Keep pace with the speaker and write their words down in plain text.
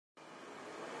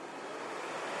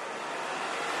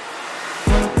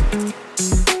Hello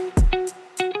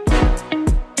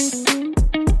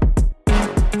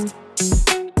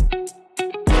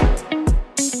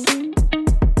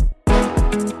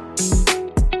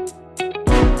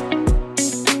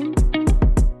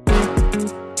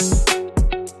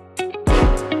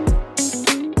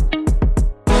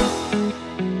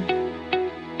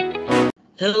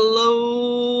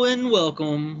and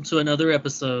welcome to another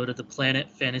episode of the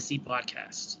Planet Fantasy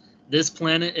Podcast. This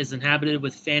planet is inhabited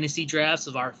with fantasy drafts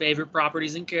of our favorite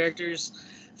properties and characters,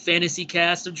 fantasy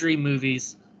cast of dream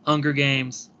movies, Hunger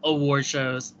Games, award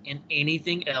shows, and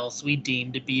anything else we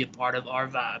deem to be a part of our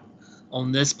vibe.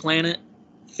 On this planet,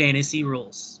 fantasy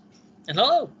rules. And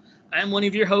hello, I am one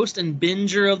of your hosts and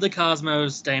binger of the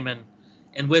cosmos, Damon.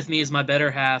 And with me is my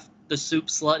better half, the soup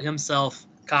slut himself,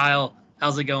 Kyle.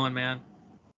 How's it going, man?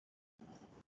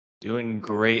 Doing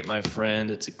great, my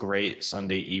friend. It's a great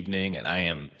Sunday evening, and I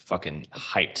am fucking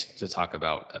hyped to talk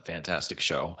about a fantastic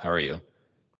show. How are you?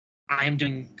 I am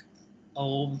doing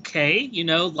okay. You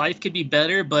know, life could be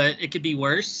better, but it could be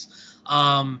worse.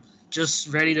 Just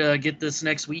ready to get this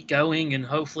next week going, and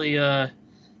hopefully,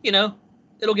 you know,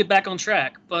 it'll get back on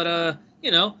track. But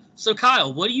so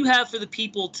Kyle, what do you have for the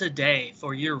people today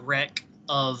for your rec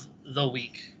of the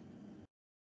week?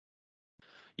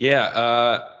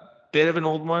 Yeah, bit of an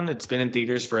old one. It's been in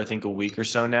theaters for I think a week or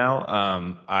so now.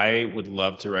 I would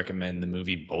love to recommend the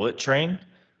movie Bullet Train.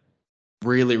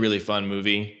 Really, really fun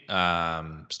movie.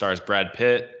 Stars Brad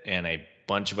Pitt and a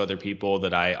bunch of other people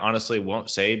that I honestly won't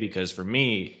say because for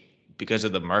me, because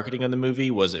of the marketing of the movie,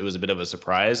 it was a bit of a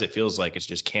surprise. It feels like it's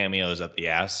just cameos up the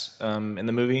ass in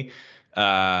the movie.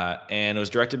 And it was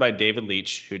directed by David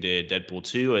Leitch, who did Deadpool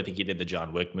 2. I think he did the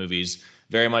John Wick movies.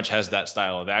 Very much has that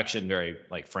style of action, very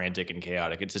like frantic and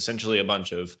chaotic. It's essentially a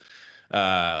bunch of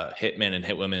hitmen and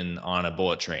hitwomen on a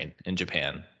bullet train in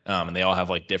Japan. And they all have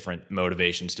like different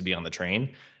motivations to be on the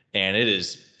train. And it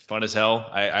is fun as hell.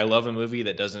 I love a movie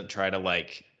that doesn't try to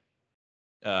like,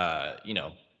 you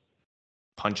know,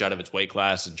 punch out of its weight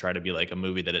class and try to be like a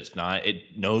movie that it's not.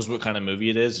 It knows what kind of movie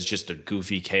it is. It's just a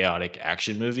goofy, chaotic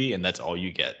action movie, and that's all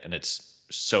you get. And it's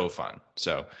so fun.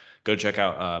 So go check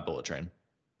out Bullet Train.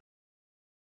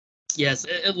 Yes,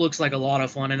 it looks like a lot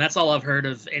of fun, and that's all I've heard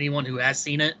of anyone who has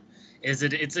seen it.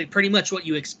 It's pretty much what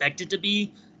you expect it to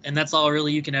be, and that's all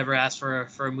really you can ever ask for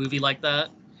a movie like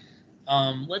that.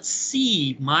 Let's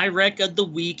see. My rec of the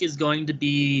week is going to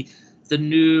be the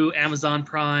new Amazon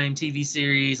Prime TV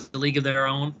series, The League of Their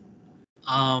Own.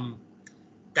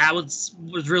 That was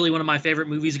really one of my favorite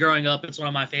movies growing up. It's one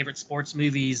of my favorite sports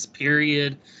movies,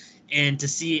 period. And to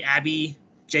see Abby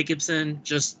Jacobson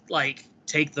just like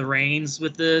take the reins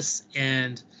with this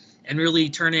and really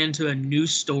turn it into a new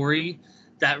story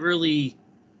that really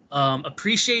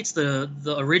appreciates the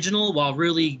original while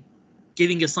really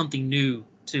giving us something new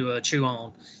to chew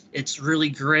on. It's really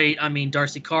great. I mean,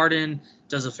 Darcy Carden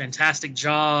does a fantastic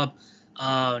job.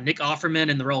 Nick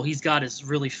Offerman and the role he's got is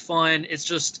really fun. It's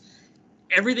just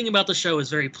everything about the show is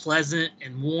very pleasant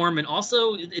and warm, and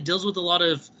also it deals with a lot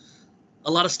of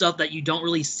stuff that you don't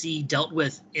really see dealt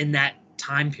with in that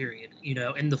time period. You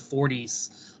know, in the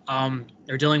 40s,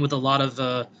 they're dealing with a lot of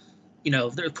of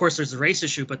course there's a race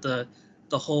issue, but the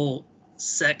whole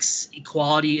sex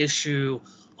equality issue,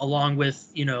 along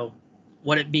with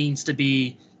what it means to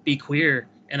be queer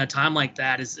in a time like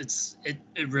that,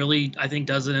 it really, I think,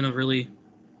 does it in a really,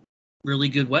 really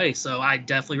good way. So I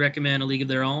definitely recommend A League of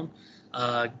Their Own.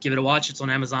 Give it a watch. It's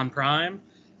on Amazon Prime.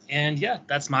 And yeah,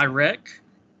 that's my rec.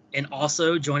 And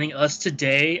also joining us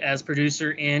today as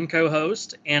producer and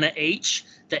co-host, Anna H.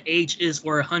 The H is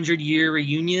for 100-year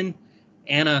reunion.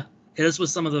 Anna, hit us with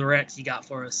some of the recs you got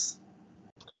for us.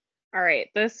 All right,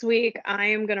 this week I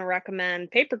am going to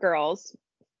recommend Paper Girls,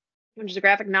 which is a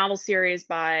graphic novel series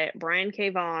by Brian K.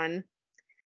 Vaughan.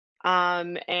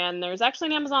 And there's actually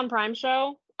an Amazon Prime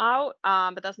show out,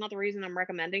 but that's not the reason I'm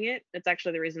recommending it. It's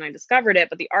actually the reason I discovered it,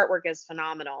 but the artwork is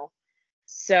phenomenal.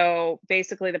 So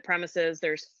basically the premise is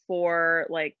there's 4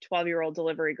 like 12-year-old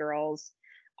delivery girls,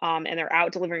 and they're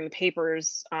out delivering the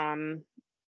papers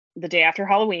the day after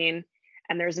Halloween,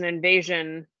 and there's an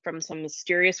invasion from some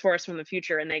mysterious force from the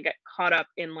future, and they get caught up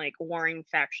in like warring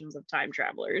factions of time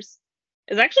travelers.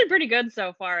 It's actually pretty good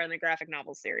so far in the graphic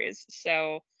novel series,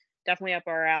 so definitely up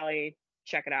our alley.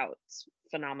 Check it out. It's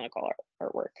phenomenal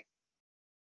artwork.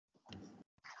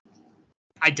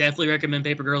 I definitely recommend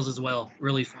Paper Girls as well.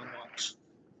 Really fun watch.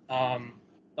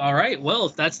 All right. Well,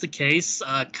 if that's the case,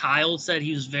 Kyle said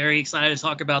he was very excited to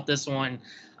talk about this one.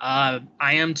 I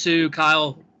am too.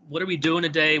 Kyle, what are we doing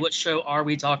today? What show are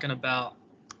we talking about?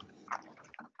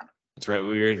 That's right.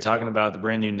 We were talking about the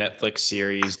brand new Netflix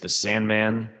series, The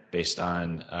Sandman, based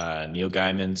on Neil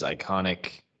Gaiman's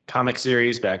iconic comic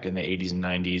series back in the 80s and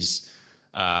 90s.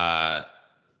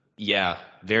 Yeah,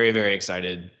 very, very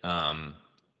excited.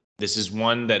 This is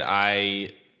one that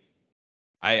I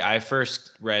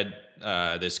first read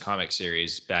this comic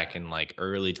series back in like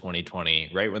early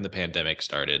 2020, right when the pandemic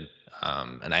started.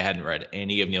 And I hadn't read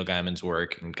any of Neil Gaiman's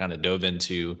work and kind of dove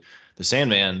into The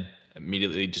Sandman,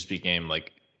 immediately just became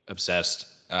like obsessed.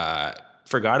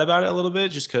 Forgot about it a little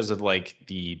bit just because of like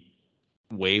the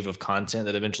wave of content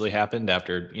that eventually happened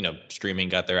after streaming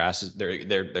got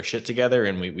their shit together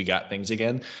and we got things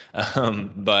again.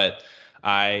 But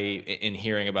I, in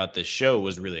hearing about this show,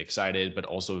 was really excited but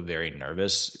also very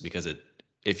nervous because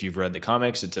if you've read the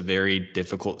comics, it's a very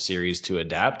difficult series to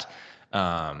adapt.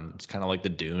 It's kind of like the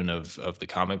Dune of the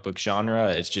comic book genre.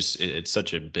 It's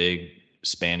such a big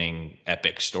spanning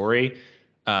epic story.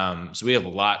 So we have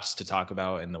lots to talk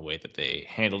about in the way that they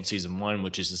handled season 1,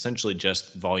 which is essentially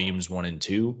just volumes 1 and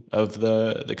 2 of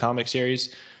the comic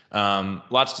series.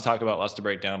 Lots to talk about, lots to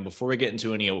break down. Before we get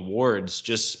into any awards,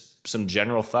 just some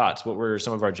general thoughts. What were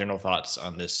some of our general thoughts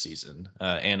on this season?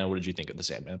 Anna, what did you think of The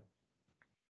Sandman?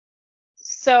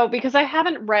 So, because I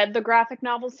haven't read the graphic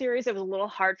novel series, it was a little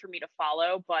hard for me to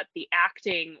follow, but the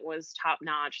acting was top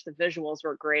notch. The visuals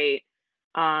were great.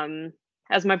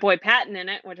 Has my boy Patton in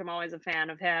it, which I'm always a fan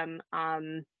of him.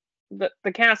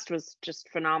 The cast was just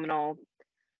phenomenal.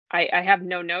 I have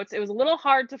no notes. It was a little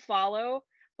hard to follow,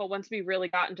 but once we really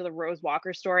got into the Rose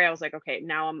Walker story, I was like, okay,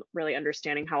 now I'm really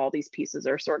understanding how all these pieces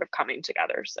are sort of coming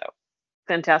together. So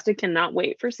fantastic. Cannot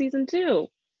wait for season 2.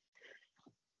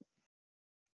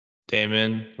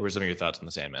 Damon, what were some of your thoughts on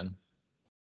The Sandman?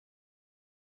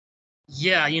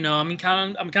 Yeah, I'm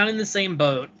kind of in the same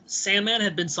boat. Sandman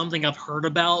had been something I've heard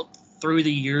about through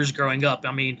the years growing up.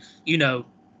 I mean,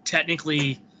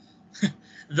 technically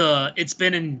it's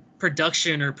been in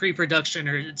production or pre-production,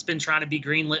 or it's been trying to be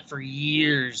greenlit for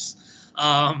years.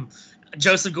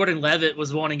 Joseph Gordon-Levitt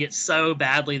was wanting it so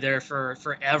badly there for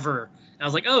forever. And I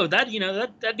was like, oh,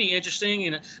 that'd be interesting.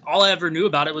 And all I ever knew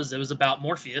about it was about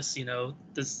Morpheus,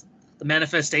 the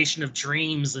manifestation of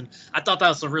dreams. And I thought that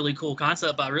was a really cool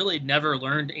concept, but I really never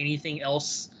learned anything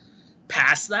else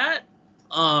past that.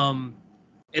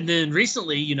 And then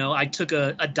recently, I took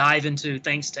a dive into,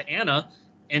 thanks to Anna,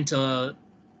 into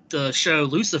the show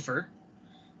Lucifer,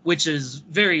 which is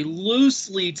very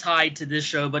loosely tied to this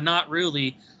show, but not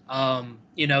really.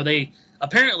 They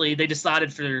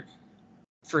decided for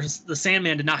the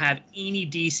Sandman to not have any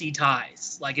DC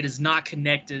ties. Like, it is not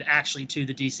connected actually to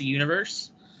the DC universe.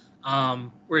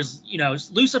 Whereas,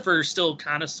 Lucifer still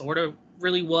kind of sort of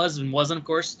really was and wasn't, of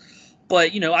course.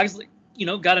 But, I was like,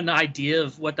 got an idea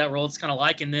of what that world's kind of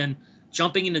like. And then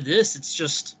jumping into this,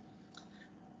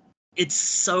 it's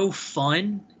so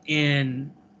fun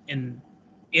and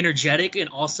energetic and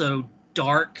also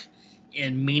dark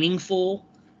and meaningful.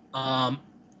 I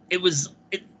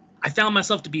found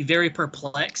myself to be very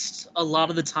perplexed a lot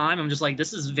of the time. I'm just like,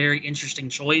 this is a very interesting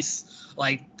choice.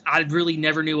 Like, I really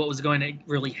never knew what was going to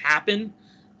really happen.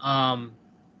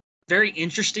 Very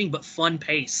interesting, but fun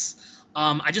pace.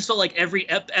 I just felt like every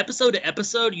episode to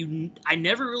episode, I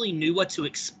never really knew what to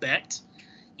expect.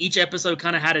 Each episode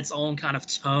kind of had its own kind of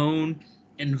tone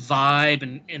and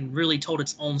vibe and really told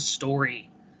its own story.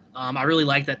 I really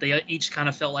like that. They each kind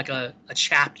of felt like a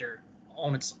chapter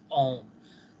on its own.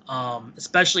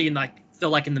 Especially feel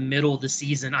like in the middle of the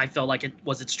season, I felt like it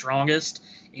was its strongest.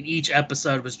 And each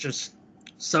episode was just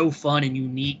so fun and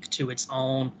unique to its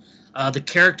own. The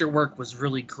character work was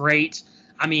really great.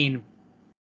 I mean,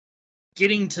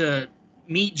 getting to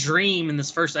meet Dream in this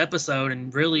first episode,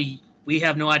 and really, we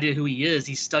have no idea who he is.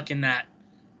 He's stuck in that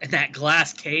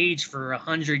glass cage for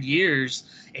 100 years,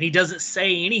 and he doesn't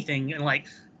say anything. And like,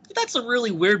 that's a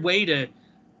really weird way to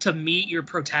meet your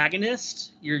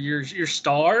protagonist, your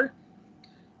star.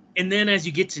 And then as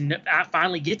you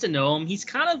finally get to know him, he's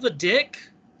kind of a dick,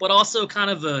 but also you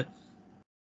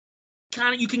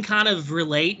can kind of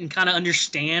relate and kind of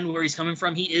understand where he's coming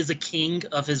from. He is a king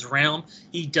of his realm.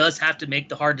 He does have to make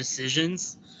the hard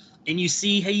decisions. And you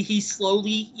see, hey, he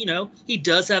slowly, he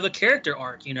does have a character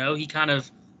arc. He kind of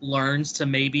learns to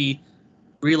maybe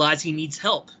realize he needs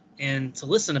help and to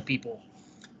listen to people.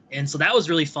 And so that was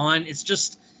really fun. It's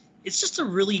just a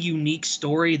really unique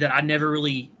story that I never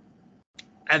really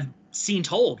have seen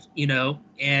told,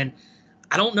 and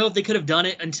I don't know if they could have done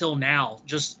it until now,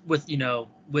 just with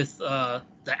the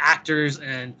actors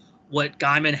and what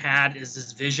Gaiman had as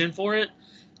his vision for it.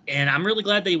 And I'm really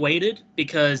glad they waited,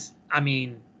 because, I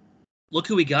mean, look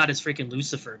who we got as freaking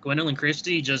Lucifer. Gwendolyn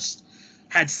Christie just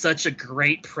had such a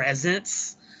great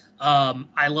presence.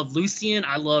 I love Lucian.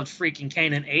 I loved freaking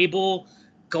Cain and Abel,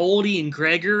 Goldie and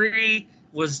Gregory.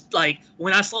 was like,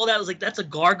 when I saw that, I was like, that's a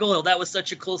gargoyle. That was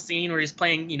such a cool scene where he's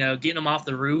playing, getting him off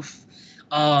the roof.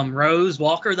 Rose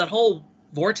Walker, that whole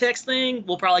vortex thing,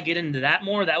 we'll probably get into that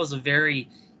more. That was a very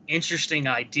interesting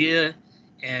idea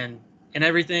and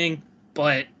everything.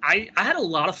 But I had a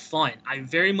lot of fun. I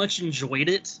very much enjoyed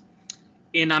it.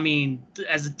 And I mean,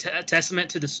 as a testament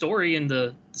to the story in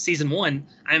the season 1,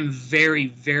 I'm very,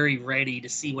 very ready to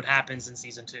see what happens in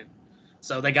season 2.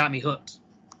 So they got me hooked.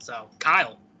 So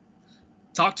Kyle,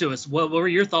 talk to us. What were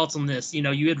your thoughts on this?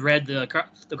 You had read the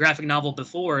graphic novel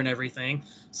before and everything.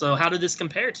 So how did this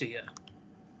compare to you?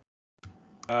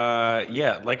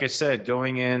 Yeah, like I said,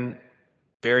 going in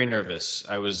very nervous.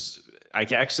 I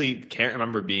actually can't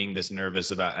remember being this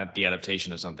nervous about the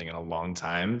adaptation of something in a long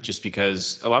time, just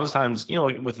because a lot of times,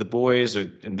 like with The Boys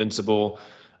or Invincible,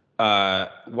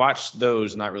 watched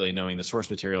those not really knowing the source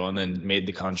material, and then made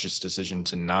the conscious decision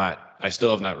to not. I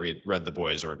still have not read The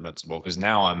Boys or Invincible, because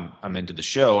now I'm into the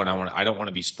show, and I don't want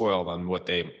to be spoiled on what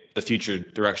the future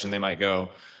direction they might go.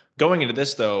 Going into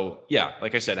this though, yeah,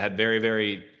 like I said, I had very,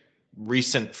 very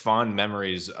recent fond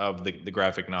memories of the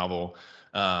graphic novel.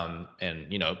 And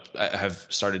I have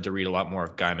started to read a lot more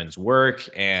of Gaiman's work,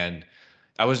 and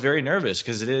I was very nervous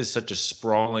because it is such a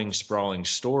sprawling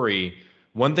story.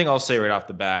 One thing I'll say right off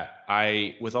the bat,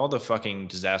 with all the fucking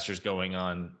disasters going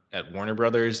on at Warner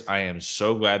Brothers, I am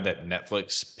so glad that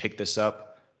Netflix picked this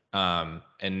up.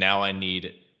 And now I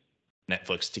need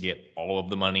Netflix to get all of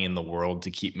the money in the world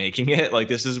to keep making it. Like,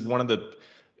 this is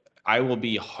I will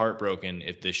be heartbroken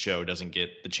if this show doesn't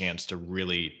get the chance to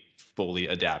really fully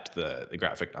adapt the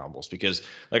graphic novels, because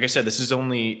like I said,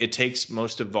 it takes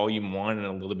most of volume 1 and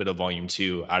a little bit of volume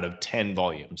 2 out of 10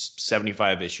 volumes,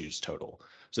 75 issues total.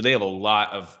 So they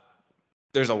have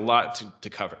there's a lot to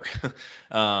cover.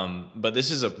 But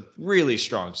this is a really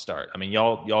strong start. I mean,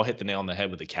 y'all hit the nail on the head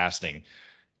with the casting.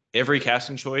 Every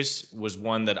casting choice was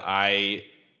one that I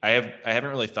haven't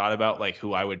really thought about, like,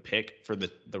 who I would pick for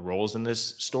the roles in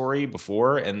this story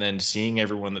before, and then seeing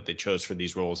everyone that they chose for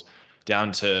these roles,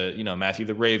 down to Matthew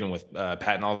the Raven with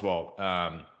Patton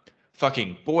Oswalt,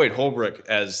 fucking Boyd Holbrook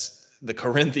as the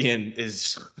Corinthian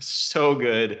is so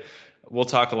good. We'll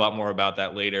talk a lot more about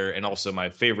that later, and also my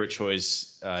favorite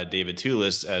choice, David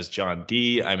Toulis as John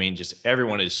D. I mean, just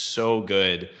everyone is so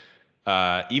good.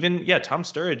 Even Tom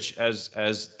Sturridge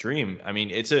as Dream. I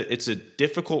mean, it's a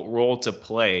difficult role to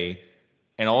play,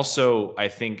 and also I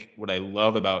think what I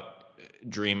love about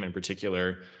Dream in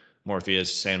particular,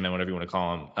 Morpheus, Sandman, whatever you want to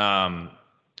call him,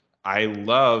 I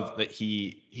love that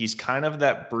he's kind of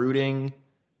that brooding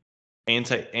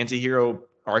anti-hero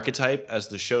archetype as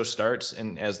the show starts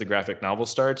and as the graphic novel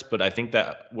starts. But I think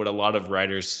that what a lot of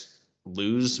writers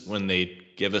lose when they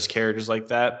give us characters like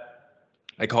that,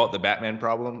 I call it the Batman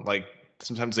problem. Like,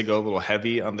 sometimes they go a little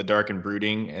heavy on the dark and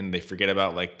brooding, and they forget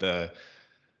about like the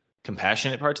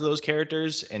compassionate parts of those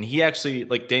characters. And he actually,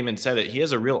 like Damon said it, he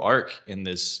has a real arc in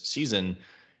this season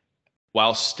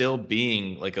while still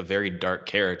being like a very dark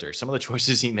character. Some of the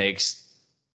choices he makes,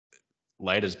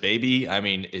 Light as Baby, I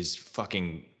mean, is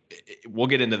fucking, we'll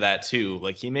get into that too.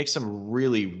 Like, he makes some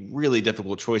really, really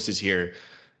difficult choices here,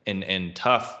 and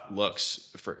tough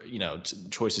looks for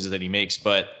choices that he makes.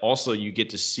 But also you get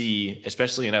to see,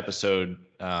 especially in episode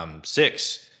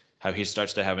 6, how he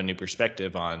starts to have a new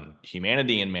perspective on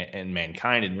humanity and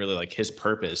mankind, and really like his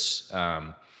purpose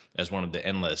as one of the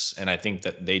Endless. And I think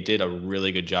that they did a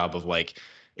really good job of, like,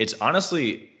 it's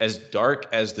honestly, as dark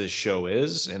as this show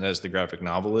is and as the graphic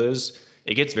novel is,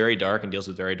 it gets very dark and deals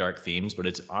with very dark themes, but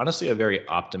it's honestly a very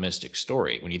optimistic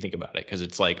story when you think about it, because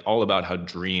it's like all about how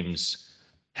dreams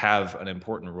have an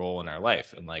important role in our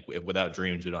life, and like, without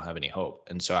dreams we don't have any hope.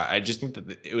 And so I just think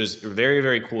that it was very,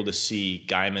 very cool to see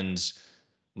Gaiman's,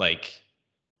 like,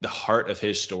 the heart of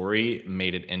his story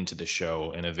made it into the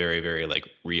show in a very, very like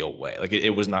real way. Like,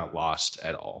 it was not lost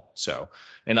at all. So,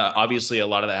 and obviously a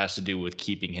lot of that has to do with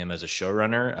keeping him as a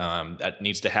showrunner. That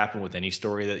needs to happen with any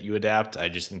story that you adapt. I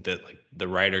just think that, like, the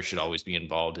writer should always be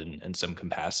involved in some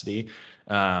capacity.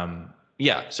 So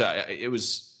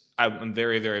I'm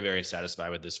very, very, very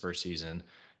satisfied with this first season,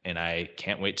 and I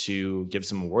can't wait to give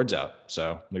some awards out.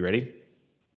 So, we ready?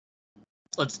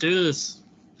 Let's do this.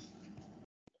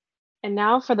 And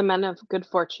now for the Men of Good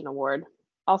Fortune Award,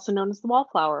 also known as the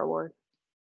Wallflower Award.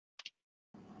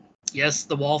 Yes,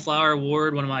 the Wallflower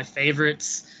Award, one of my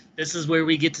favorites. This is where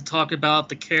we get to talk about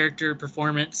the character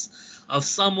performance of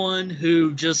someone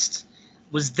who just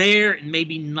was there and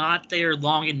maybe not there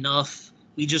long enough.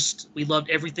 We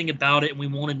loved everything about it, and we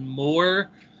wanted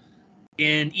more.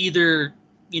 And either,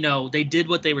 they did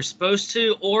what they were supposed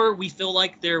to, or we feel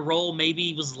like their role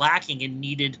maybe was lacking and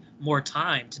needed more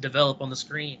time to develop on the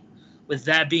screen. With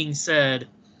that being said,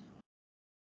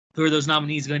 who are those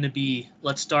nominees going to be?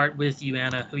 Let's start with you,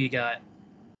 Anna. Who you got?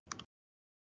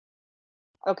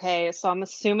 Okay, so I'm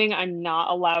assuming I'm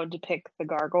not allowed to pick the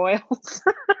gargoyles,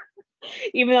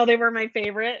 even though they were my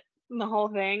favorite in the whole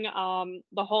thing.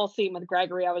 The whole scene with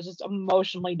Gregory, I was just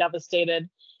emotionally devastated.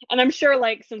 And I'm sure,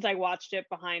 like, since I watched it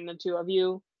behind the two of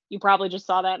you, you probably just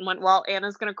saw that and went, well,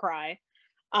 Anna's gonna cry.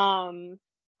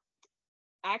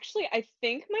 Actually, I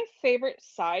think my favorite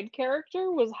side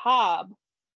character was Hob.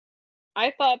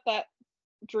 I thought that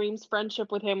Dream's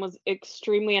friendship with him was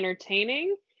extremely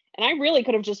entertaining, and I really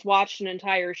could have just watched an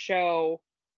entire show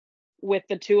with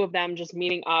the two of them just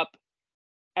meeting up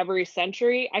every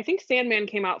century. I think Sandman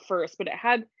came out first, but it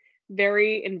had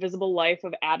very Invisible Life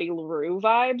of Addie LaRue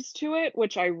vibes to it,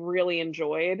 which I really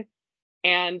enjoyed.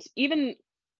 And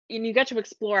you get to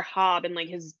explore Hob in like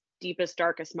his deepest,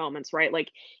 darkest moments, right?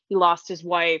 Like he lost his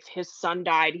wife, his son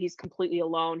died, he's completely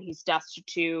alone, he's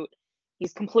destitute,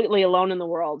 he's completely alone in the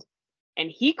world. And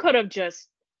he could have just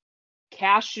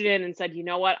cashed it in and said, you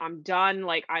know what, I'm done,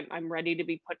 like I'm ready to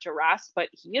be put to rest. But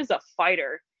he is a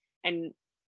fighter, and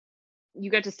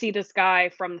you get to see this guy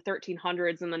from the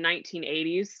 1300s and the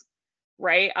 1980s,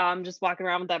 right? Just walking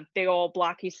around with that big old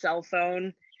blocky cell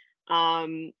phone.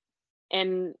 And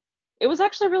it was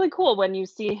actually really cool when you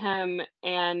see him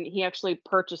and he actually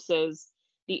purchases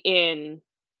the inn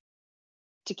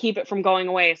to keep it from going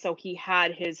away. So he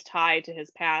had his tie to his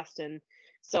past, and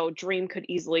so Dream could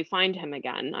easily find him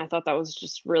again. I thought that was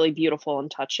just really beautiful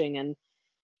and touching. And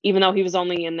even though he was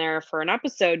only in there for an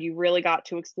episode, you really got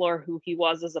to explore who he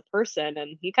was as a person,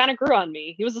 and he kind of grew on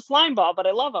me. He was a slime ball, but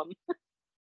I love him.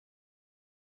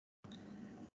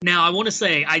 Now, I want to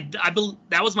say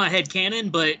that was my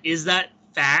headcanon, but is that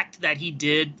fact that he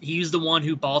was the one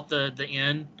who bought the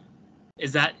inn?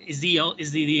 Is he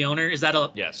the owner? Is that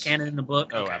a Yes. canon in the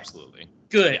book? Oh, Okay. absolutely.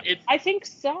 Good. Yeah. I think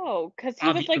so, because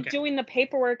he was like okay. doing the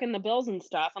paperwork and the bills and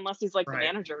stuff, unless he's like the Right.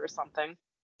 manager or something.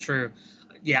 True.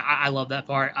 Yeah, I love that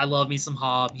part. I love me some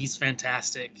Hob. He's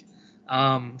fantastic.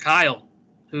 Kyle,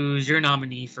 who's your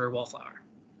nominee for Wallflower?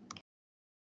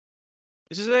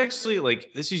 This is actually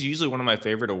this is usually one of my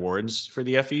favorite awards for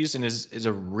the Effies, and is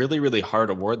a really, really hard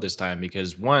award this time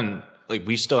because one, like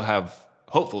we still have,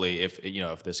 hopefully, if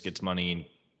this gets money and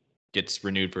gets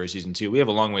renewed for a season 2, we have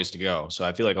a long ways to go. So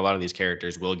I feel like a lot of these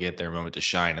characters will get their moment to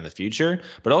shine in the future.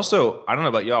 But also, I don't know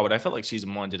about y'all, but I felt like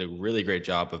season 1 did a really great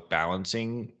job of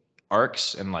balancing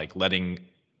arcs and like letting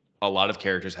a lot of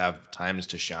characters have times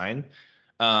to shine.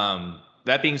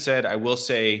 That being said, I will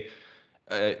say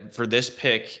for this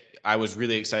pick, I was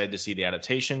really excited to see the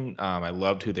adaptation. I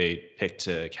loved who they picked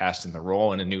to cast in the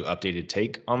role and a new updated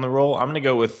take on the role. I'm going to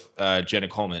go with Jenna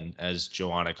Coleman as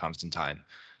Joanna Constantine.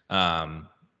 Kind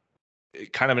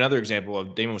of another example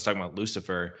of Damon was talking about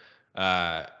Lucifer.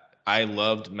 I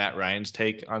loved Matt Ryan's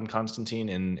take on Constantine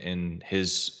in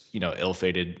his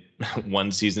ill-fated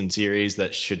one season series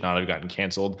that should not have gotten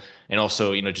canceled, and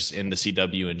also just in the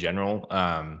CW in general.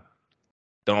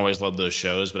 Don't always love those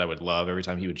shows, but I would love every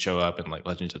time he would show up in like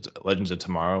Legends of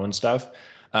Tomorrow and stuff.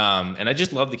 And I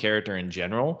just love the character in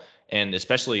general, and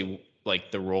especially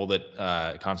like the role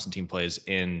that Constantine plays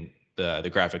in the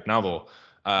graphic novel.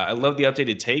 I love the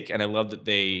updated take, and I love that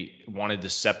they wanted to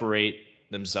separate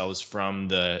themselves from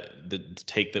the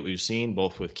take that we've seen,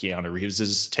 both with Keanu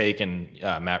Reeves's take and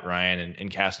Matt Ryan and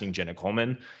casting Jenna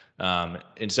Coleman.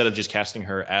 Instead of just casting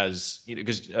her as,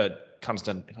 because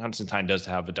Constantine does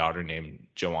have a daughter named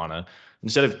Joanna.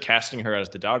 Instead of casting her as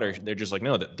the daughter, they're just like,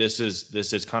 no, this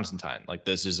is Constantine. Like,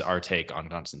 this is our take on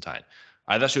Constantine.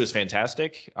 I thought she was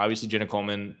fantastic. Obviously, Jenna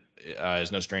Coleman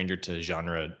is no stranger to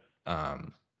genre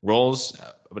roles,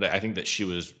 but I think that she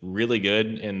was really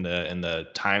good in the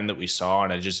time that we saw,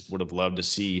 and I just would have loved to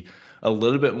see a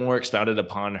little bit more expounded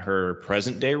upon her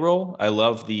present day role. I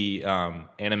love the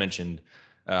Anna mentioned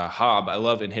Hob. I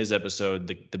love in his episode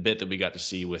the bit that we got to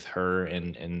see with her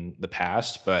in the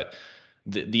past, but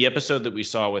the episode that we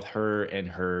saw with her and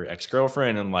her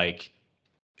ex-girlfriend, and like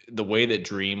the way that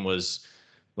Dream was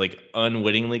like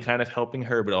unwittingly kind of helping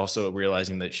her, but also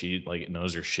realizing that she like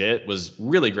knows her shit, was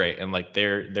really great. And like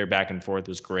their back and forth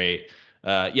was great.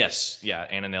 Yes, yeah,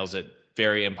 Anna nails it.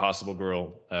 Very Impossible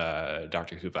Girl,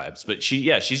 Doctor Who vibes. But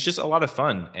she's just a lot of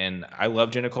fun. And I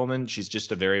love Jenna Coleman. She's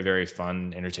just a very, very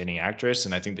fun, entertaining actress.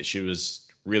 And I think that she was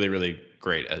really, really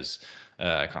great as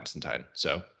Constantine.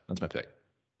 So that's my pick.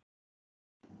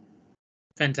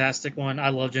 Fantastic one. I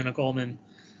love Jenna Coleman.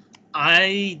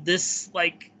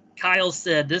 Like Kyle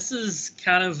said, this is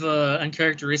kind of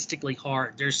uncharacteristically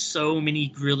hard. There's so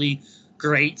many really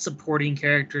great supporting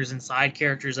characters and side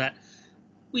characters that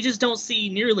we just don't see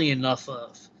nearly enough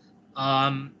of.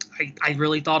 I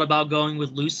really thought about going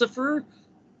with Lucifer,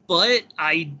 But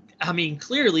I mean,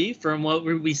 clearly from what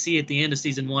we see at the end of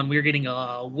season 1, we're getting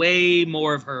way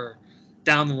more of her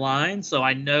down the line. So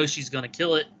I know she's going to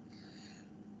kill it.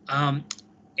 And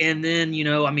then,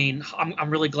 I mean, I'm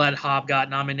really glad Hobb got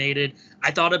nominated.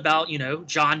 I thought about,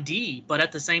 John Dee, but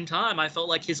at the same time, I felt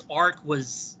like his arc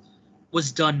was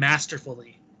done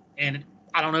masterfully. And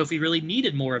I don't know if he really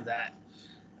needed more of that.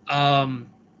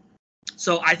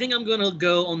 So I think I'm going to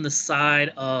go on the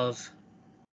side of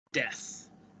Death.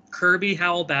 Kirby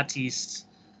Howell-Baptiste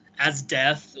as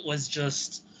Death was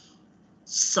just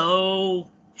so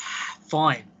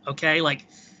fun, okay? Like,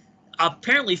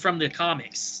 apparently from the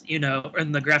comics, in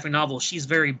the graphic novel, she's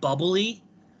very bubbly.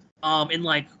 And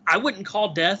like, I wouldn't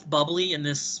call Death bubbly in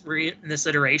this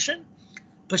iteration,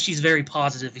 but she's very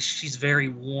positive. She's very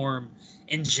warm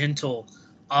and gentle.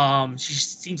 She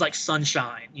seems like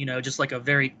sunshine, just like a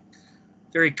very,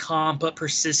 very calm but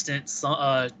persistent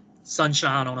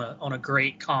sunshine on a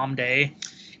great calm day.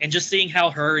 And just seeing how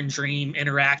her and Dream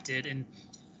interacted,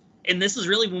 and this is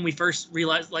really when we first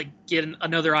realized, like, get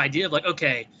another idea of like,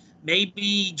 okay,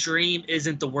 maybe Dream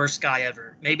isn't the worst guy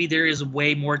ever. Maybe there is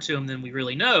way more to him than we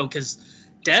really know, because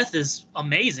Death is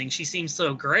amazing. She seems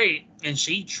so great, and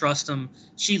she trusts him.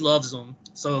 She loves him.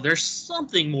 So there's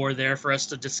something more there for us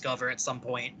to discover at some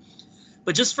point.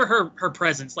 But just for her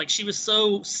presence, like, she was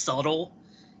so subtle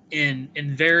and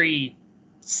very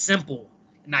simple.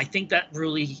 And I think that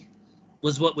really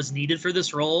was what was needed for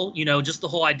this role. Just the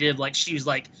whole idea of like, she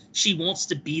wants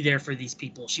to be there for these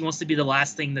people. She wants to be the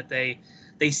last thing that they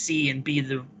see and be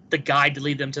the guide to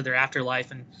lead them to their afterlife.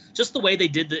 And just the way they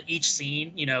did each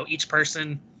scene, each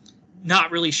person not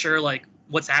really sure like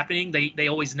what's happening. They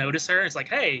always notice her. It's like,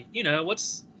 hey,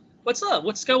 what's up?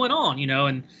 What's going on?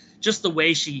 And just the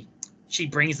way she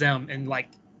brings them, and like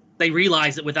they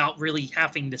realize it without really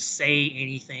having to say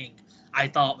anything, I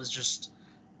thought was just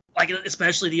like,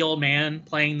 especially the old man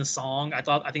playing the song.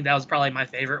 I think that was probably my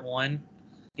favorite one.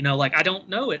 Like, I don't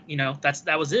know it,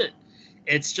 that was it.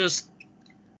 It's just,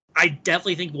 I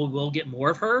definitely think we'll get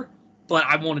more of her, but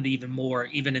I wanted even more,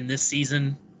 even in this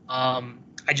season. I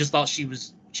just thought she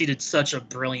did such a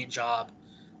brilliant job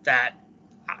that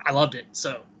I loved it.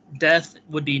 So Death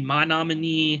would be my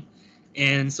nominee.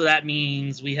 And so that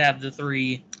means we have the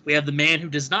three. We have the man who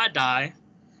does not die.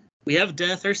 We have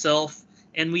Death herself,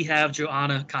 and we have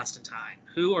Joanna Constantine.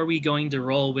 Who are we going to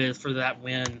roll with for that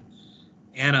win?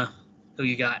 Anna, who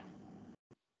you got?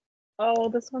 Oh,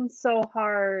 this one's so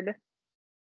hard.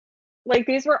 Like,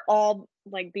 these were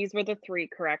the three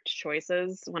correct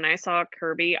choices. When I saw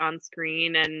Kirby on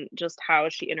screen and just how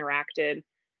she interacted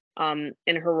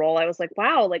in her role, I was like,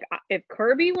 wow, like, if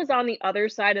Kirby was on the other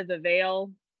side of the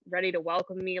veil, ready to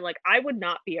welcome me, like, I would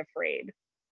not be afraid,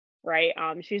 right?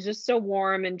 She's just so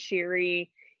warm and cheery,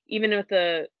 even with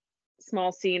the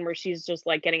small scene where she's just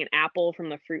like getting an apple from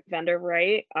the fruit vendor,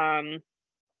 right? Oh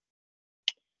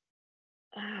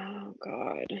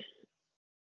God.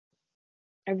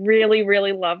 I really,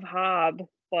 really love Hobb,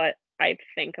 but I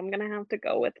think I'm gonna have to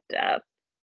go with Death.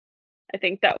 I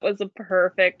think that was a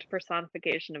perfect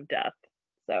personification of Death.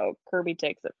 So Kirby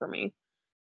takes it for me.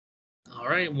 All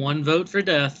right, one vote for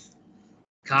Death.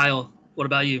 Kyle, what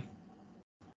about you?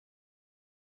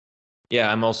 Yeah,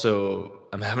 I'm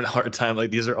having a hard time.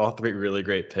 Like, these are all three really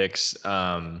great picks.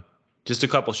 Just a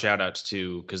couple shout outs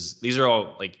too, because these are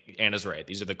all, like, Anna's right.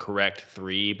 These are the correct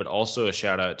three, but also a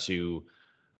shout out to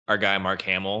our guy Mark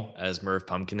Hamill as Merv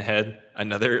Pumpkinhead,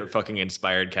 another fucking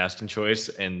inspired casting choice,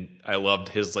 and I loved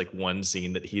his like one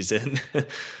scene that he's in.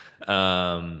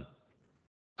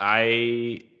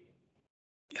 I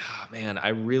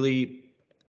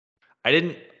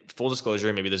didn't, full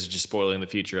disclosure, maybe this is just spoiling the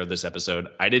future of this episode.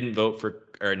 I didn't vote for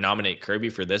or nominate Kirby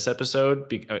for this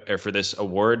episode or for this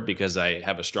award because I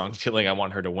have a strong feeling I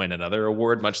want her to win another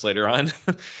award much later on.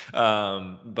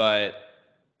 But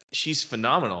she's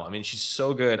phenomenal. I mean, she's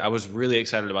so good. I was really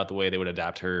excited about the way they would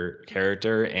adapt her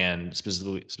character, and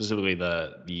specifically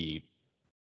the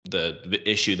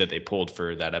issue that they pulled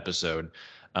for that episode.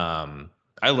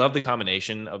 I love the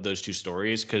combination of those two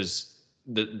stories, because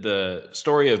the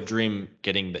story of Dream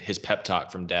getting his pep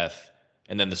talk from Death,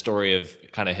 and then the story of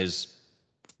kind of his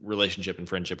relationship and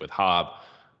friendship with Hobb,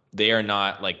 they are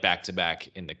not like back to back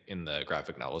in the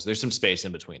graphic novels. There's some space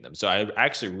in between them. So I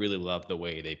actually really love the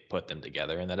way they put them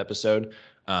together in that episode.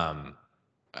 I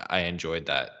enjoyed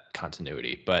that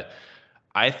continuity, but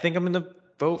I think I'm going to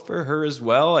vote for her as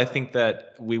well. I think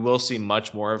that we will see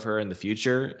much more of her in the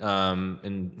future,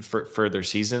 in further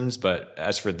seasons. But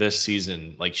as for this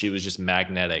season, like, she was just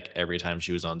magnetic every time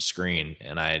she was on screen.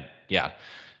 And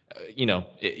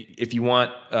if you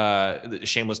want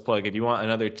shameless plug, if you want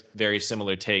another very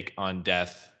similar take on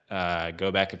Death,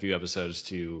 go back a few episodes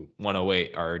to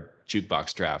 108, our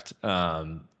jukebox draft,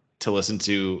 to listen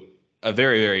to a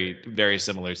very, very, very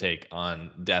similar take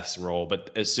on Death's role. But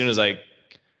as soon as I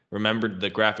remembered the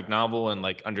graphic novel and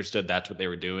like understood that's what they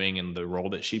were doing and the role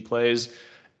that she plays,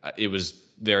 it was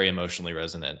very emotionally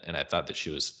resonant, and I thought that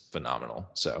she was phenomenal.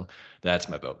 So that's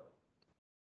my vote.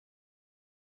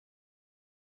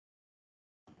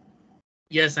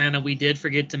 Yes, Anna, we did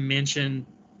forget to mention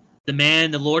the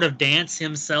man, the Lord of Dance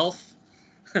himself,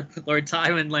 Lord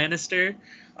Tywin Lannister.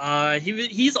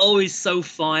 He's always so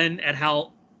fun at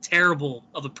how terrible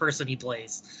of a person he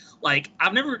plays. Like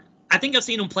I think I've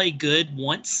seen him play good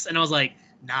once, and I was like,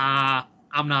 nah,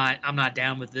 I'm not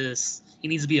down with this. He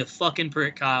needs to be a fucking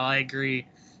prick, Kyle. I agree,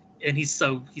 and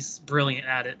he's brilliant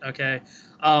at it.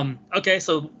 Okay,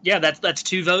 so yeah, that's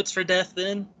 2 votes for Death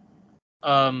then.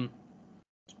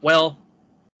 Well,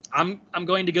 I'm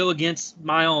going to go against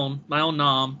my own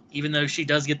nom, even though she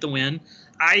does get the win.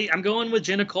 I'm going with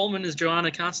Jenna Coleman as Joanna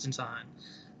Constantine.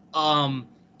 Um,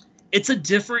 it's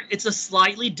a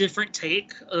slightly different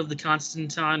take of the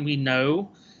Constantine we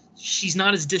know. She's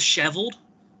not as disheveled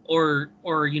or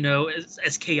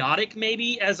as chaotic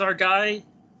maybe as our guy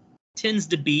tends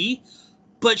to be,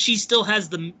 but she still has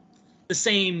the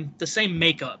same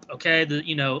makeup. Okay,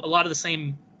 a lot of the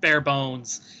same bare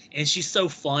bones, and she's so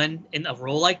fun in a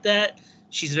role like that.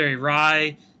 She's very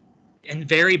wry and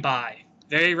very wry,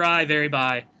 very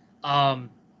bi.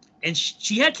 And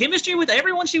she had chemistry with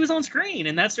everyone she was on screen,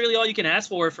 and that's really all you can ask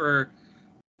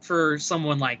for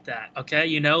someone like that.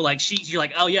 Okay, like you're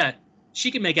like, oh yeah, she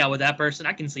can make out with that person.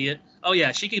 I can see it. Oh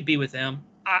yeah, she could be with him.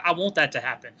 I want that to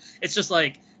happen. It's just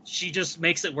like she just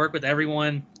makes it work with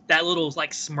everyone. That little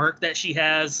like smirk that she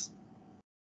has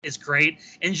is great,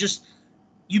 and just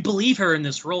you believe her in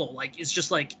this role. Like it's just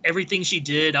like everything she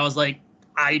did. I was like,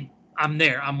 I'm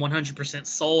there. I'm 100%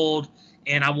 sold,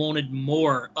 and I wanted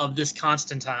more of this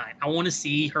Constantine. I want to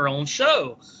see her own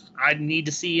show. I need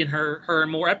to see in her in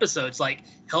more episodes. Like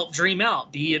help Dream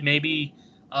out. Be it maybe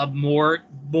more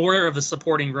of a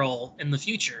supporting role in the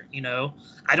future.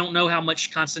 I don't know how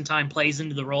much Constantine plays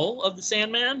into the role of the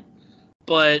Sandman,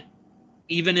 but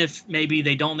even if maybe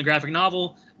they don't in the graphic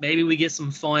novel, maybe we get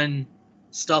some fun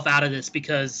stuff out of this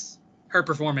because her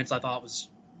performance I thought was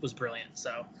brilliant.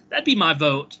 So that'd be my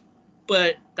vote,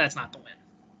 but that's not the win.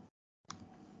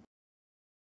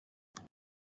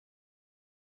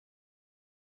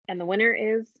 And the winner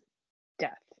is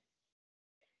Death.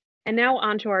 And now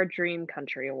on to our Dream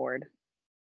Country Award.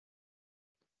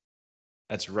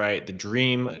 That's right. The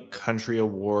Dream Country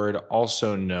Award,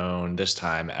 also known this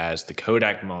time as the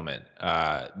Kodak Moment.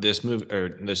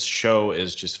 This show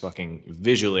is just fucking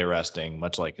visually arresting,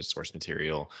 much like its source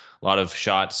material. A lot of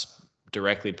shots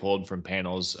directly pulled from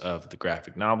panels of the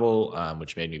graphic novel,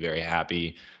 which made me very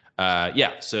happy.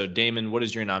 So Damon, what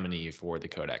is your nominee for the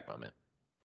Kodak Moment?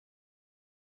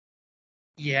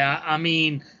 Yeah, I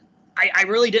mean, I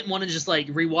really didn't want to just like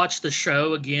rewatch the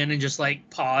show again and just like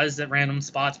pause at random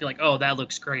spots, be like, oh, that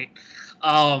looks great.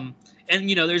 And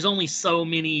there's only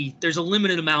there's a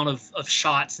limited amount of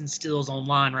shots and stills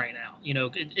online right now.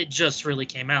 It just really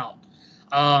came out.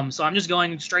 So I'm just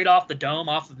going straight off the dome,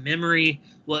 off of memory,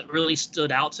 what really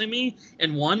stood out to me.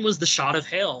 And one was the shot of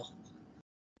hell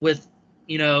with,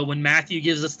 when Matthew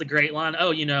gives us the great line,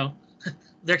 oh,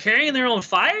 they're carrying their own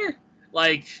fire.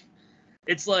 Like,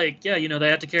 it's like, yeah, they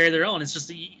have to carry their own. It's just,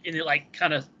 and it like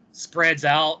kind of spreads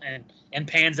out and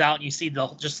pans out, and you see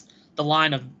the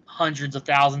line of hundreds of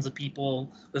thousands of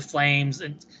people with flames,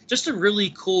 and just a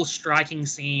really cool, striking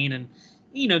scene, and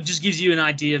just gives you an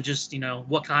idea of just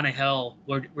what kind of hell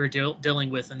we're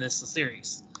dealing with in this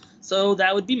series. So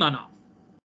that would be my nom.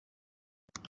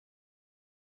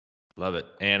 Love it.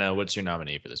 Anna, what's your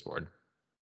nominee for this board?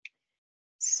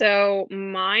 So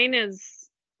mine is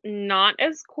not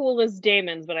as cool as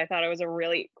Damon's, but I thought it was a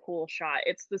really cool shot.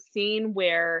 It's the scene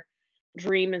where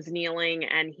Dream is kneeling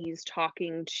and he's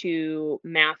talking to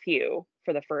Matthew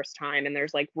for the first time, and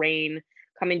there's like rain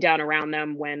coming down around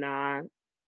them when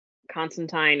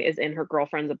Constantine is in her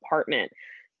girlfriend's apartment.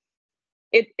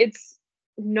 It's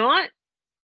not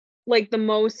like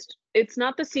it's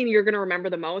not the scene you're going to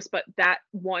remember the most, but that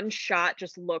one shot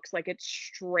just looks like it's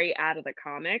straight out of the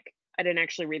comic. I didn't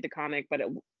actually read the comic, but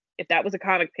if that was a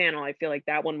comic panel, I feel like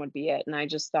that one would be it. And I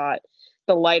just thought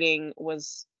the lighting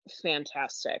was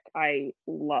fantastic. I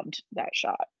loved that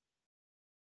shot.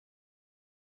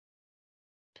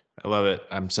 I love it.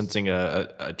 I'm sensing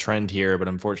a trend here, but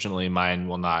unfortunately mine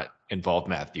will not involve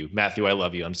Matthew. Matthew, I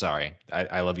love you. I'm sorry.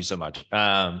 I love you so much.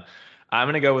 I'm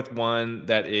going to go with one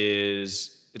that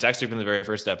it's actually from the very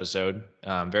first episode,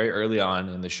 very early on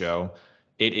in the show.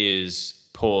 It is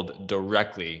pulled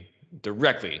directly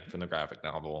from the graphic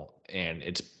novel, and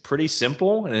it's pretty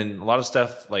simple. And a lot of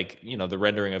stuff like, you know, the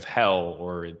rendering of hell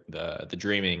or the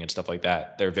dreaming and stuff like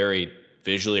that, they're very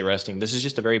visually arresting. This is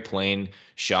just a very plain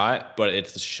shot, but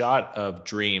it's the shot of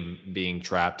Dream being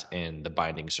trapped in the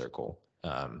binding circle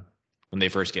when they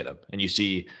first get him, and you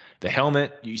see the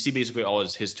helmet, you see basically all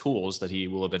his tools that he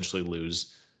will eventually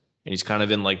lose, and he's kind of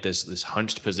in like this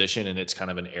hunched position, and it's kind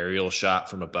of an aerial shot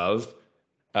from above.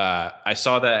 I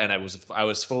saw that, and I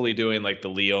was fully doing like the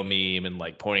Leo meme and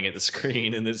like pointing at the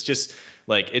screen, and it's just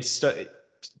like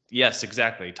yes,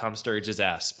 exactly. Tom Sturridge's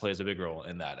ass plays a big role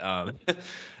in that.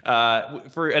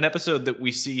 For an episode that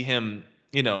we see him,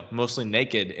 you know, mostly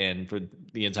naked, and for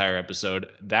the entire episode,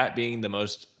 that being the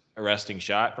most arresting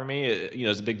shot for me, you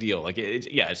know, it's a big deal. Like,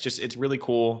 it's really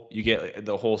cool. You get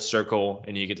the whole circle,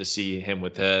 and you get to see him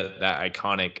with that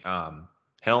iconic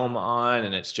helm on,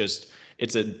 and it's just.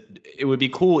 It would be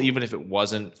cool even if it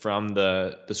wasn't from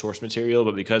the source material,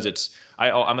 but because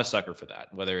I'm a sucker for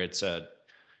that, whether it's a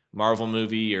Marvel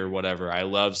movie or whatever. I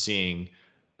love seeing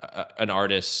an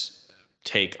artist's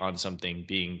take on something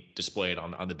being displayed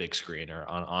on the big screen or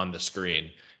on the screen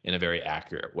in a very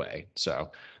accurate way. So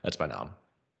that's my nom.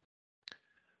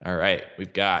 All right,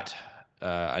 we've got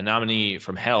a nominee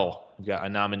from Hell. We've got a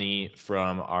nominee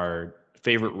from our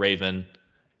favorite Raven.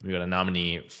 We got a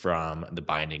nominee from The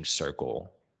Binding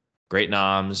Circle. Great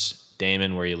noms.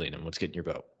 Damon, where are you leaning? Let's get your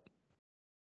vote.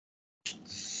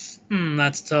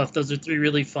 That's tough. Those are three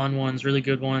really fun ones, really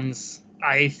good ones.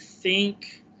 I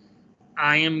think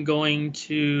I am going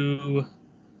to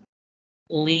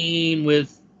lean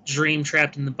with Dream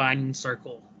Trapped in the Binding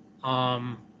Circle.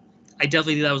 I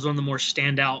definitely think that was one of the more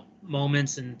standout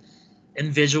moments and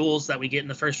visuals that we get in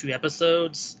the first few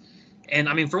episodes. And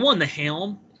I mean, for one, the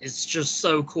helm is just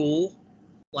so cool.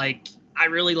 Like, I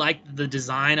really like the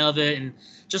design of it, and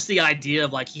just the idea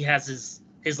of like he has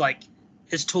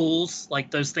his tools,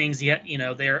 like those things. You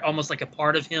know, they're almost like a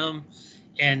part of him,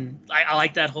 and I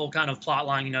like that whole kind of plot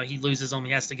line. You know, he loses them,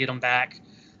 he has to get them back.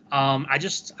 I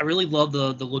really love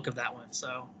the look of that one.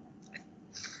 So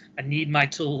I need my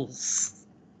tools.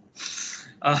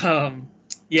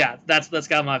 Yeah, that's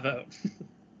got my vote.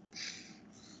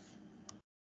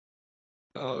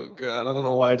 Oh god, I don't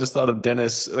know why I just thought of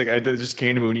Dennis. Like, it just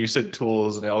came to me when you said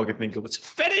tools, and all I could think of was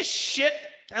fetish shit.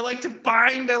 I like to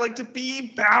bind. I like to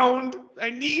be bound. I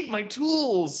need my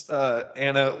tools.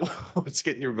 Anna, let's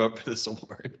get your vote for this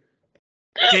award.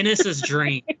 Dennis's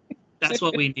dream. That's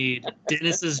what we need.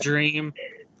 Dennis's dream.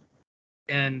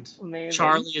 And Amazing.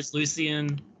 Charlie is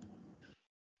Lucian.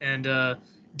 And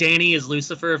Danny is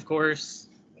Lucifer, of course.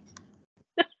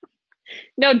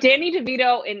 No, Danny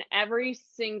DeVito in every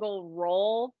single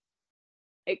role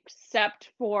except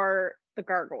for the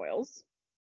Gargoyles,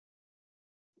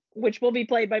 which will be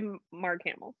played by Mark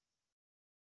Hamill.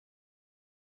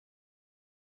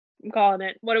 I'm calling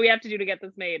it. What do we have to do to get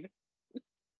this made?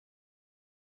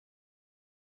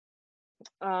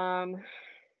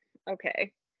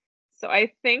 Okay. So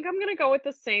I think I'm gonna go with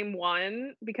the same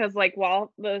one because, like,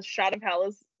 while the shot of hell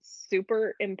is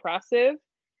super impressive,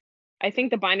 I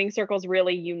think the Binding Circle is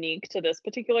really unique to this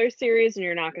particular series, and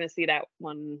you're not going to see that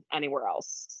one anywhere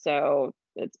else. So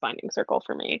it's Binding Circle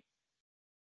for me.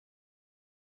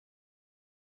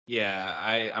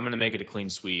 Yeah, I'm gonna make it a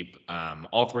clean sweep.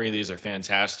 All three of these are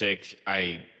fantastic.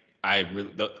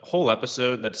 The whole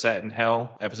episode that's set in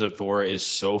hell, episode 4, is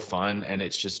so fun, and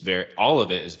it's just all of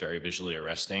it is very visually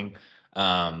arresting.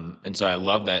 And so I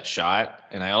love that shot,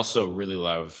 and I also really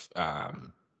love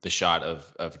the shot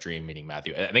of Dream meeting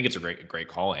Matthew. I think it's a great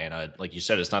call, Anna. Like you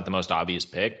said, it's not the most obvious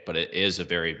pick, but it is a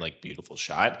very like beautiful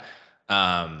shot.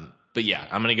 But yeah,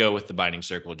 I'm gonna go with the Binding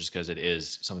Circle just because it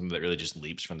is something that really just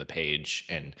leaps from the page.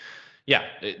 And yeah,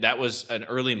 that was an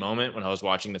early moment when I was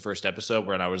watching the first episode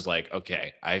where I was like,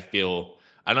 okay, I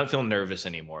don't feel nervous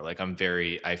anymore. Like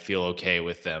I feel okay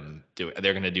with them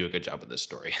they're gonna do a good job with this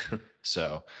story.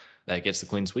 So that gets the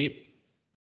clean sweep.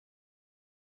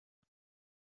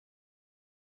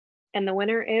 And the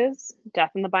winner is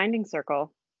Death in the Binding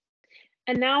Circle.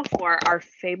 And now for our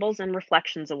Fables and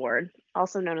Reflections Award,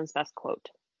 also known as Best Quote.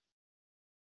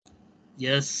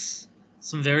 Yes,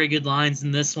 some very good lines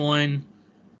in this one.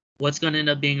 What's going to end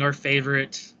up being our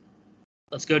favorite?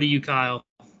 Let's go to you, Kyle.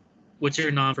 What's your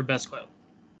nom for Best Quote?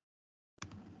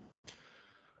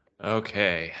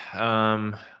 Okay.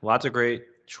 Lots of great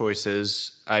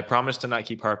choices. I promise to not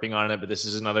keep harping on it, but this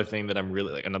is another thing that I'm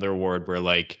really like another award where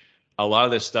like a lot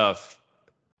of this stuff,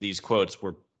 these quotes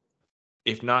were,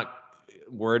 if not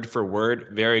word for word,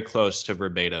 very close to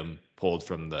verbatim pulled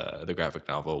from the graphic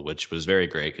novel, which was very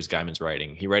great because Gaiman's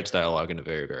writing. He writes dialogue in a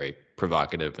very, very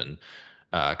provocative and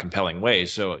compelling way.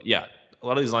 So yeah, a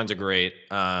lot of these lines are great.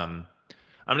 I'm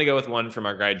gonna go with one from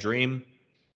our guy Dream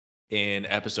in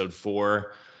episode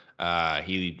 4.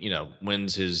 He,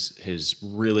 wins his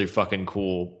really fucking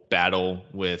cool battle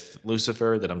with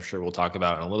Lucifer that I'm sure we'll talk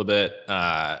about in a little bit.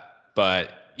 But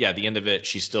yeah, at the end of it,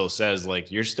 she still says,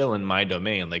 like, you're still in my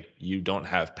domain, like you don't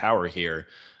have power here.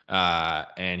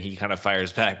 And he kind of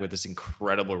fires back with this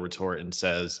incredible retort and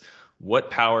says, what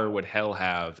power would hell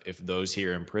have if those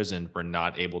here imprisoned were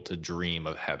not able to dream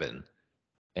of heaven?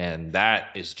 And that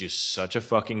is just such a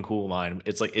fucking cool line.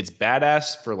 It's like, it's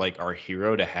badass for like our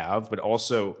hero to have, but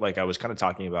also like I was kind of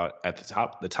talking about at the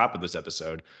top of this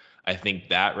episode, I think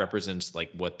that represents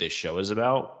like what this show is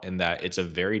about, and that it's a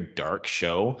very dark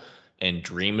show, and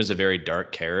Dream is a very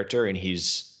dark character, and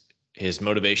his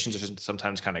motivations are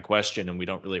sometimes kind of questioned, and we're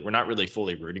not really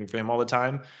fully rooting for him all the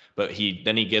time. But he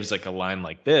gives like a line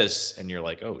like this, and you're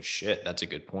like, oh shit, that's a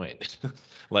good point.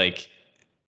 Like,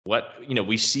 what,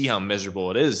 we see how miserable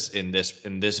it is in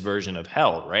this version of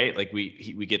hell, right? Like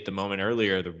we get the moment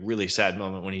earlier, the really sad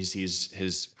moment when he sees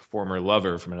his former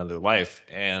lover from another life.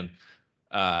 And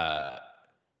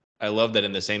I love that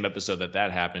in the same episode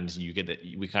that happens, you get that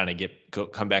we kind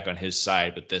of come back on his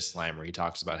side with this line where he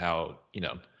talks about how,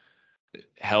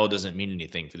 hell doesn't mean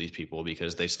anything for these people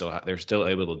because they're still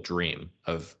able to dream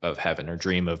of heaven, or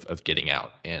dream of getting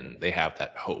out, and they have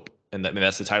that hope. And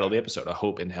that's the title of the episode, A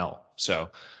Hope in Hell. So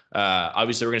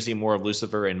obviously we're going to see more of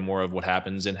Lucifer and more of what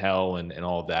happens in hell and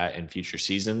all of that in future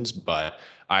seasons, but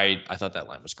I thought that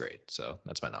line was great, so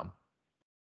that's my nom.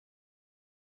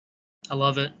 I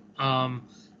love it.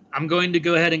 I'm going to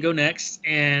go ahead and go next,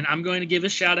 and I'm going to give a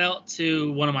shout out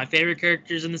to one of my favorite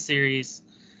characters in the series.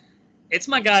 It's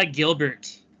my guy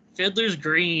Gilbert, Fiddler's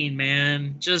Green,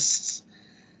 man. Just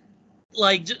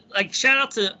like shout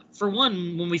out to, for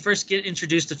one, when we first get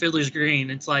introduced to Fiddler's Green,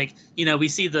 it's like, we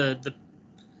see the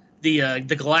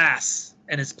glass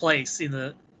in his place in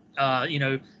the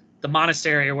the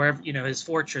monastery, or wherever, his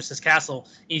fortress, his castle.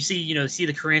 And you see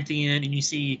the Corinthian, and you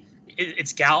see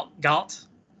it's Galt.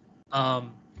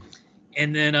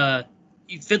 And then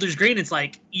Fiddler's Green, it's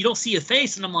like you don't see a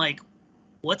face, and I'm like,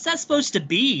 what's that supposed to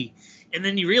be? And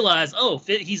then you realize, oh,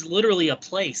 he's literally a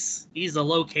place. He's a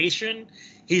location.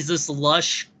 He's this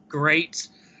lush, great,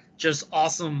 just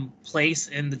awesome place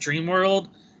in the dream world.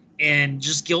 And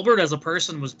just Gilbert as a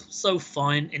person was so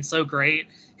fun and so great.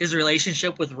 His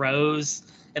relationship with Rose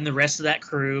and the rest of that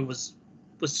crew was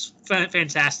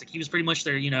fantastic. He was pretty much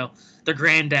their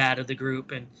granddad of the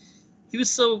group, and he was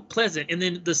so pleasant. And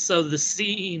then the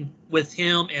scene with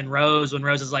him and Rose, when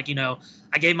Rose is like,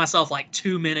 I gave myself like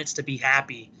 2 minutes to be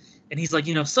happy. And he's like,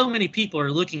 so many people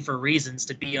are looking for reasons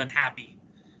to be unhappy.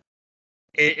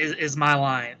 It is my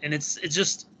line. And it's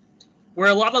just where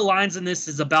a lot of lines in this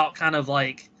is about kind of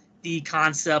like the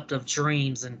concept of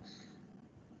dreams and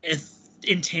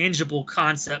intangible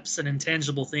concepts and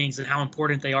intangible things and how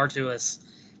important they are to us.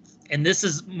 And this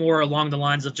is more along the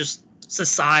lines of just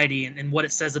society and what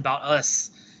it says about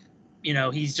us.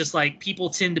 He's just like, people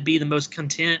tend to be the most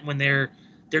content when they're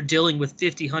dealing with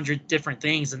 100 different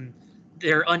things, and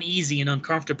they're uneasy and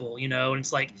uncomfortable, and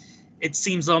it's like, it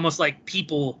seems almost like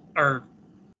people are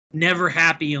never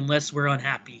happy unless we're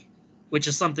unhappy, which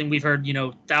is something we've heard,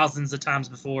 thousands of times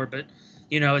before, but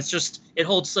it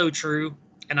holds so true.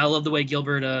 And I love the way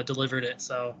Gilbert delivered it.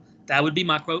 So that would be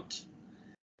my quote.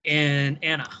 And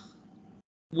Anna,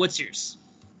 what's yours?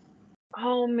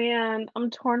 Oh man, I'm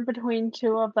torn between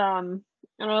two of them.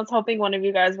 And I was hoping one of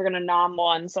you guys were gonna nom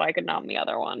one so I could nom the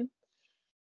other one.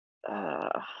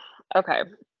 Okay.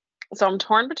 So I'm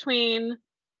torn between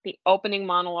the opening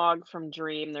monologue from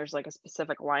Dream. There's like a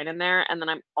specific line in there. And then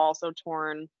I'm also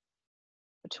torn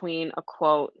between a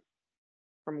quote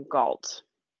from Galt.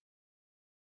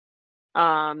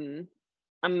 I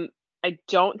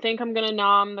don't think I'm gonna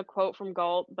nom the quote from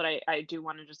Galt, but I do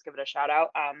want to just give it a shout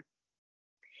out.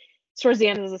 Towards the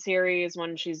end of the series,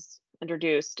 when she's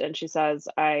introduced and she says,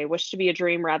 I wish to be a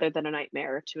dream rather than a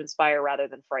nightmare, to inspire rather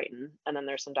than frighten. And then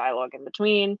there's some dialogue in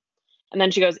between. And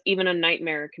then she goes, even a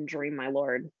nightmare can dream, my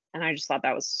lord. And I just thought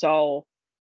that was so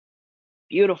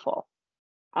beautiful.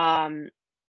 I'm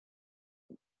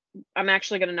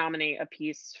actually going to nominate a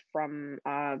piece from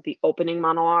the opening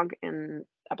monologue in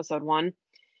episode 1.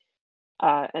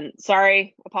 And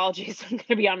sorry, apologies, I'm going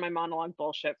to be on my monologue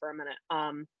bullshit for a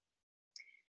minute.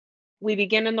 We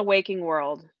begin in the waking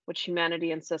world, which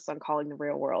humanity insists on calling the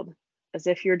real world, as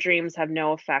if your dreams have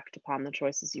no effect upon the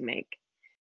choices you make.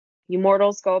 You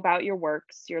mortals go about your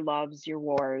works, your loves, your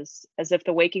wars, as if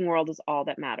the waking world is all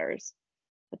that matters.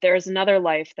 But there is another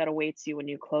life that awaits you when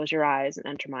you close your eyes and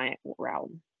enter my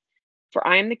realm. For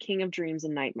I am the king of dreams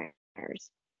and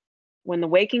nightmares. When the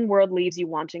waking world leaves you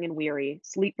wanting and weary,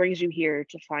 sleep brings you here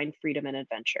to find freedom and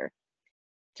adventure,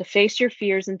 to face your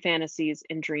fears and fantasies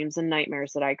in dreams and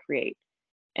nightmares that I create,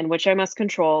 and which I must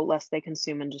control lest they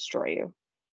consume and destroy you.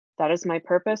 That is my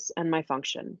purpose and my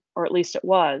function, or at least it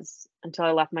was, until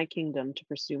I left my kingdom to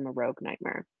pursue my rogue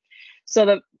nightmare. So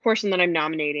the portion that I'm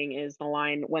nominating is the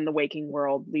line, when the waking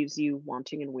world leaves you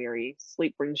wanting and weary,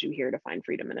 sleep brings you here to find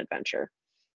freedom and adventure.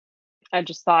 I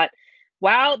just thought,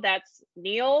 wow, that's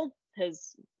Neil,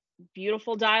 his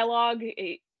beautiful dialogue.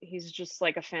 He's just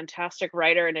like a fantastic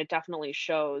writer, and it definitely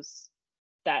shows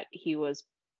that he was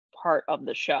part of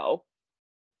the show.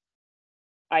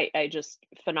 I just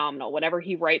phenomenal. Whenever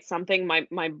he writes something,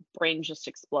 my brain just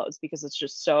explodes because it's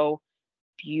just so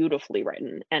beautifully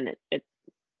written. And it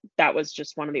that was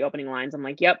just one of the opening lines. I'm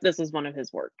like, yep, this is one of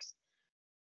his works.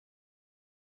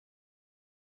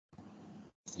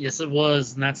 Yes, it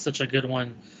was, and that's such a good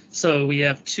one. So we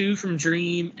have 2 from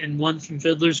Dream and 1 from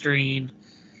Fiddler's Green.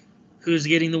 Who's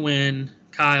getting the win?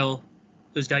 Kyle,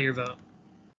 who's got your vote?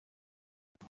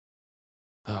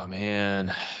 Oh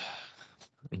man,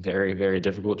 very, very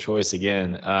difficult choice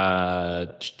again. I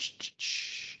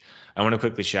want to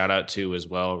quickly shout out to as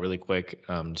well, really quick,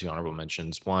 2 honorable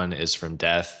mentions. One is from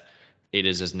Death. It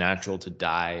is as natural to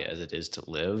die as it is to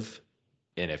live.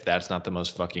 And if that's not the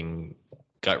most fucking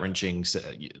gut wrenching,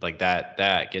 like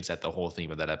that gets at the whole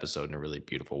theme of that episode in a really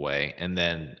beautiful way. And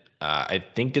then I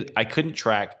think I couldn't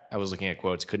track. I was looking at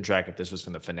quotes, couldn't track if this was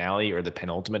from the finale or the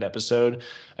penultimate episode.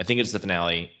 I think it's the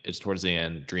finale. It's towards the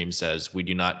end. Dream says, "We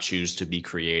do not choose to be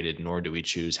created, nor do we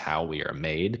choose how we are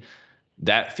made."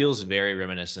 That feels very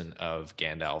reminiscent of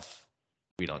Gandalf.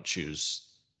 We don't choose.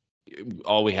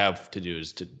 All we have to do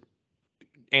is to.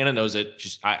 Anna knows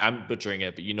it. I'm butchering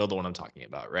it, but you know the one I'm talking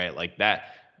about, right? Like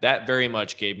that. That very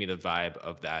much gave me the vibe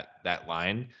of that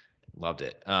line. Loved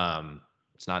it.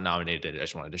 It's not nominated. I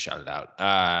just wanted to shout it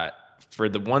out. For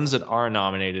the ones that are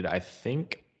nominated, I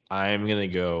think I'm gonna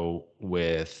go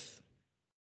with.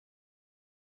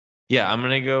 Yeah, I'm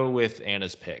gonna go with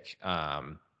Anna's pick.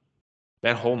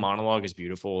 That whole monologue is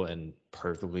beautiful and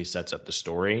perfectly sets up the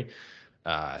story.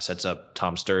 Sets up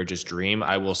Tom Sturridge's dream.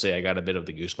 I will say I got a bit of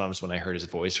the goosebumps when I heard his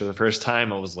voice for the first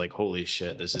time. I was like, holy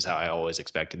shit, this is how I always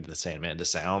expected the Sandman to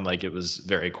sound. Like, it was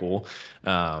very cool.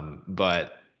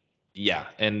 But yeah,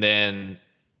 and then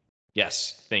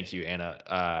yes, thank you, Anna.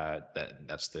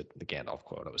 That's the Gandalf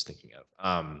quote I was thinking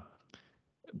of.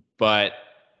 But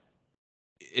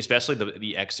especially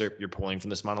the excerpt you're pulling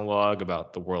from this monologue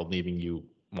about the world leaving you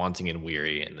wanting and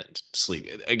weary and then sleep.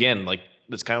 Again, like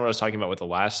that's kind of what I was talking about with the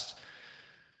last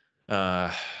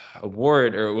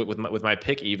award, or with my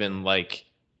pick. Even like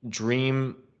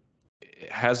Dream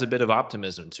has a bit of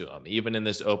optimism to him, even in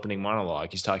this opening monologue.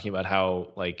 He's talking about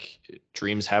how like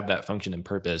dreams have that function and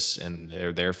purpose, and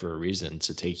they're there for a reason,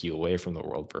 to take you away from the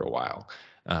world for a while.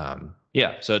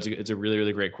 Yeah, so it's a really,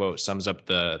 really great quote. Sums up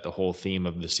the whole theme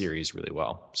of the series really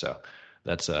well. So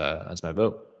that's my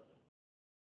vote.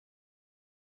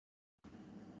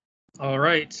 All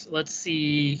right, let's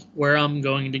see where I'm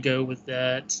going to go with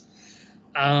that.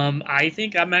 I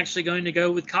think I'm actually going to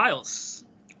go with Kyle's.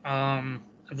 I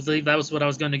believe that was what I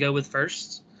was going to go with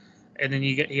first. And then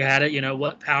you had it.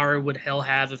 What power would hell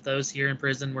have if those here in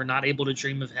prison were not able to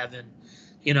dream of heaven?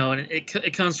 And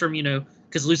it comes from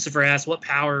because Lucifer asked, what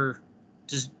power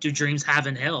do dreams have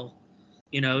in hell?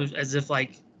 As if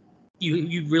like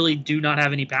you really do not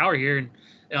have any power here, and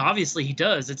obviously he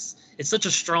does. It's such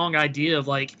a strong idea of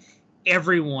like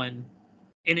everyone,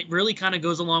 and it really kind of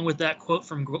goes along with that quote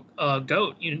from Goat.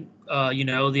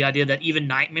 The idea that even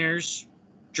nightmares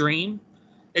dream.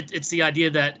 It's the idea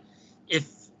that if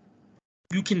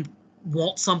you can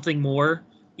want something more,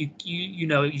 if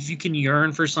you can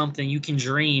yearn for something, you can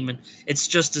dream, and it's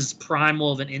just as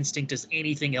primal of an instinct as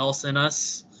anything else in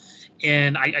us.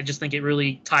 And I just think it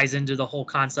really ties into the whole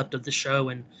concept of the show,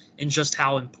 and just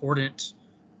how important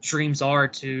dreams are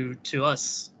to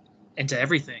us and to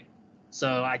everything.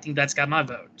 So I think that's got my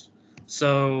vote.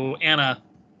 So Anna,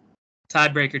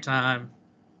 tiebreaker time.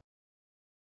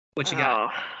 What you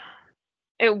got?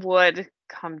 It would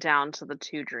come down to the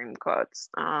 2 dream quotes.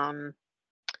 I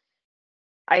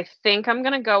think I'm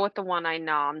gonna go with the one I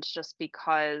nommed, just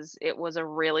because it was a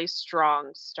really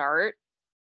strong start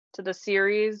to the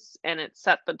series, and it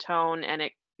set the tone, and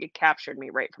it captured me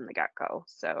right from the get-go.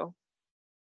 So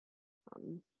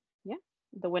yeah,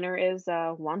 the winner is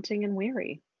Wanting and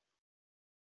Weary.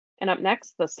 And up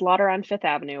next, the Slaughter on Fifth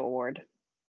Avenue Award.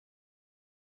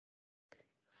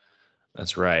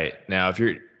 That's right. Now, if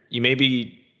you may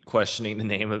be questioning the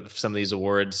name of some of these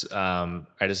awards, I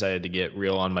decided to get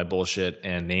real on my bullshit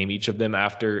and name each of them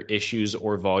after issues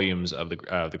or volumes of the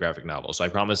graphic novel. So I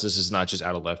promise this is not just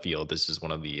out of left field. This is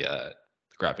one of the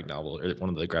graphic novel or one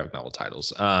of the graphic novel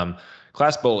titles.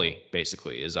 Class Bully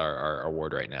basically is our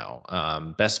award right now.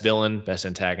 Best villain, best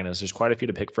antagonist. There's quite a few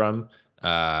to pick from.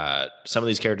 Some of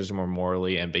these characters are more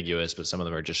morally ambiguous, but some of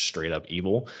them are just straight up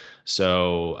evil.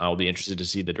 So I'll be interested to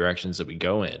see the directions that we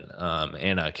go in.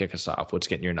 Anna, kick us off. What's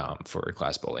getting your nom for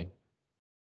Class Bully?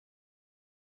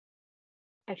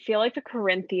 I feel like the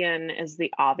Corinthian is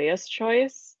the obvious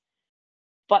choice,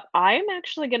 but I'm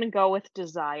actually going to go with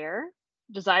Desire.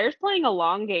 Desire's playing a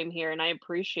long game here, and I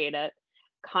appreciate it.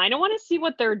 Kind of want to see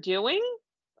what they're doing.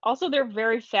 Also, they're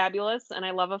very fabulous, and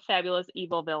I love a fabulous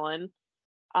evil villain.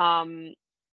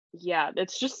 Yeah,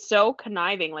 it's just so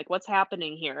conniving, like what's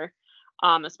happening here.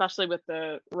 Especially with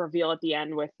the reveal at the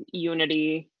end with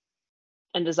Unity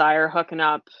and Desire hooking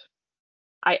up.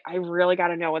 I really got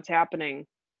to know what's happening.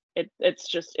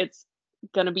 It's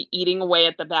gonna be eating away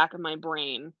at the back of my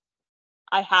brain.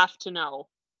 I have to know.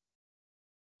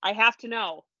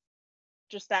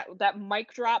 Just that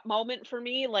mic drop moment for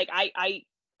me, like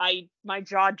my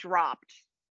jaw dropped.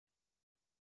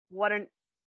 What an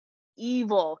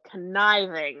evil,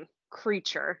 conniving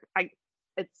creature.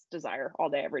 It's Desire all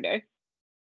day, every day.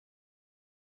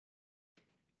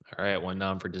 All right, one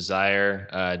nom for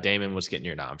Desire. Damon, what's getting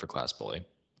your nom for Class Bully?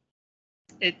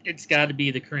 It's got to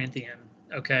be the Corinthian.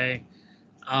 Okay.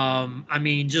 I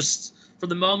mean, just from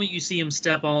the moment you see him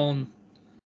step on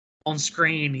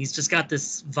screen, he's just got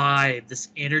this vibe, this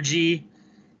energy.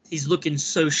 He's looking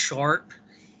so sharp,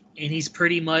 and he's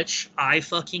pretty much eye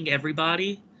fucking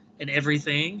everybody and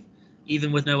everything,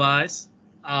 even with no eyes.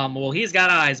 Well, he's got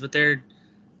eyes, but they're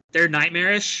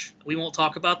nightmarish. We won't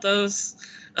talk about those.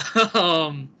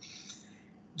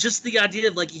 Just the idea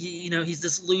of like he's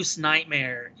this loose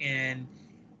nightmare, and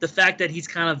the fact that he's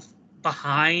kind of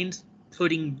behind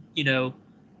putting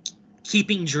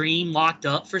keeping Dream locked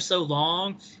up for so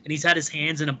long, and he's had his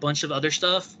hands in a bunch of other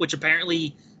stuff, which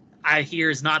apparently I hear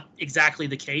is not exactly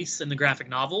the case in the graphic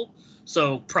novel.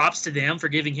 So props to them for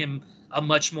giving him a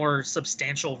much more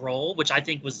substantial role, which I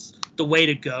think was the way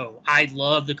to go. I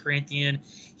love the Corinthian.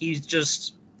 He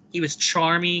was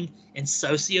charming and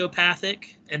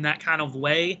sociopathic in that kind of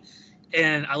way.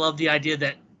 And I love the idea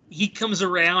that he comes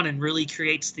around and really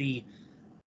creates the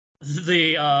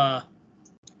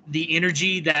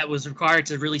energy that was required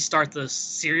to really start the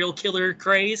serial killer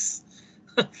craze.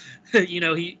 He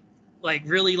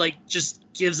really just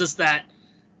gives us that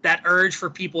urge for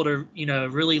people to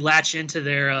really latch into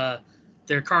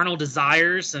their carnal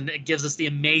desires, and it gives us the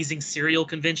amazing serial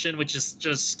convention, which is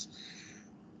just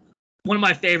one of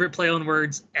my favorite play on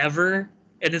words ever,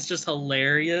 and it's just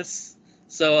hilarious.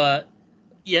 So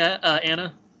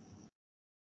Anna.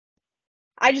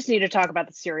 I just need to talk about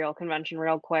the serial convention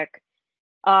real quick.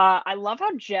 I love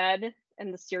how Jed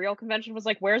and the cereal convention was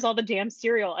like, where's all the damn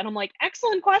cereal? And I'm like,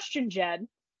 excellent question, Jed.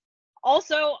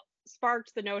 Also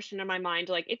sparked the notion in my mind,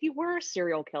 like, if you were a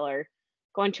serial killer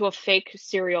going to a fake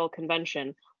cereal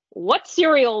convention, what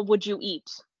cereal would you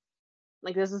eat?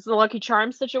 Like, is this the Lucky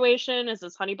Charms situation? Is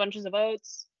this Honey Bunches of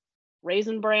Oats?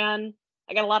 Raisin Bran?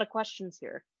 I got a lot of questions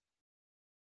here.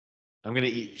 I'm going to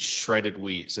eat shredded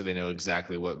wheat so they know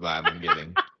exactly what vibe I'm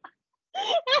getting.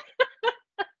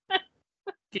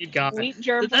 Good God. Wheat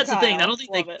germ. That's the thing. I don't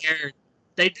think they cared.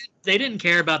 They didn't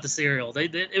care about the cereal.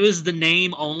 It was the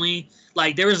name only.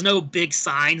 Like, there was no big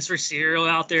signs for cereal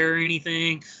out there or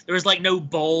anything. There was like no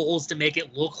bowls to make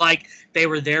it look like they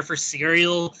were there for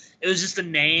cereal. It was just a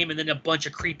name and then a bunch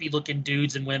of creepy looking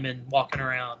dudes and women walking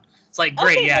around. It's like,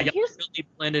 great, okay, y'all really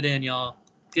blended in, y'all.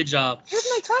 Good job. Here's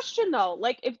my question though.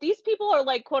 Like, if these people are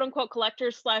like quote unquote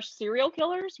collectors / serial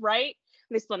killers, right?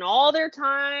 They spend all their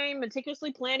time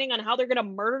meticulously planning on how they're gonna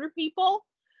murder people.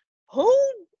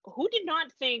 Who did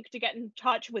not think to get in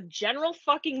touch with General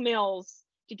fucking Mills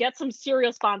to get some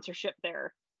cereal sponsorship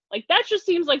there? Like, that just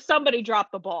seems like somebody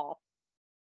dropped the ball.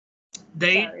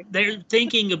 They're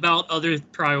thinking about other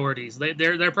priorities.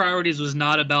 Their priorities was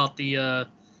not about the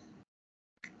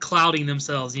clouding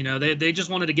themselves. They just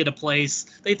wanted to get a place.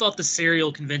 They thought the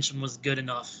cereal convention was good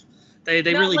enough. They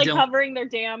not really like don't covering their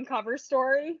damn cover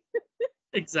story.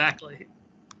 Exactly.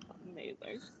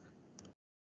 Amazing.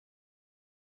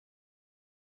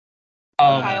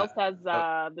 Kyle says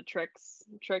the Trix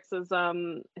is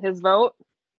his vote.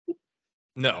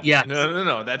 No. Yeah.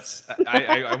 No. That's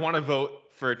I want to vote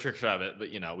for Trix Rabbit, but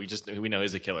we know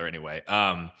he's a killer anyway.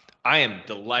 I am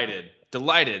delighted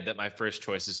that my first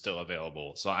choice is still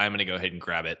available, so I'm gonna go ahead and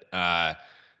grab it.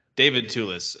 David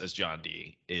Toulis as John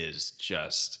D is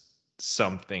just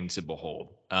something to behold.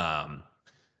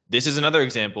 This is another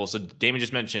example. So Damon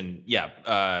just mentioned,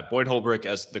 Boyd Holbrook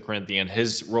as the Corinthian,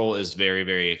 his role is very,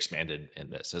 very expanded in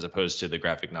this as opposed to the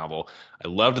graphic novel. I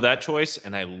loved that choice,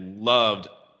 and I loved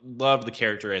the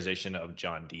characterization of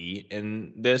John Dee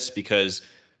in this, because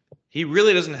he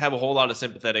really doesn't have a whole lot of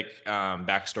sympathetic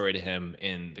backstory to him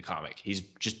in the comic. He's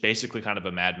just basically kind of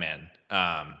a madman.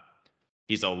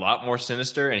 He's a lot more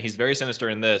sinister, and he's very sinister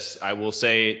in this. I will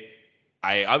say,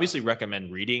 I obviously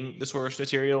recommend reading the source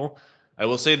material. I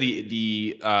will say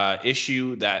the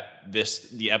issue that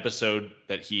the episode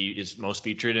that he is most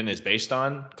featured in is based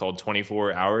on, called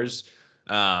 24 Hours.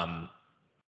 I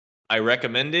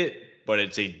recommend it, but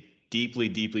it's a deeply,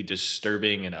 deeply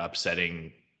disturbing and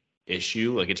upsetting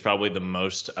issue. Like, it's probably the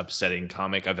most upsetting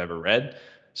comic I've ever read.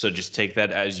 So just take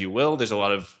that as you will. There's a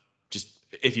lot of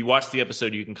if you watch the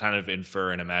episode, you can kind of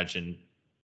infer and imagine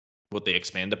what they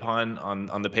expand upon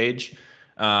on the page.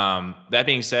 That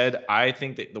being said, I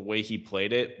think that the way he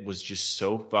played it was just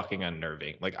so fucking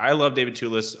unnerving. Like, I love David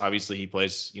Toulis. Obviously, he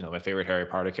plays, my favorite Harry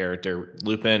Potter character,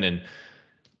 Lupin. And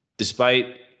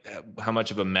despite how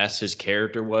much of a mess his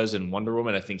character was in Wonder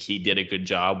Woman, I think he did a good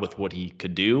job with what he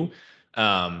could do.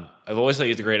 I've always thought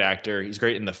he's a great actor. He's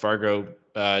great in the Fargo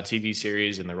TV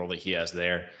series and the role that he has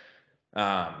there.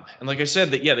 And like I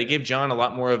said, they gave John a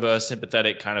lot more of a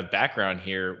sympathetic kind of background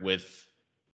here with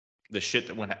the shit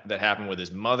that happened with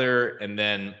his mother. And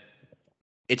then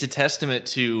it's a testament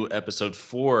to episode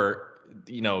 4,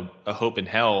 A Hope in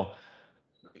Hell.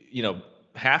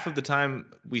 Half of the time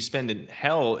we spend in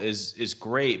hell is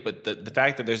great, but the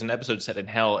fact that there's an episode set in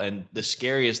hell, and the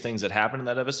scariest things that happen in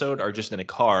that episode are just in a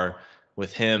car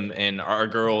with him and our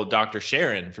girl, Dr.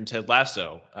 Sharon from Ted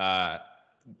Lasso.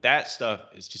 That stuff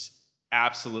is just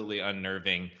absolutely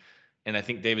unnerving. And I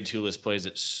think David Toulis plays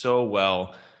it so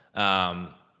well.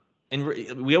 And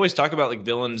we always talk about, like,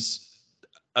 villains.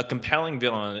 A compelling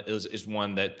villain is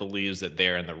one that believes that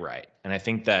they're in the right. And I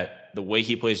think that the way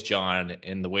he plays John,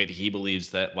 and the way that he believes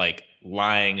that, like,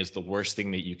 lying is the worst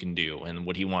thing that you can do, and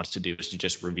what he wants to do is to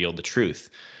just reveal the truth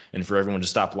and for everyone to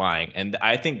stop lying. And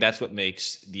I think that's what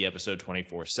makes the episode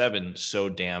 24/7 so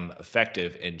damn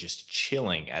effective and just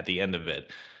chilling at the end of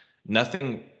it.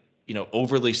 Nothing,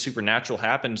 overly supernatural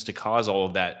happens to cause all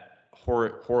of that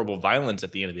horrible violence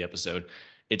at the end of the episode.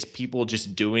 It's people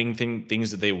just doing things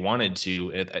that they wanted to,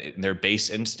 in their base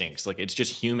instincts. Like, it's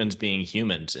just humans being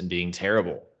humans and being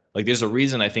terrible. Like, there's a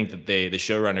reason I think that the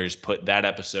showrunners put that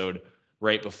episode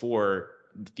right before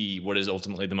what is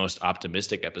ultimately the most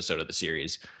optimistic episode of the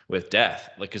series, with death.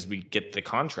 Like, because we get the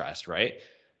contrast, right?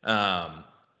 And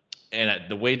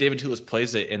the way David Toulis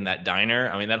plays it in that diner,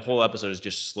 I mean, that whole episode is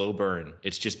just slow burn.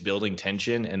 It's just building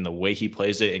tension, and the way he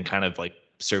plays it, and kind of like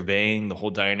surveying the whole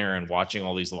diner and watching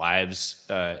all these lives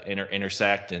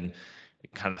intersect, and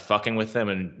kind of fucking with them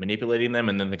and manipulating them,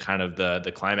 and then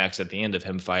the climax at the end of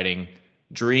him fighting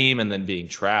Dream and then being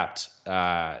trapped.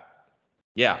 I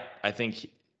think,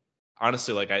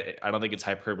 honestly, like, I don't think it's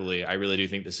hyperbole. I really do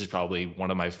think this is probably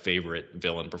one of my favorite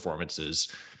villain performances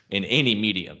in any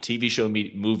medium, TV show,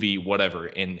 movie, whatever,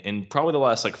 in probably the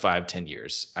last, like, 5-10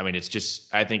 years. I mean,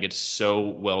 I think it's so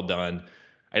well done.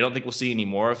 I don't think we'll see any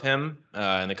more of him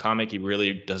in the comic. He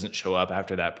really doesn't show up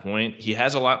after that point. He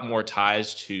has a lot more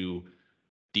ties to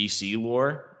DC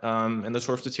lore in the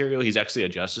source material. He's actually a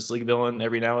Justice League villain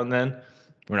every now and then.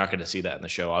 We're not going to see that in the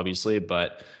show, obviously,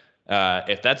 but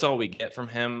if that's all we get from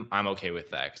him, I'm okay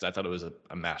with that, because I thought it was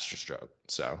a masterstroke.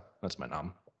 So that's my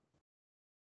nom.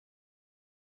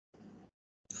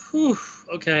 Whew.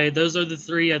 Okay, those are the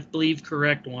 3, I believe,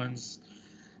 correct ones.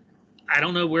 I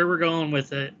don't know where we're going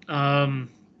with it.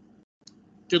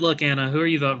 Good luck, Anna. Who are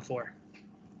you voting for?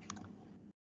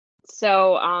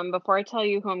 So before I tell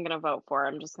you who I'm going to vote for,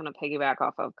 I'm just going to piggyback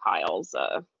off of Kyle's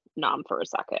nom for a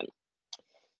second.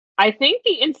 I think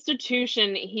the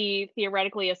institution he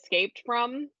theoretically escaped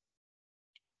from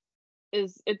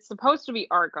it's supposed to be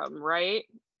Arkham, right?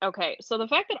 Okay, so the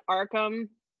fact that Arkham...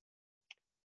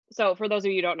 So for those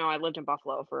of you who don't know, I lived in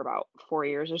Buffalo for about 4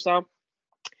 years or so.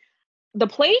 The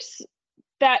place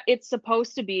that it's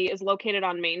supposed to be is located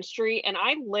on Main Street, and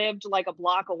I lived like a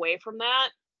block away from that.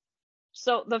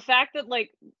 So the fact that,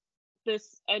 like,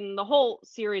 this, and the whole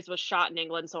series was shot in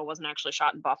England, so it wasn't actually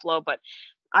shot in Buffalo, but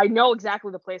I know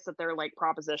exactly the place that they're, like,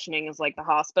 propositioning as, like, the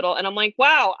hospital. And I'm like,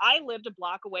 wow, I lived a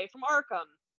block away from Arkham.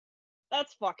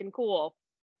 That's fucking cool.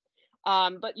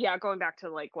 But yeah, going back to,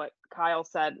 like, what Kyle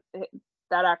said,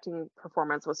 that acting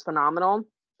performance was phenomenal.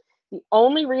 The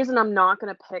only reason I'm not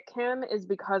going to pick him is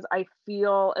because I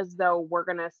feel as though we're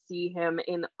going to see him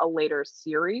in a later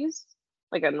series,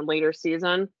 like in a later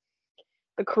season.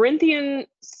 The Corinthians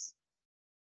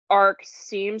arc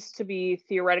seems to be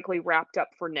theoretically wrapped up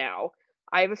for now.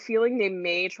 I have a feeling they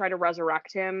may try to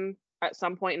resurrect him at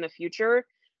some point in the future,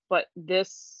 but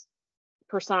this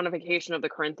personification of the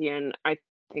Corinthian, I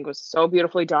think, was so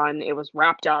beautifully done. It was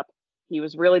wrapped up. He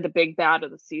was really the big bad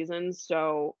of the season.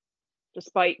 So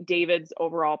despite David's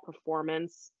overall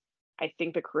performance, I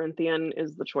think the Corinthian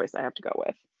is the choice I have to go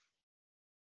with.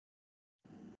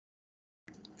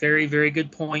 Very, very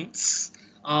good points.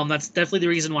 That's definitely the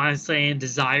reason why I'm saying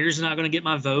Desire's not going to get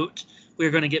my vote.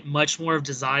 We're going to get much more of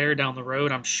Desire down the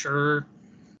road, I'm sure.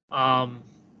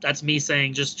 That's me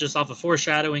saying just off of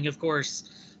foreshadowing, of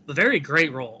course. But very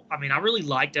great role. I mean, I really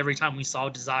liked every time we saw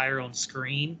Desire on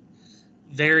screen.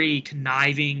 Very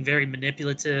conniving, very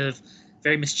manipulative,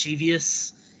 very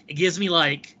mischievous. It gives me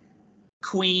like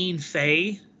Queen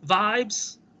Faye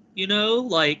vibes, you know?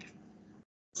 Like,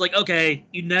 it's like, okay,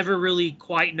 you never really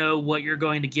quite know what you're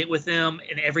going to get with them,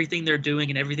 and everything they're doing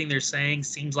and everything they're saying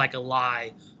seems like a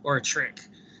lie or a trick.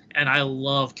 And I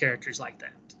love characters like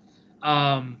that.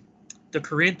 The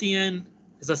Corinthian,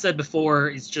 as I said before,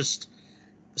 is just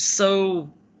so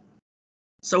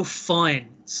fun,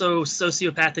 so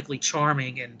sociopathically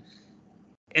charming,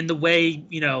 and the way,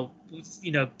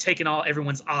 taking all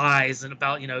everyone's eyes and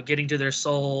about, getting to their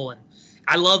soul. And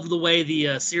I love the way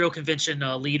the serial convention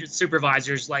lead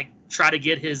supervisors like try to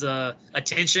get his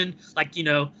attention, like,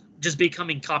 just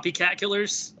becoming copycat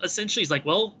killers. Essentially, he's like,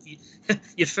 well,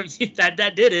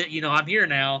 that did it. I'm here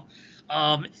now.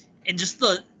 And just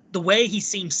the way he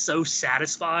seems so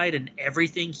satisfied in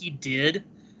everything he did,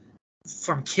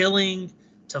 from killing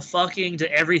to fucking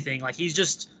to everything. Like, he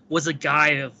just was a guy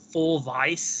of full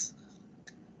vice,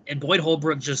 and Boyd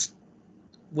Holbrook just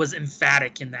was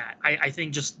emphatic in that. I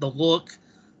think just the look,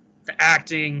 the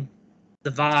acting, the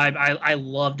vibe, I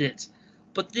loved it.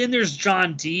 But then there's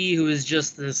John Dee, who is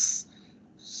just this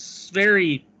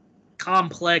very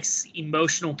complex,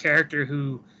 emotional character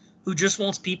who just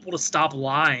wants people to stop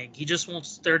lying. He just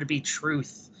wants there to be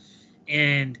truth.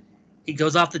 And he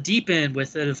goes off the deep end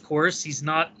with it, of course. He's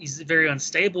very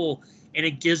unstable, and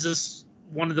it gives us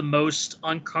one of the most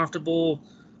uncomfortable,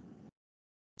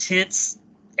 tense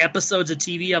episodes of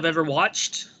TV I've ever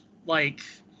watched. Like,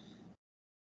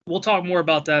 we'll talk more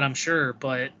about that, I'm sure,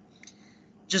 but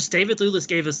just David Thewlis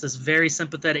gave us this very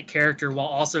sympathetic character while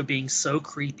also being so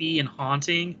creepy and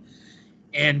haunting.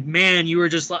 And man, you were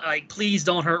just like, please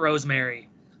don't hurt Rosemary.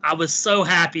 I was so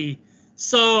happy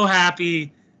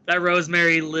that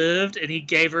Rosemary lived, and he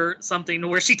gave her something to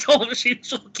where she told him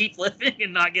she'll keep living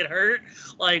and not get hurt.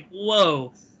 Like,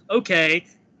 whoa, okay.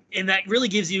 And that really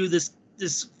gives you this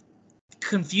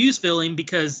confused feeling,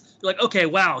 because you're like, okay,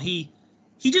 wow, he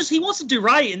wants to do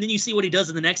right, and then you see what he does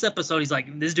in the next episode. He's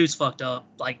like, this dude's fucked up.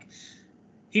 Like,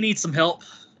 he needs some help,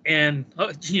 and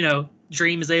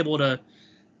Dream is able to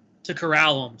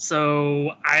corral him.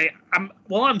 So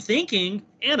I'm thinking,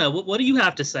 Anna, what do you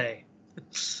have to say?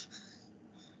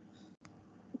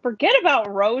 Forget about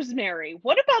Rosemary.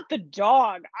 What about the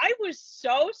dog? I was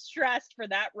so stressed for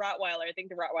that Rottweiler. I think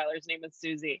the Rottweiler's name is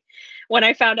Susie. When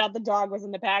I found out the dog was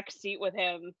in the back seat with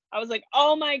him, I was like,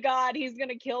 oh my God, he's going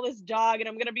to kill this dog, and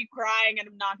I'm going to be crying, and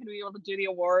I'm not going to be able to do the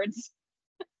awards.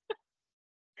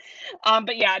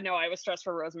 But yeah, no, I was stressed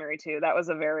for Rosemary too. That was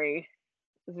a very,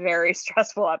 very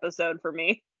stressful episode for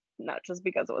me. Not just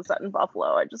because it was set in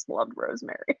Buffalo. I just loved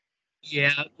Rosemary.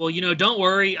 Yeah, well, don't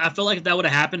worry. I feel like if that would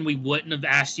have happened, we wouldn't have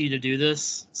asked you to do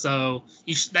this. So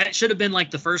that should have been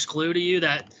like the first clue to you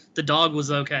that the dog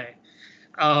was okay.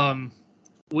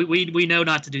 We know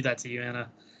not to do that to you,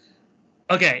 Anna.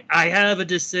 Okay, I have a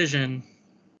decision.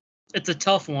 It's a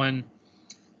tough one.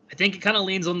 I think it kind of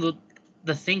leans on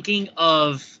the thinking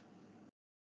of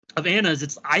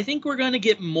Anna's. I think we're going to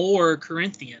get more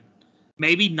Corinthian.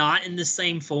 Maybe not in the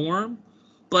same form,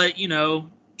 but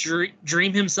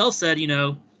Dream himself said, he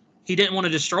didn't want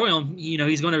to destroy him.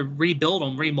 He's going to rebuild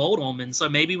him, remold him. And so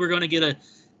maybe we're going to get a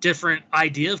different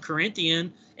idea of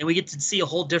Corinthian, and we get to see a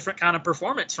whole different kind of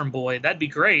performance from Boyd. That'd be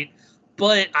great.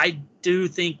 But I do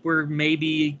think we're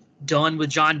maybe done with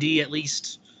John Dee, at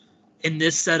least in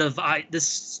this set of this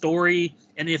story.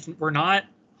 And if we're not,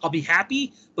 I'll be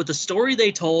happy. But the story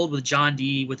they told with John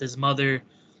Dee, with his mother,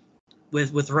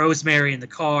 with Rosemary in the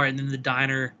car and then the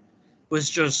diner, was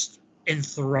just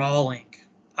enthralling.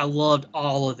 I loved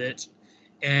all of it,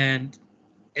 and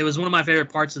it was one of my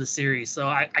favorite parts of the series. So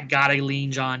I gotta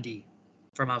lean John Dee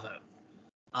for my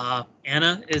vote.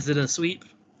 Anna, is it a sweep?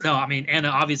 No, I mean, Anna,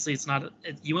 obviously it's not.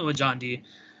 You went with John Dee,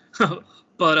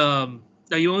 but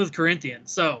no, you went with Corinthian.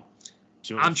 So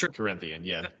I'm sure Corinthian,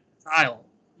 yeah. Kyle,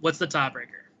 what's the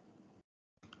tiebreaker?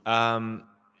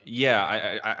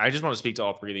 Yeah, I just want to speak to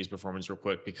all three of these performances real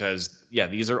quick because yeah,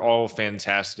 these are all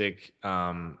fantastic.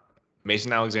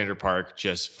 Mason Alexander Park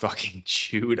just fucking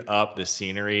chewed up the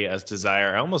scenery as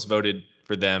Desire. I almost voted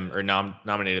for them or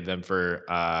nominated them for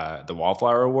the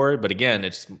Wallflower Award, but again,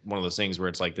 it's one of those things where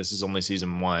it's like this is only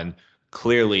season one.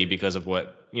 Clearly, because of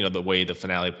what the way the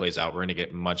finale plays out, we're going to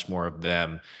get much more of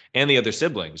them and the other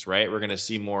siblings, right? We're going to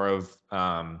see more of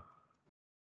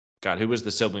God, who was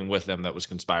the sibling with them that was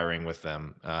conspiring with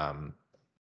them?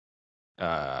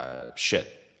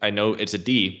 Shit. I know it's a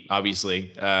D,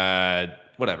 obviously.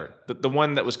 Whatever. The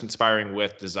one that was conspiring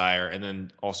with Desire, and then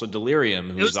also Delirium,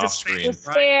 who It was was off Despair, screen. right?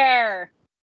 Despair.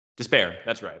 Despair.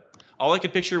 That's right. All I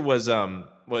could picture was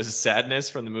Sadness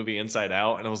from the movie Inside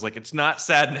Out, and I was like, it's not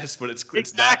Sadness, but it's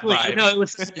Exactly. that vibe. No,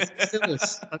 it's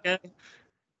Phyllis. Okay.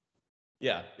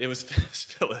 Yeah, it was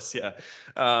Phyllis. Yeah,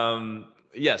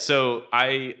 yeah. So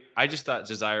I just thought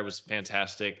Desire was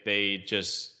fantastic. They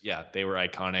were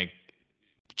iconic,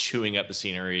 chewing up the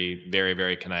scenery, very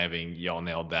very conniving. Y'all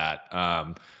nailed that.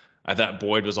 I thought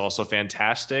Boyd was also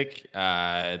fantastic.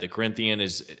 The Corinthian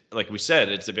is, like we said,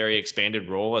 it's a very expanded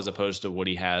role as opposed to what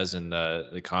he has in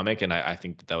the comic, and I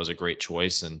think that was a great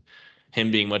choice. And him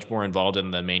being much more involved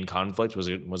in the main conflict was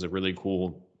a really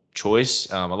cool choice.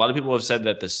 A lot of people have said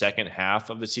that the second half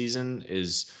of the season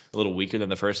is a little weaker than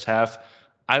the first half.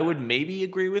 I would maybe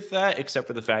agree with that, except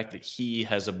for the fact that he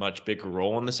has a much bigger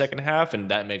role in the second half, and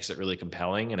that makes it really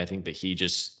compelling. And I think that he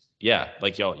just, yeah,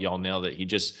 like y'all nailed it. He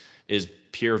just is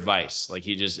pure vice. Like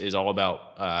he just is all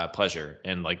about pleasure,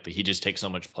 and like he just takes so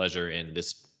much pleasure in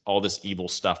all this evil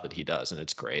stuff that he does, and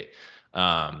it's great.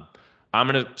 I'm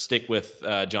gonna stick with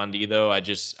John D though. I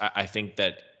think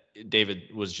that David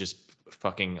was just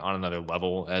fucking on another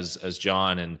level as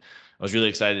John, and I was really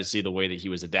excited to see the way that he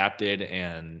was adapted,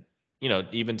 and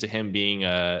even to him being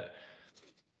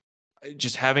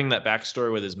just having that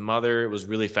backstory with his mother was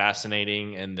really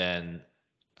fascinating. And then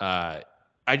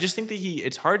I just think that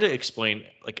it's hard to explain.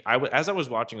 Like as I was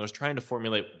watching, I was trying to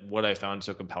formulate what I found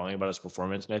so compelling about his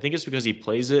performance, and I think it's because he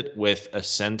plays it with a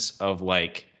sense of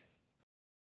like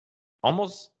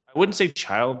almost, I wouldn't say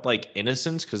childlike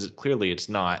innocence because clearly it's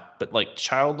not, but like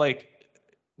childlike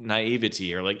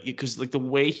naivety, or like because like the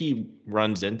way he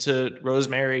runs into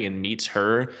Rosemary and meets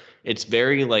her, it's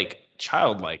very like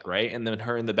childlike, right? And then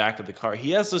her in the back of the car,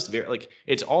 he has this very like,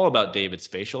 it's all about David's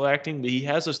facial acting, but he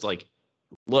has this like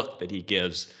look that he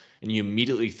gives, and you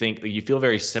immediately think that you feel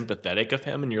very sympathetic of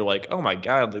him, and you're like, oh my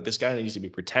god, like this guy needs to be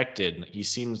protected, and he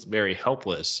seems very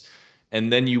helpless.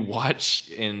 And then you watch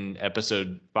in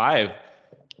episode 5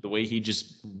 the way he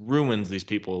just ruins these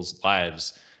people's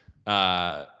lives.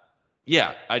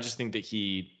 Yeah, I just think that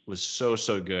he was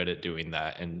so good at doing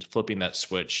that and flipping that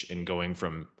switch and going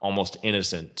from almost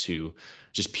innocent to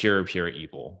just pure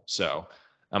evil. So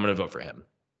I'm gonna vote for him.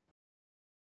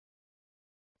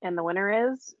 And the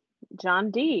winner is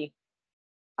John D.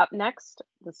 Up next,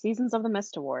 the Seasons of the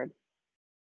Mist Award.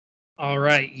 All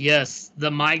right. Yes, the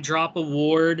mic drop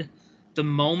award, the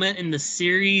moment in the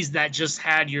series that just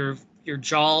had your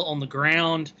jaw on the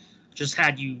ground, just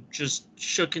had you just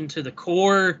shook into the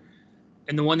core,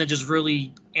 and the one that just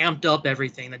really amped up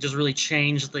everything, that just really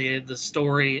changed the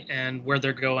story and where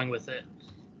they're going with it.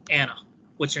 Anna,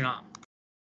 what's your nom?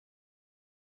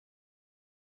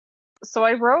 So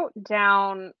I wrote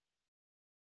down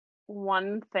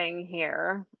one thing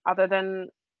here, other than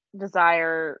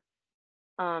Desire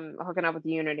hooking up with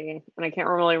Unity, and I can't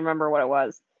really remember what it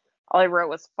was. All I wrote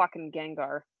was fucking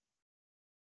Gengar.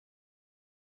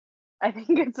 I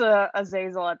think it's a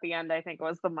Azazel at the end. I think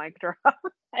was the mic drop.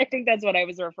 I think that's what I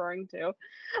was referring to.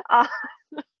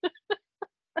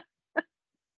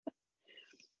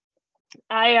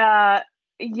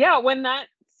 Yeah, when that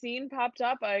scene popped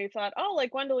up, I thought, oh,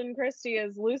 like Gwendolyn Christie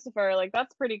is Lucifer, like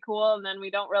that's pretty cool. And then we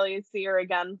don't really see her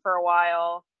again for a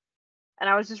while. And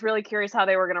I was just really curious how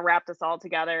they were going to wrap this all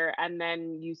together. And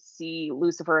then you see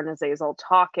Lucifer and Azazel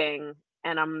talking,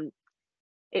 and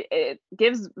it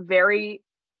gives very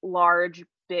large,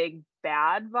 big,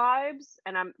 bad vibes.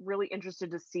 And I'm really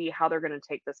interested to see how they're going to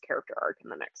take this character arc in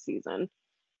the next season,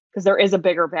 because there is a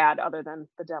bigger bad other than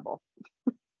the devil.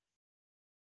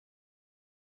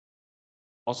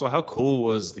 Also, how cool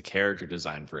was the character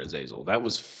design for Azazel? That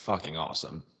was fucking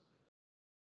awesome.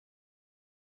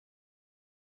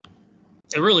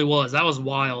 It really was. That was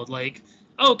wild. Like,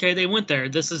 okay, they went there.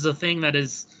 This is a thing that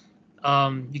is,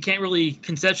 you can't really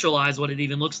conceptualize what it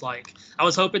even looks like. I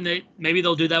was hoping that maybe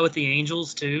they'll do that with the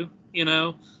angels too.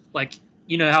 Like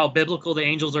how biblical the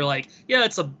angels are. Like, yeah,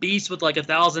 it's a beast with like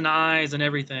 1,000 eyes and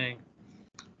everything.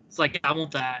 It's like I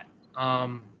want that.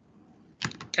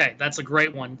 Okay, that's a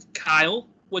great one. Kyle,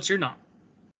 what's your nom?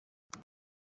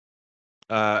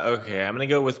 Okay, I'm gonna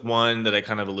go with one that I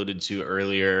kind of alluded to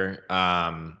earlier.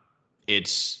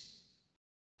 It's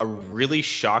a really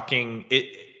shocking.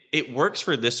 It works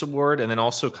for this award, and then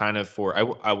also kind of for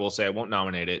I will say I won't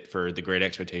nominate it for the Great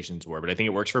Expectations Award, but I think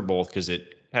it works for both because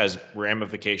it has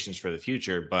ramifications for the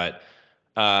future. But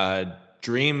uh,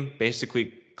 Dream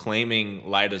basically claiming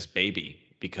Lida's baby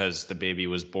because the baby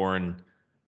was born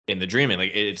in the dreaming,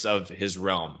 like it's of his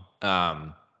realm.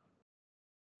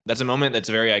 That's a moment that's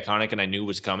very iconic and I knew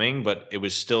was coming, but it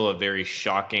was still a very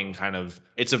shocking kind of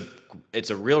it's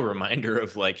a real reminder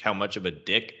of like how much of a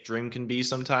dick Dream can be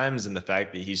sometimes and the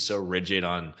fact that he's so rigid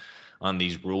on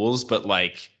these rules. But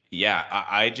like, yeah,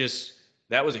 I just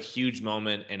that was a huge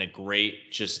moment and a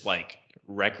great just like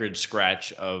record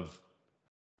scratch of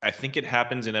I think it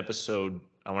happens in episode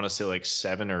I want to say like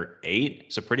 7 or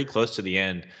 8, so pretty close to the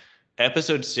end.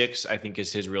 Episode 6, I think,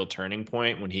 is his real turning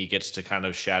point when he gets to kind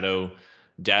of shadow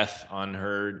death on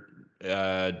her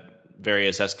uh,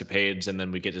 various escapades, and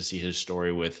then we get to see his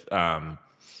story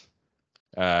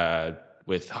uh,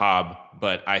 with Hob.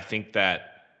 But I think that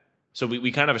so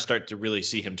we kind of start to really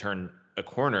see him turn a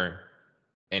corner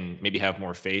and maybe have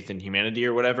more faith in humanity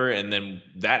or whatever, and then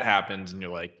that happens, and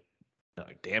you're like,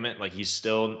 damn it, like he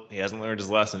hasn't learned his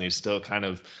lesson. He's still kind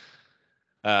of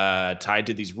tied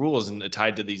to these rules and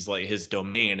tied to these like his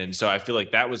domain. And so I feel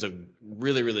like that was a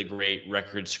really, really great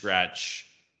record scratch.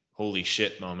 Holy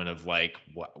shit moment of like,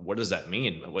 what does that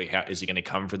mean? Like, how is he going to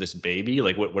come for this baby?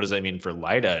 Like, what does that mean for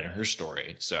Lyda and her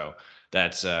story? So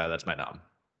that's my nom.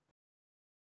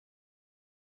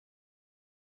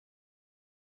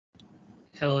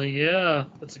 Hell yeah,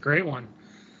 that's a great one.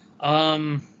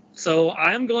 So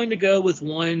I'm going to go with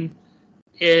one.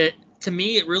 It to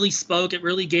me, it really spoke. It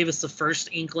really gave us the first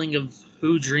inkling of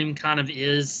who Dream kind of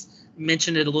is.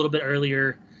 Mentioned it a little bit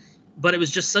earlier, but it was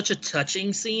just such a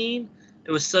touching scene.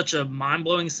 It was such a mind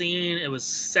blowing scene. It was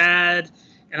sad,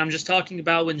 and I'm just talking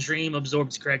about when Dream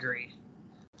absorbs Gregory.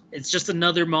 It's just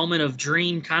another moment of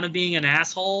Dream kind of being an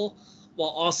asshole while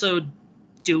also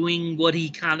doing what he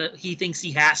thinks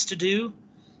he has to do.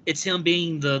 It's him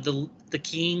being the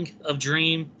king of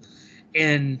Dream,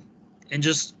 and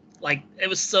just like it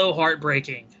was so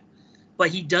heartbreaking. But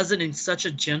he does it in such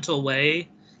a gentle way.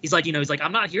 He's like,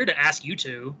 I'm not here to ask you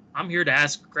to. I'm here to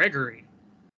ask Gregory.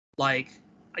 Like,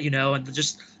 and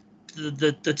just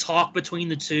the talk between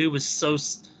the two was so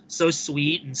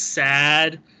sweet and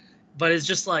sad. But it's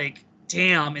just like,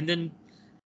 damn. And then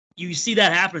you see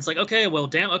that happen. It's like, okay, well,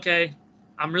 damn, okay.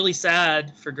 I'm really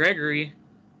sad for Gregory,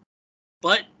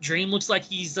 but Dream looks like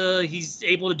he's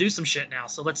able to do some shit now.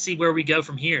 So let's see where we go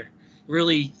from here.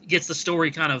 Really gets the story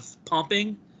kind of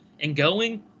pumping and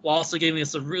going, while also giving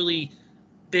us a really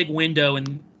big window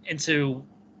into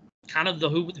kind of the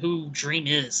who Dream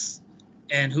is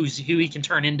and who he can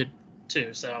turn into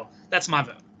too. So that's my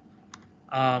vote.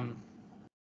 Um,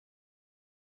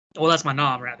 well, that's my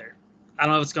nom rather. I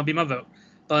don't know if it's gonna be my vote,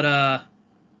 but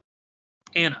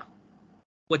Anna,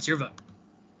 what's your vote?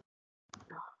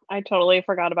 I totally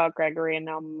forgot about Gregory and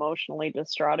now I'm emotionally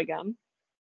distraught again.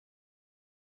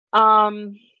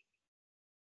 Um,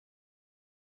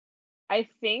 I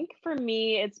think for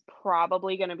me, it's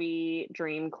probably going to be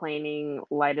Dream claiming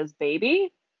Lyda's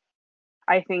baby.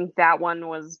 I think that one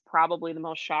was probably the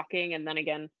most shocking. And then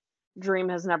again, Dream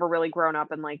has never really grown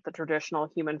up in like the traditional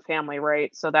human family,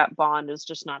 right? So that bond is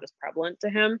just not as prevalent to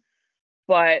him.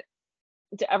 But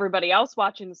to everybody else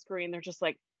watching the screen, they're just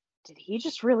like, did he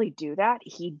just really do that?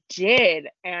 He did.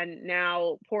 And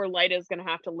now poor Lyda is going to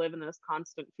have to live in this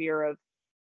constant fear of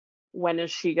when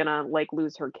is she going to like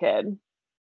lose her kid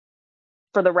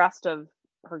for the rest of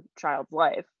her child's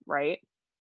life, right?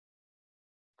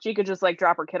 She could just like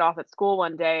drop her kid off at school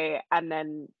one day and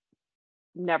then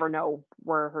never know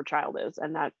where her child is.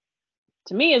 And that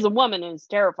to me as a woman is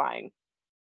terrifying.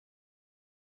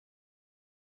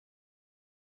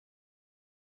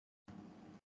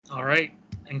 All right,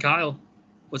 and Kyle,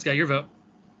 what's got your vote?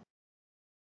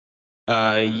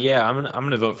 Yeah, I'm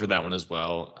gonna vote for that one as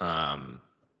well.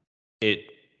 It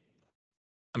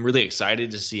I'm really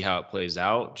excited to see how it plays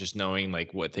out, just knowing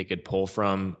like what they could pull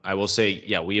from. I will say,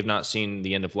 yeah, we have not seen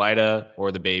the end of Lyda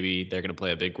or the baby. They're going to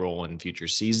play a big role in future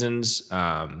seasons.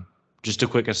 Just a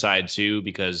quick aside too,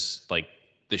 because like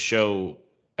the show,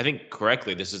 I think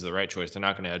correctly, this is the right choice. They're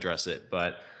not going to address it,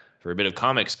 but for a bit of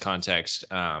comics context,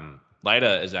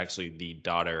 Lyda is actually the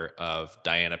daughter of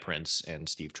Diana Prince and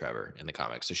Steve Trevor in the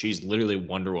comics. So she's literally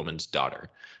Wonder Woman's daughter.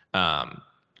 Um,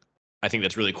 I think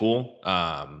that's really cool.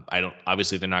 I don't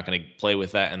obviously they're not going to play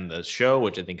with that in the show,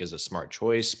 which I think is a smart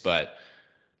choice, but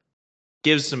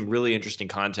gives some really interesting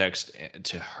context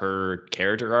to her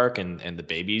character arc and the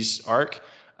baby's arc.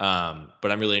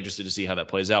 But I'm really interested to see how that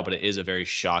plays out. But it is a very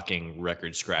shocking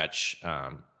record scratch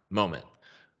moment.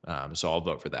 So I'll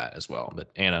vote for that as well. But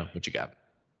Anna, what you got?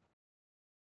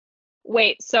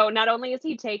 Wait, so not only is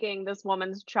he taking this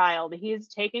woman's child, he's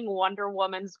taking Wonder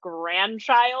Woman's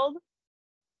grandchild.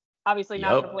 Obviously not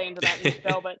going to play into that new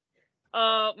show, but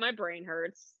my brain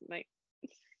hurts.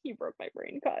 You broke my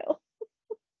brain, Kyle.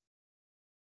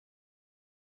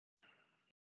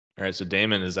 All right, so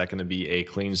Damon, is that going to be a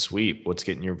clean sweep? What's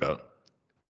getting your vote?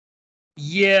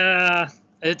 Yeah,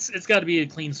 it's got to be a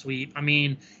clean sweep. I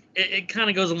mean, it kind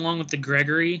of goes along with the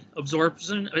Gregory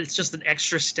absorption. It's just an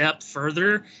extra step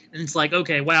further, and it's like,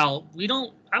 okay, wow, I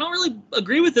don't really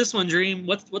agree with this one, Dream.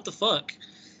 What the fuck?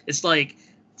 It's like,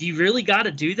 do you really got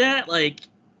to do that? Like,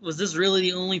 was this really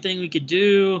the only thing we could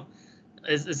do?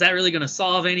 Is that really going to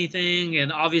solve anything?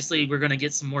 And obviously, we're going to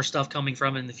get some more stuff coming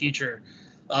from it in the future.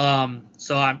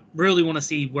 So I really want to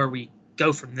see where we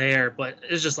go from there. But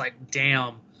it's just like,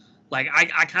 damn. Like,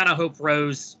 I kind of hope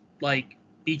Rose, like,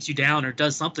 beats you down or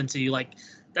does something to you. Like,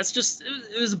 that's just,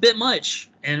 it was a bit much.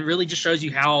 And it really just shows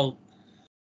you how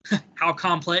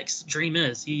complex Dream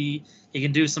is. He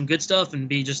can do some good stuff and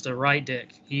be just a right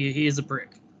dick. He is a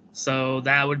prick. So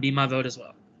that would be my vote as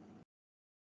well.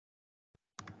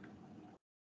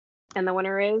 And the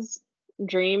winner is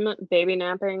Dream Baby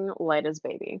Napping Light as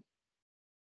Baby.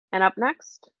 And up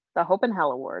next, the Hope and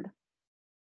Hell Award.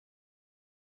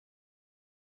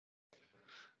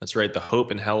 That's right, the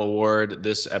Hope and Hell Award,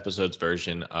 this episode's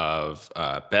version of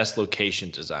Best Location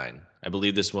Design. I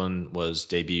believe this one was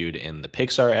debuted in the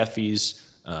Pixar Effies.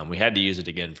 We had to use it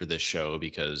again for this show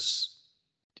because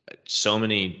so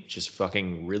many just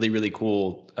fucking really, really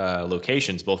cool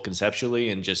locations, both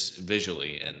conceptually and just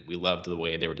visually, and we loved the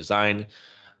way they were designed.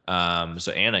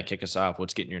 So Anna, kick us off.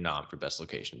 What's getting your nom for Best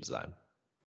Location Design?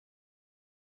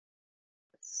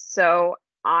 So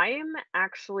I'm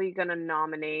actually going to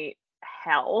nominate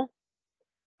Hell.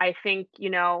 I think,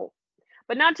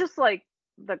 but not just like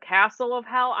the castle of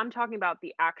hell. I'm talking about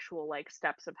the actual like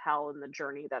steps of hell and the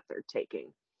journey that they're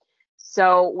taking.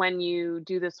 So when you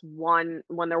do this one,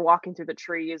 when they're walking through the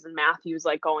trees and Matthew's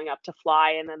like going up to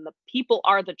fly and then the people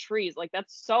are the trees, like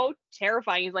that's so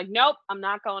terrifying. He's like, nope, I'm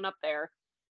not going up there.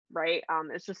 Right.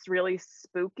 It's just really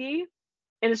spooky.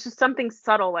 And it's just something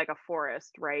subtle like a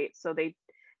forest, right? So they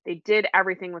did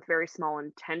everything with very small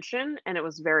intention and it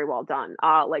was very well done.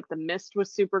 Like the mist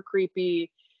was super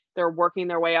creepy. They're working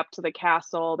their way up to the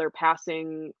castle. They're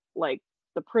passing like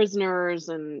the prisoners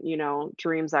and,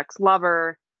 Dream's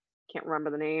ex-lover. Can't remember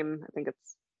the name. I think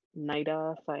it's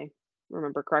Nida, if I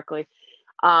remember correctly.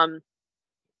 And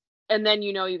then,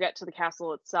 you get to the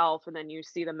castle itself and then you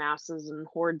see the masses and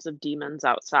hordes of demons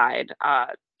outside.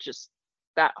 Just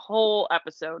that whole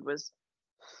episode was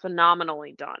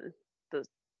phenomenally done.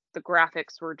 The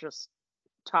graphics were just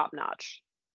top notch.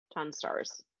 10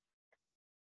 stars.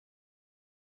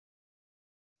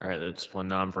 All right, that's one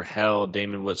nom for Hell.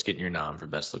 Damon, what's getting your nom for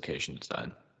Best Location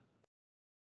Design?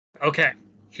 Okay,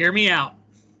 hear me out.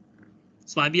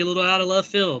 This might be a little out of left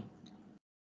field,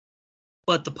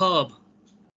 but the pub,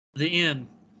 the inn,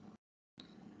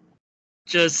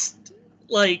 just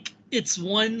like it's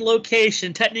one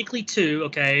location, technically two.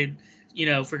 Okay,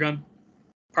 if we're going to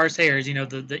parse hairs,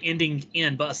 the ending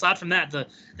inn. But aside from that, the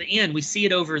inn, we see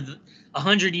it over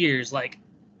 100 years, like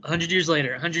 100 years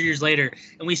later, 100 years later,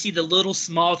 and we see the little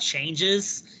small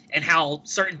changes and how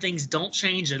certain things don't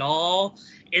change at all.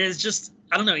 It is just,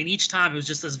 I don't know. And each time it was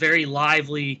just this very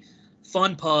lively,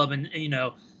 fun pub, and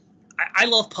I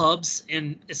love pubs,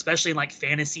 and especially in like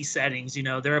fantasy settings.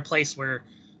 They're a place where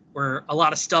a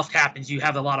lot of stuff happens. You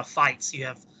have a lot of fights. You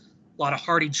have a lot of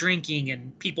hearty drinking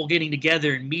and people getting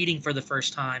together and meeting for the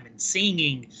first time and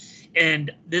singing. And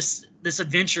this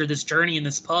adventure, this journey in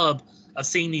this pub of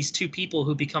seeing these two people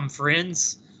who become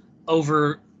friends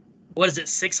over, what is it,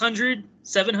 600,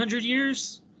 700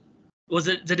 years?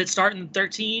 Did it start in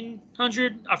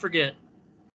 1300? I forget.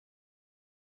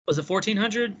 Was it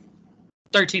 1400?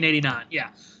 1389, yeah.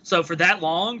 So for that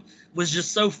long was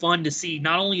just so fun to see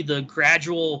not only the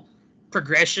gradual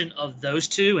progression of those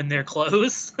two and their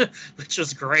clothes, which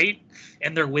was great,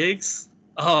 and their wigs.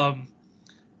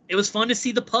 It was fun to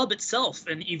see the pub itself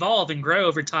and evolve and grow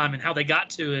over time and how they got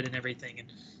to it and everything,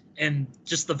 and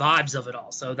just the vibes of it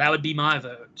all. So that would be my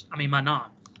vote. I mean, my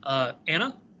nom.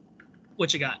 Anna,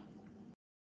 what you got?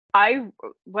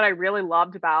 What I really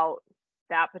loved about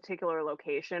that particular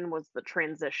location was the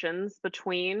transitions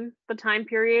between the time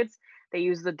periods. They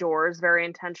used the doors very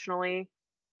intentionally.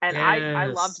 And yes. I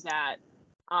loved that.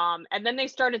 And then they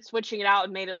started switching it out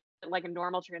and made it like a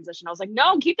normal transition. I was like,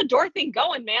 no, keep the door thing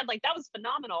going, man. Like that was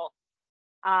phenomenal.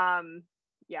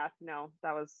 Yeah, no,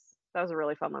 that was That was a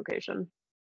really fun location.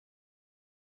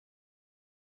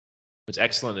 It's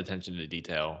excellent attention to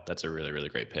detail. That's a really, really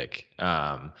great pick.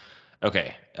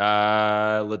 Okay.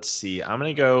 Let's see. I'm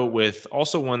gonna go with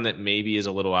also one that maybe is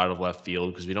a little out of left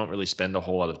field because we don't really spend a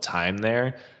whole lot of time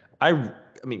there. I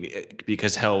mean,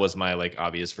 because Hell was my like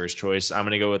obvious first choice. I'm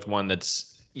gonna go with one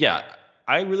that's yeah.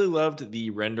 I really loved the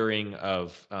rendering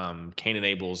of Cain and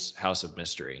Abel's House of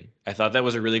Mystery. I thought that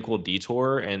was a really cool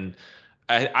detour, and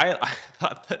I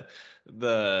thought that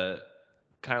the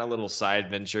kind of little side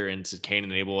venture into Cain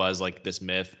and Abel as like this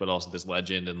myth, but also this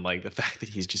legend, and like the fact that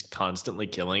he's just constantly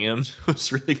killing him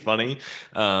was really funny.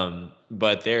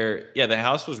 But the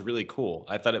house was really cool.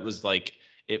 I thought it was like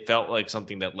it felt like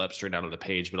something that leapt straight out of the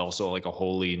page, but also like a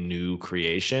wholly new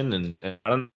creation. And I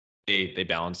don't know, they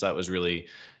balanced that was really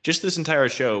just this entire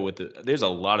show with there's a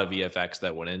lot of VFX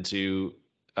that went into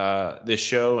this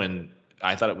show, and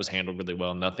I thought it was handled really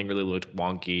well. Nothing really looked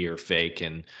wonky or fake,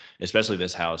 and especially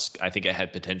this house, I think it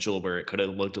had potential where it could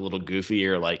have looked a little goofy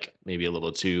or like maybe a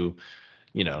little too,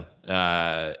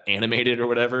 animated or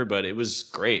whatever. But it was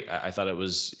great. I thought it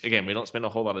was again. We don't spend a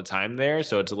whole lot of time there,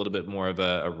 so it's a little bit more of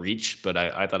a reach. But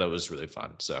I thought it was really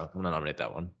fun. So I'm gonna nominate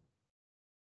that one.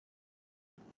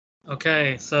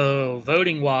 Okay, so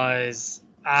voting wise,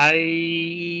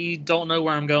 I don't know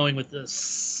where I'm going with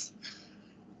this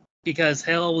because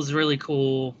Hell was really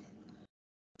cool.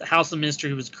 The House of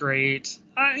Mystery was great.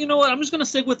 You know what? I'm just gonna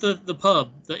stick with the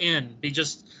pub, the inn. Be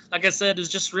just like I said, it's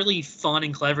just really fun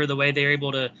and clever the way they're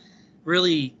able to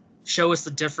really show us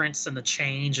the difference and the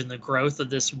change and the growth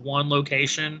of this one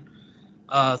location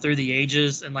through the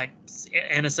ages. And like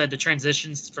Anna said, the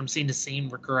transitions from scene to scene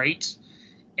were great,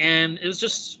 and it was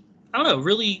just I don't know,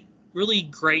 really really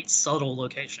great subtle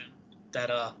location that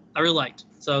I really liked.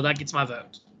 So that gets my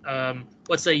vote.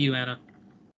 What say you, Anna?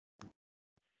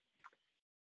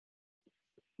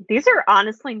 These are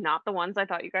honestly not the ones I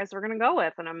thought you guys were gonna go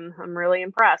with, and I'm really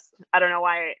impressed. I don't know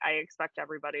why I expect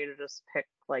everybody to just pick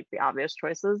like the obvious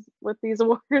choices with these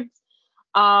awards.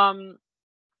 Um,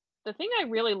 the thing I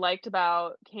really liked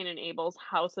about Cain and Abel's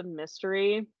House of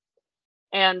Mystery,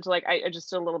 and like I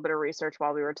just did a little bit of research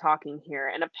while we were talking here,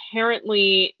 and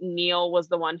apparently Neil was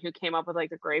the one who came up with like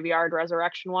the Graveyard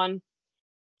Resurrection one.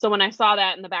 So when I saw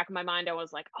that in the back of my mind, I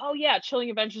was like, oh yeah,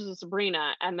 Chilling Adventures of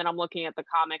Sabrina. And then I'm looking at the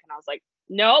comic and I was like,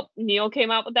 nope, Neil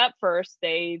came out with that first.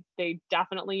 They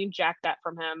definitely jacked that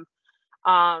from him.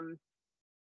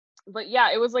 But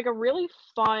yeah, it was like a really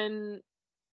fun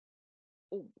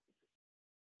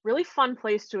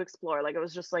place to explore. Like it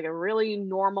was just like a really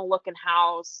normal looking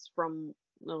house it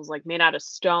was like made out of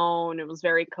stone. It was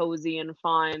very cozy and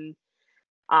fun.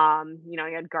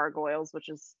 You had gargoyles, which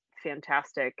is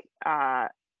fantastic.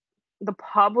 The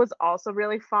pub was also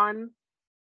really fun,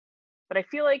 but I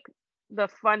feel like the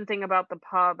fun thing about the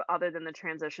pub, other than the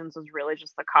transitions, was really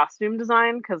just the costume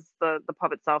design because the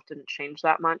pub itself didn't change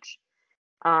that much.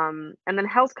 And then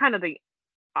Hell's kind of the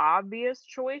obvious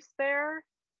choice there.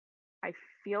 I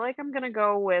feel like I'm gonna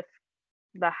go with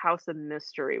the House of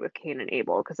Mystery with Cain and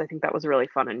Abel because I think that was really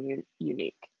fun and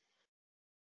unique.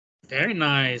 Very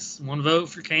nice. One vote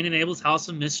for Cain and Abel's House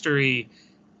of Mystery.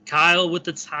 Kyle with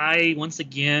the tie once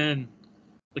again.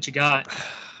 What you got?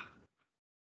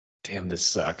 Damn, this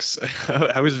sucks.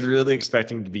 I was really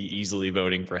expecting to be easily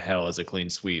voting for Hell as a clean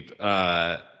sweep.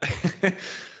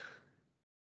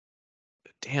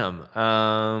 Damn.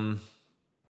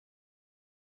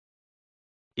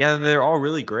 Yeah, they're all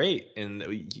really great,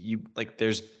 and you like.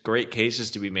 There's great cases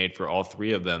to be made for all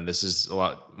three of them. This is a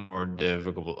lot more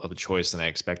difficult of a choice than I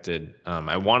expected.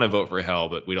 I want to vote for Hell,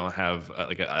 but we don't have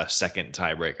like a second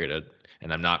tiebreaker to,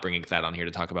 and I'm not bringing that on here to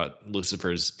talk about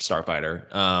Lucifer's Starfighter.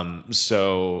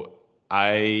 So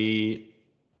I'm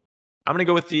gonna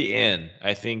go with the Inn.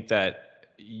 I think that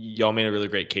y'all made a really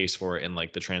great case for it in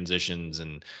like the transitions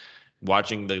and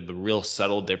watching the real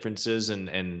subtle differences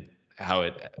and how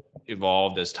it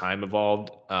evolved as time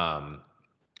evolved.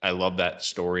 I love that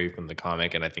story from the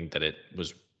comic, and I think that it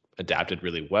was adapted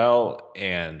really well.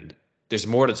 And there's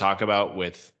more to talk about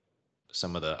with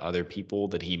some of the other people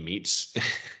that he meets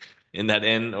in that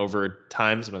inn over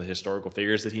time, some of the historical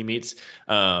figures that he meets.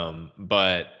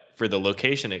 But for the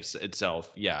location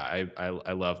itself, yeah,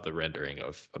 I love the rendering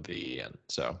of the inn.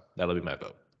 So that'll be my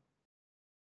vote.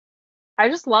 I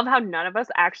just love how none of us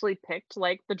actually picked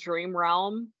like the Dream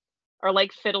Realm or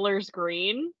like Fiddler's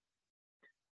Green,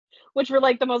 which were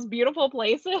like the most beautiful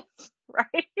places,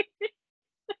 right?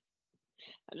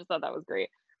 I just thought that was great.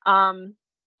 And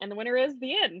the winner is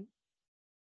the Inn.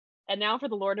 And now for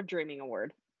the Lord of Dreaming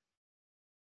Award.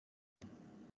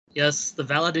 Yes, the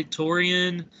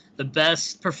valedictorian, the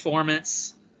best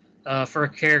performance for a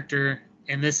character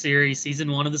in this series,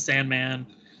 season 1 of The Sandman.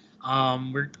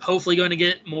 We're hopefully going to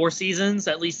get more seasons,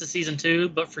 at least a season 2.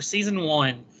 But for season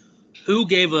 1, who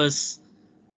gave us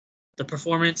the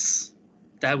performance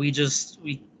that we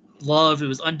loved? It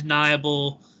was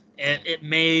undeniable. It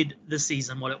made the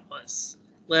season what it was.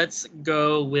 Let's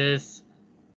go with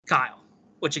Kyle.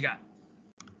 What you got?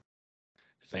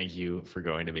 Thank you for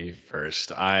going to me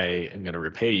first. I am going to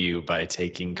repay you by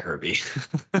taking Kirby.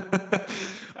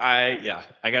 I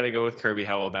got to go with Kirby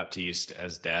Howell Baptiste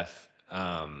as Death.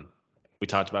 We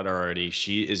talked about her already.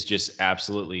 She is just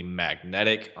absolutely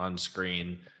magnetic on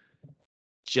screen.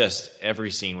 Just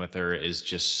every scene with her is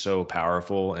just so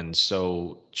powerful and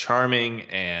so charming,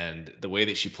 and the way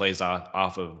that she plays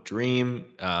off of Dream,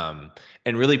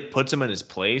 and really puts him in his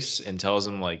place and tells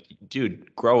him, like,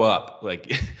 dude, grow up,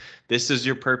 like this is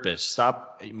your purpose,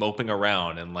 stop moping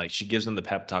around. And like, she gives him the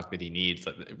pep talk that he needs.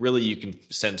 Like, really, you can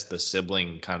sense the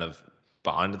sibling kind of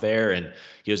bond there, and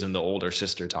gives him the older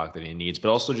sister talk that he needs, but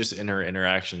also just in her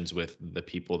interactions with the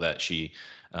people that she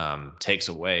takes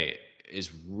away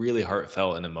is really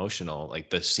heartfelt and emotional. Like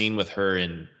the scene with her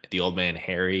and the old man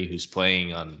Harry, who's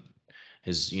playing on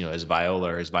his, his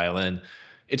viola or his violin.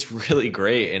 It's really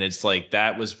great. And it's like,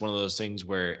 that was one of those things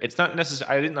where it's not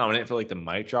necessarily, I didn't nominate for like the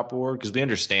mic drop award because we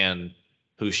understand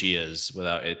who she is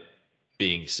without it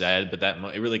being said, but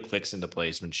it really clicks into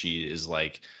place when she is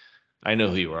like, I know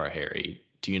who you are, Harry.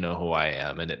 Do you know who I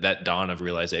am? And that dawn of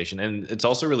realization. And it's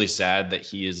also really sad that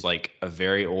he is like a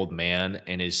very old man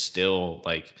and is still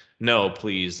like, no,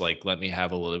 please, like, let me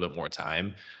have a little bit more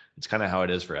time. It's kind of how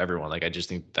it is for everyone. Like, I just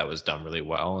think that was done really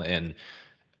well. And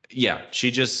yeah,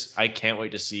 I can't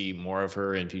wait to see more of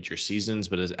her in future seasons.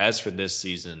 But as for this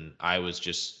season,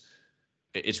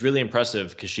 it's really impressive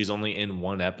because she's only in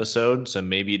one episode. So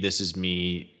maybe this is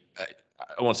me.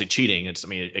 I won't say cheating.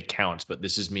 It counts, but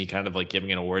this is me kind of like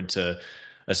giving an award to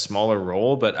a smaller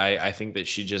role. But I think that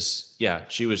she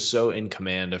was so in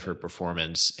command of her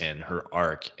performance and her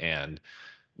arc, and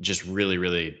just really,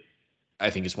 really, I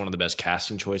think it's one of the best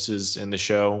casting choices in the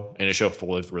show, in a show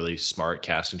full of really smart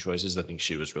casting choices. I think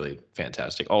she was really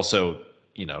fantastic. Also,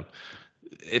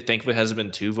 it thankfully hasn't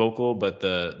been too vocal, but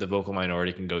the vocal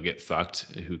minority can go get fucked,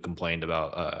 who complained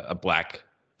about a black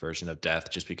version of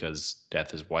Death just because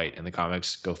Death is white in the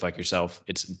comics. Go fuck yourself.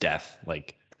 It's Death.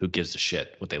 Like, who gives a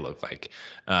shit what they look like?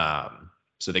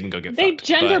 So they can go get They fucked.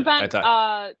 gender bent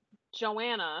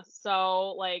Joanna,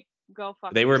 so like, go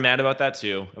fuck they were yourself. mad about that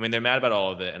too. I mean, they're mad about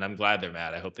all of it, and I'm glad they're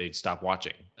mad. I hope they stop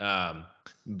watching.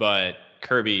 But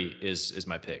Kirby is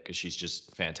my pick because she's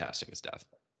just fantastic as Death.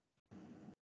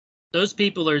 Those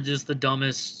people are just the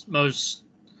dumbest, most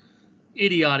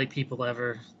idiotic people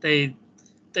ever. They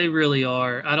really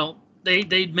are.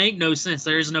 They make no sense.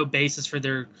 There is no basis for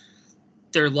their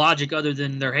logic other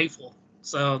than they're hateful.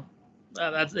 So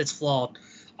it's flawed.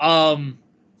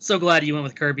 So glad you went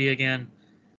with Kirby again.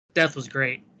 Death was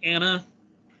great. Anna,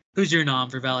 who's your nom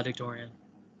for valedictorian?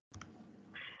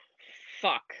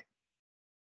 Fuck.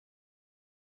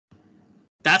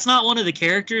 That's not one of the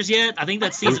characters yet. I think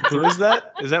that's season. Who is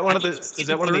that? Is that one of the? Is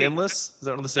that one of the endless? Is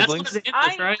that one of the siblings? That's one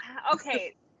of the endless, right?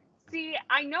 Okay. See,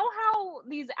 I know how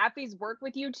these Effies work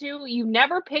with you two. You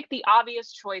never pick the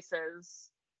obvious choices.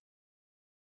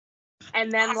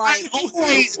 And then, like,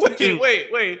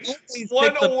 wait.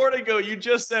 One award ago, you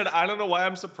just said, I don't know why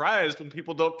I'm surprised when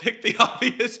people don't pick the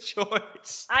obvious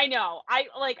choice. I know.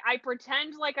 I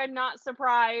pretend like I'm not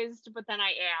surprised, but then I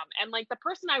am. And like, the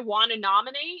person I want to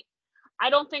nominate, I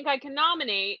don't think I can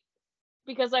nominate,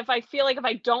 because if I feel like if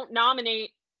I don't nominate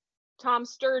Tom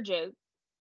Sturridge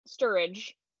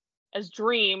as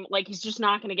Dream, like, he's just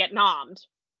not going to get nommed.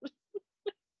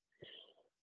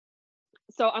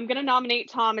 So I'm going to nominate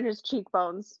Tom and his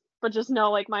cheekbones, but just know,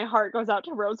 like, my heart goes out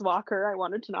to Rose Walker. I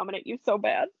wanted to nominate you so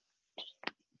bad.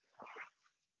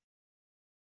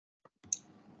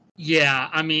 Yeah,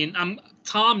 I mean,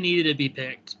 Tom needed to be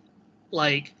picked.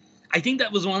 Like, I think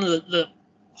that was one of the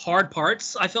hard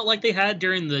parts I felt like they had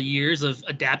during the years of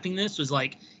adapting this, was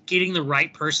like getting the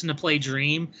right person to play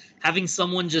Dream, having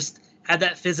someone just had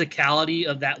that physicality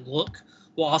of that look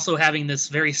while also having this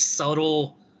very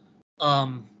subtle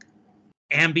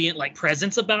ambient like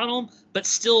presence about him, but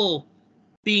still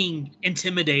being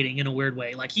intimidating in a weird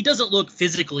way. Like, he doesn't look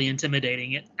physically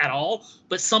intimidating at all,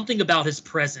 but something about his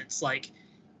presence, like,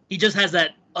 he just has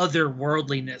that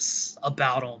otherworldliness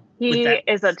about him. He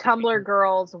is a Tumblr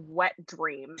girl's wet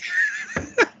dream.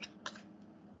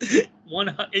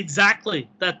 Exactly.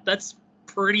 That's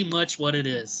pretty much what it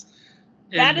is.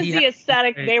 That is the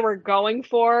aesthetic they were going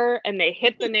for, and they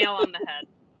hit the nail on the head.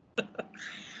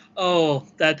 Oh,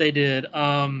 that they did.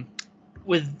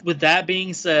 With that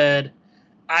being said,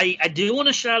 I do want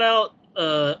to shout out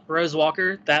Rose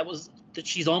Walker. That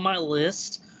she's on my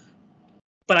list,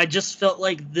 but I just felt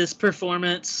like this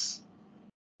performance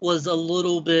was a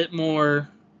little bit more.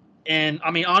 And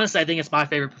I mean, honestly, I think it's my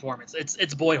favorite performance.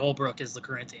 It's Boyd Holbrook as the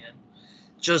Corinthian.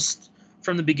 Just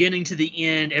from the beginning to the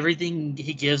end, everything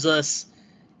he gives us,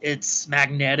 it's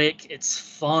magnetic, it's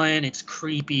fun, it's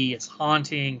creepy, it's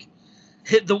haunting.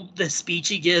 The speech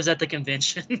he gives at the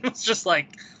convention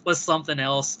was something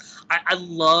else. I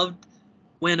loved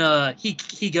when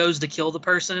he goes to kill the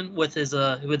person with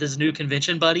his new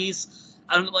convention buddies.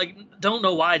 Don't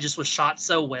know why it just was shot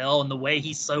so well, and the way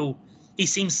he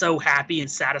seems so happy and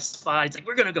satisfied. It's like,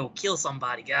 we're gonna go kill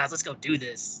somebody, guys. Let's go do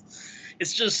this.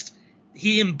 It's just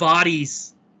he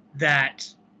embodies that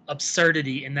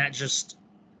absurdity and that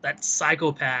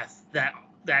psychopath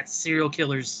that serial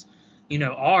killers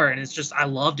are, and it's just, I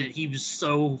loved it. He was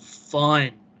so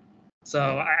fun. So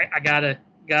I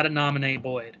gotta nominate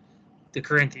Boyd, the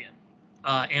Corinthian.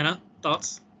 Anna,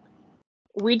 thoughts?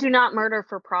 We do not murder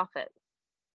for profit.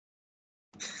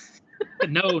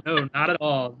 No, not at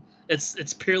all.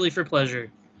 It's purely for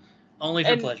pleasure. Only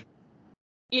for pleasure.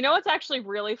 You know what's actually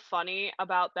really funny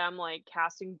about them like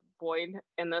casting Boyd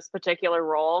in this particular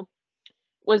role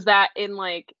was that in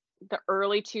like the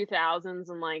early 2000s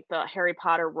and like the Harry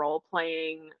Potter role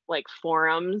playing like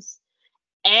forums,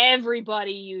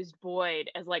 everybody used Boyd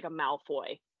as like a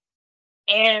Malfoy.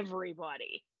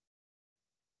 Everybody.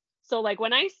 So like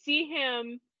when I see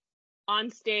him on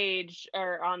stage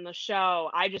or on the show,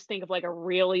 I just think of like a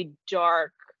really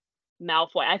dark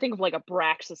Malfoy. I think of like a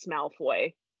Braxis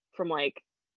Malfoy from like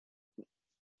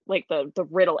the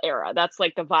Riddle era. That's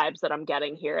like the vibes that I'm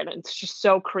getting here, and it's just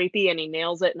so creepy, and he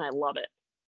nails it, and I love it.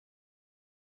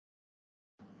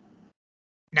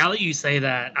 Now that you say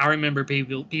that, I remember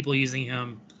people using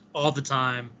him all the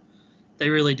time. They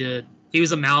really did. He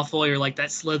was a Malfoy, or like that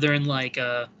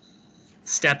Slytherin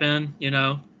step in,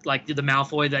 like the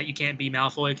Malfoy that you can't be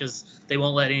Malfoy because they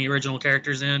won't let any original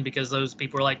characters in because those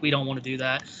people are like, we don't want to do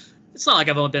that. It's not like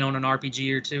I've only been on an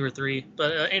RPG or 2 or 3,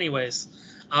 but anyways,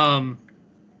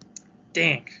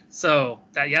 dang. So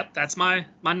that's my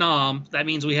nom. That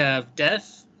means we have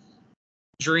Death,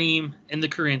 Dream, and the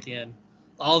Corinthian,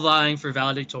 all vying for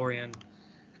valedictorian.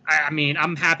 I mean,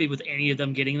 I'm happy with any of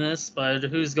them getting this, but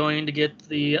who's going to get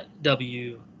the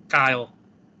W? Kyle,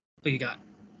 who you got?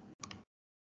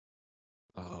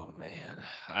 Oh man,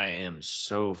 I am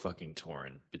so fucking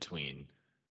torn between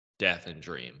Death and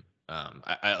Dream.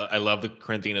 I love the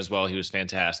Corinthian as well. He was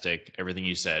fantastic. Everything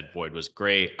you said, Boyd was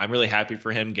great. I'm really happy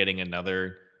for him getting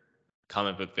another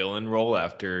comic book villain role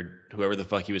after whoever the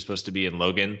fuck he was supposed to be in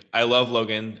Logan. I love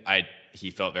Logan.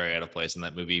 He felt very out of place in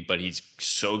that movie, but he's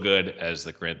so good as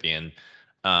the Corinthian.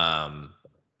 God,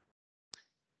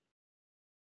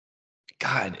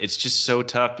 it's just so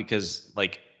tough because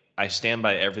like I stand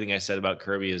by everything I said about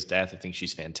Kirby as Death. I think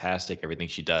she's fantastic. Everything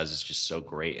she does is just so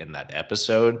great in that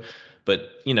episode.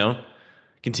 But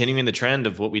continuing the trend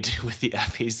of what we do with the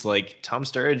Effies, like Tom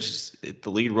Sturridge is the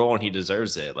lead role and he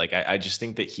deserves it. Like I just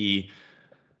think that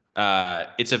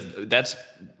that's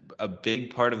a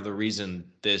big part of the reason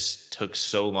this took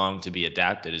so long to be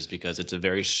adapted is because it's a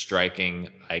very striking,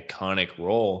 iconic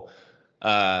role.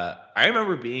 I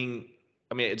remember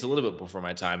it's a little bit before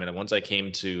my time, and once I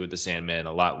came to the Sandman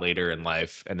a lot later in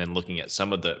life, and then looking at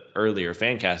some of the earlier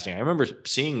fan casting, I remember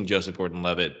seeing Joseph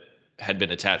Gordon-Levitt had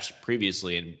been attached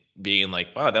previously and being like,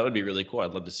 wow, that would be really cool.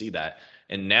 I'd love to see that.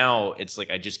 And now it's like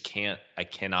I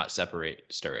cannot separate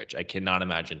Sturridge. I cannot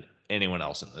imagine anyone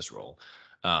else in this role.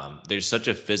 There's such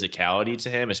a physicality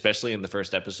to him, especially in the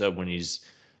first episode when he's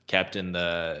kept in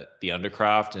the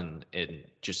Undercroft and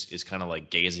it just is kind of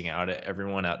like gazing out at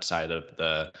everyone outside of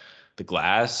the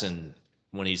glass, and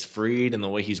when he's freed and the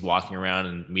way he's walking around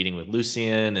and meeting with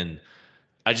Lucien, and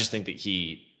I just think that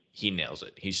he nails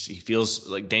it. He feels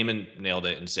like Damon nailed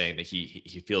it in saying that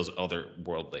he feels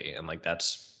otherworldly, and like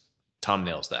that's Tom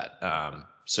nails that.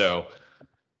 So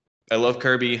I love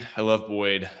Kirby. I love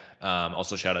Boyd.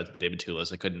 Also, shout out to David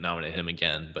Toulis. I couldn't nominate him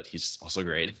again, but he's also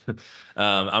great.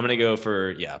 I'm gonna go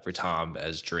for Tom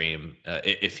as Dream.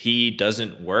 If he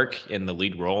doesn't work in the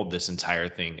lead role, this entire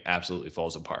thing absolutely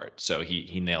falls apart. So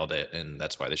he nailed it, and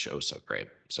that's why the show is so great.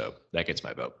 So that gets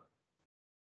my vote.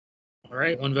 All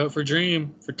right, one vote for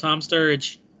Dream for Tom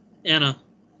Sturridge. Anna,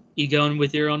 you going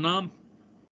with your own nom?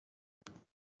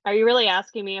 Are you really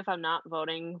asking me if I'm not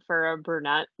voting for a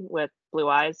brunette with blue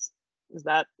eyes? Is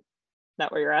that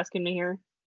what you're asking me here?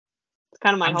 It's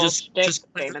kind of my whole shtick,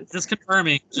 Damon. Just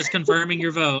confirming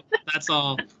your vote. That's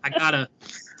all. I gotta.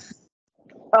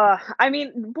 I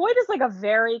mean, Boyd is like a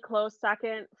very close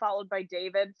second, followed by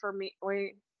David for me.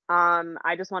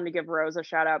 I just wanted to give Rose a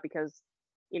shout out because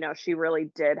she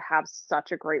really did have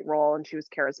such a great role, and she was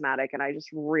charismatic, and I just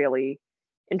really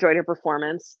enjoyed her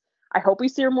performance. I hope we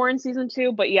see her more in season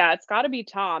 2, but yeah, it's got to be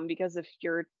Tom, because if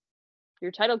your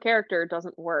title character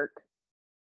doesn't work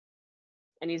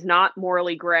and he's not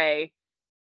morally gray,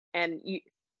 and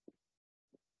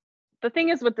the thing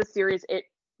is with the series,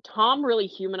 Tom really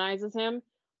humanizes him,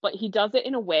 but he does it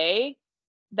in a way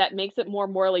that makes it more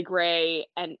morally gray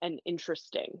and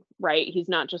interesting, right? He's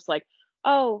not just like,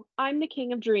 oh, I'm the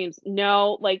king of dreams.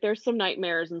 No, like there's some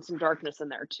nightmares and some darkness in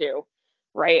there too,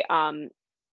 right? And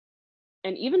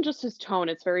even just his tone,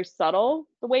 it's very subtle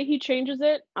the way he changes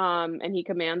it, and he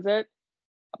commands it.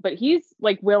 But he's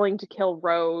like willing to kill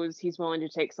Rose. He's willing to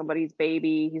take somebody's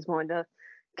baby. He's willing to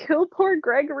kill poor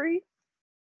Gregory,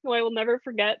 who I will never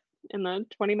forget in the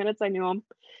 20 minutes I knew him.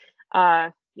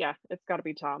 Yeah, it's got to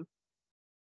be Tom.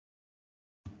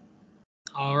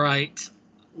 All right.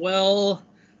 Well,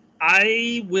 I'll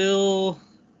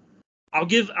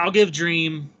give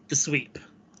Dream the sweep.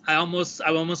 I almost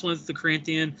went with the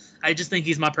Corinthian. I just think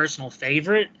he's my personal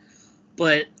favorite.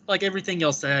 But like everything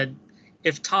y'all said,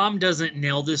 if Tom doesn't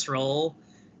nail this role,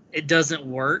 it doesn't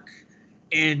work.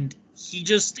 And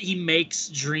he makes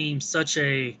Dream such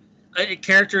a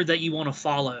character that you want to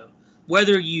follow.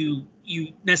 Whether you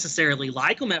necessarily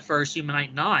like him at first, you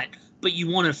might not, but you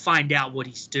want to find out what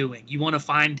he's doing. You want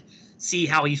to see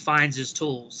how he finds his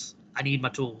tools. I need my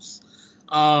tools.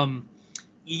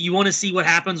 You want to see what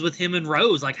happens with him and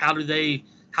Rose. Like, how does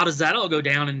that all go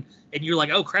down? And you're like,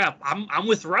 oh crap, I'm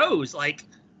with Rose. Like,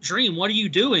 Dream, what are you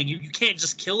doing? You can't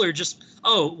just kill her.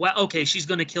 Oh, well, okay, she's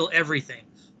gonna kill everything.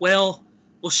 Well,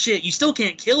 shit, you still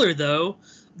can't kill her though.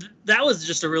 That was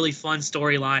just a really fun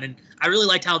storyline, and I really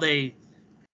liked how they,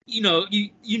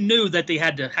 you knew that they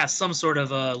had to have some sort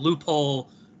of a loophole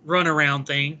runaround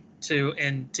thing to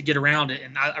get around it,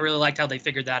 and I really liked how they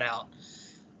figured that out.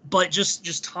 But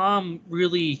just Tom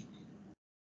really,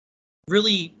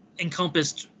 really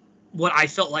encompassed what I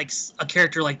felt like a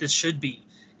character like this should be.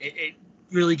 It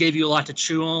really gave you a lot to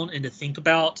chew on and to think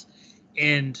about,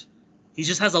 and he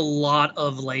just has a lot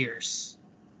of layers,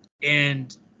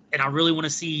 and I really want to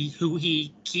see who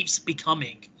he keeps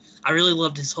becoming. I really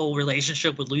loved his whole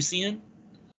relationship with Lucien,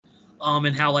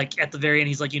 and how like at the very end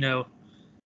he's like, you're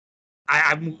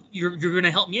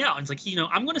gonna help me out. And it's like,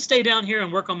 I'm gonna stay down here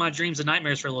and work on my dreams and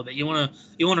nightmares for a little bit. You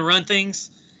wanna run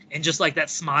things, and just like that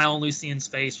smile on Lucien's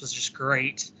face was just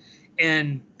great.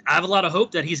 And I have a lot of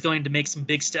hope that he's going to make some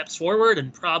big steps forward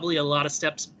and probably a lot of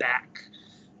steps back,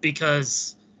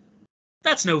 because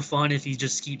that's no fun if he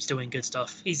just keeps doing good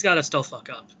stuff. He's got to still fuck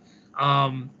up.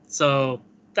 So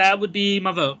that would be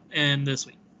my vote in this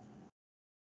week.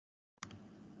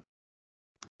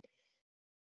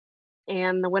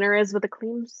 And the winner is, with a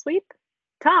clean sweep,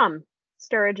 Tom,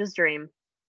 Sturridge's Dream.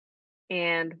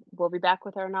 And we'll be back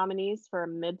with our nominees for A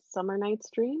Midsummer Night's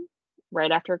Dream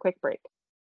right after a quick break.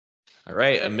 All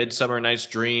right, A Midsummer Night's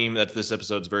Dream. That's this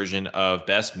episode's version of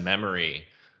Best Memory.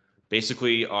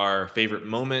 Basically, our favorite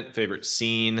moment, favorite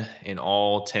scene in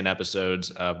all 10 episodes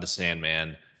of The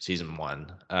Sandman Season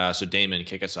 1. So, Damon,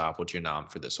 kick us off. What's your nom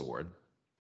for this award?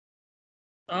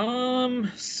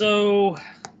 So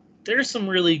there's some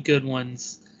really good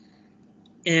ones.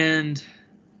 And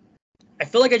I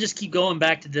feel like I just keep going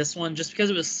back to this one just because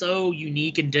it was so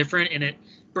unique and different, and it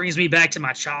brings me back to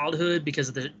my childhood because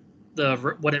of the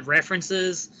what it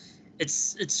references.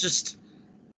 It's just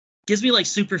gives me like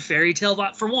super fairy tale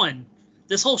vibe. For one,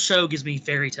 this whole show gives me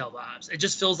fairy tale vibes. It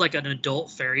just feels like an adult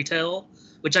fairy tale,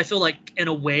 which I feel like in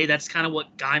a way that's kind of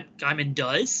what Gaiman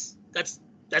does. That's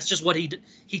just what he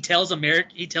tells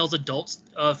he tells adults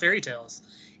fairy tales.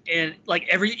 And like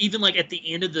even like at the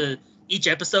end of each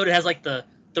episode, it has like the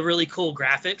really cool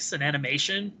graphics and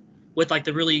animation with like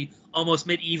the really almost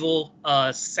medieval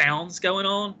sounds going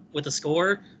on with the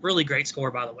score. Really great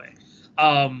score, by the way.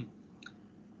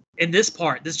 In this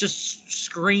part, this just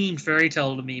screamed fairy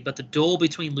tale to me, but the duel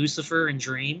between Lucifer and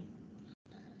Dream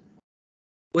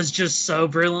was just so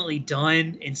brilliantly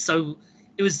done, and so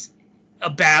it was a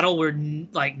battle where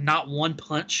like not one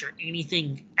punch or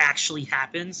anything actually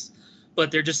happens,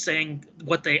 but they're just saying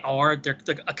what they are. They're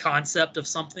a concept of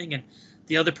something, and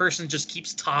the other person just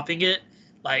keeps topping it,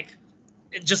 like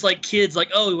just like kids,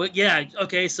 like, oh yeah,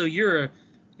 okay, so you're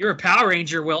a Power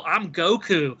Ranger. Well, I'm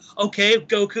Goku. Okay,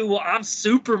 Goku. Well, I'm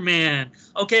Superman.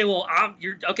 Okay, well,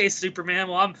 you're okay, Superman.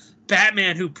 Well, I'm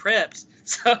Batman who prepped.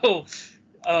 So,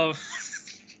 I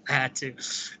had to.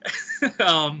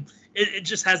 It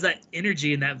just has that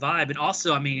energy and that vibe, and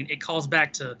also, I mean, it calls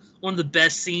back to one of the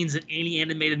best scenes in any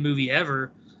animated movie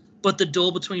ever. But the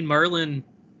duel between Merlin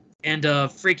and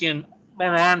freaking, my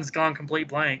mind's gone complete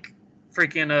blank.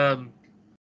 Freaking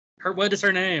What is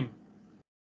her name?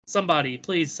 Somebody,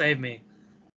 please save me.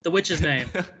 The witch's name.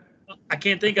 I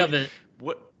can't think of it.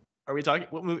 What are we talking?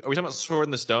 What movie? Are we talking about Sword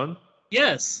in the Stone?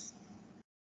 Yes.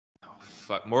 Oh,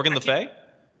 fuck, Morgan Le Fay?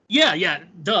 Yeah,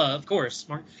 duh, of course.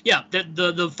 Yeah,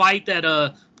 the fight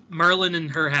that Merlin and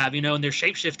her have, in their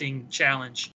shape-shifting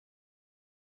challenge.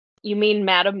 You mean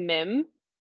Madam Mim?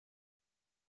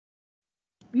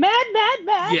 Mad,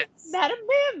 yes. Madam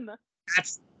Mim.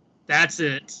 That's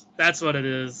it. That's what it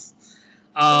is.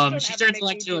 She turns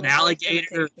into an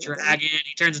alligator, dragon.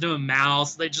 He turns into a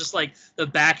mouse. They just like the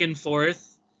back and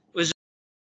forth was.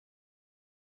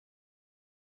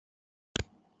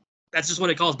 That's just what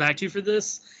it calls back to for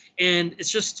this, and it's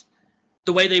just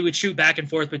the way they would shoot back and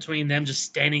forth between them, just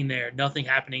standing there, nothing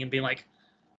happening, and being like,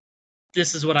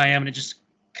 "This is what I am," and it just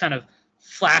kind of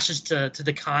flashes to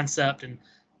the concept and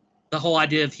the whole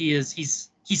idea of he's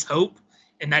hope,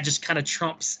 and that just kind of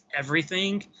trumps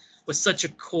everything. Was such a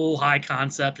cool high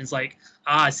concept. And it's like,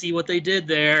 I see what they did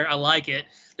there. I like it.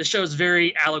 The show is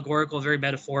very allegorical, very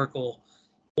metaphorical,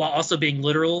 while also being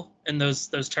literal in those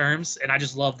terms. And I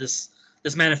just love this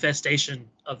manifestation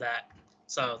of that.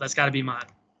 So that's got to be mine.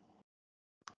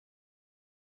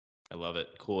 I love it.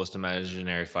 Coolest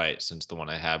imaginary fight since the one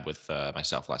I had with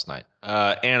myself last night.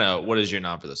 Anna, what is your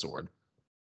nom for this award?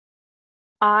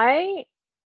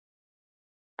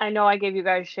 I know I gave you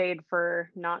guys shade for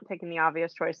not taking the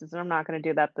obvious choices, and I'm not going to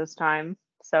do that this time.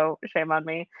 So shame on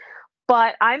me.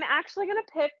 But I'm actually going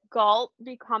to pick Galt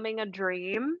becoming a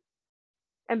dream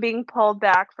and being pulled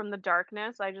back from the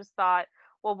darkness. I just thought,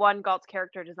 well, one, Galt's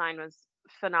character design was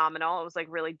phenomenal. It was like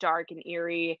really dark and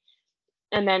eerie.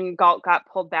 And then Galt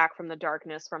got pulled back from the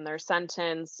darkness from their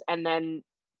sentence and then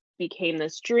became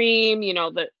this dream,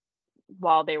 that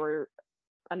while they were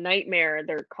a nightmare,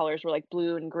 their colors were like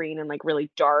blue and green and like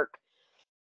really dark.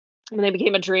 When they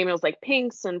became a dream, it was like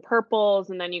pinks and purples,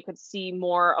 and then you could see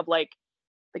more of like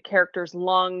the character's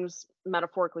lungs,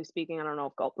 metaphorically speaking. I don't know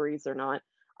if Galt breathes or not.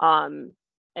 And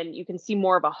you can see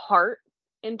more of a heart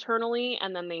internally,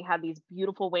 and then they had these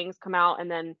beautiful wings come out,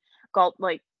 and then Galt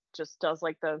like just does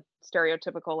like the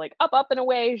stereotypical like up and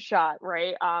away shot,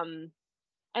 right?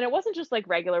 And it wasn't just like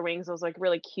regular wings, it was like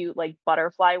really cute like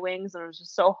butterfly wings, and it was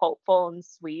just so hopeful and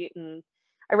sweet. And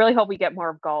I really hope we get more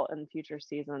of Galt in future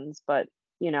seasons. But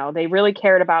they really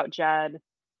cared about Jed,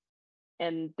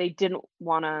 and they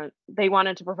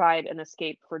wanted to provide an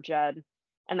escape for Jed,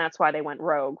 and that's why they went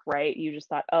rogue, right? You just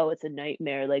thought, oh, it's a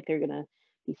nightmare, like they're gonna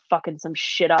be fucking some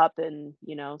shit up in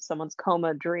someone's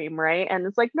coma dream, right? And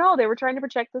it's like, no, they were trying to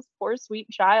protect this poor sweet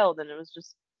child, and it was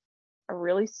just a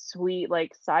really sweet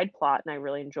like side plot, and I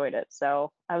really enjoyed it.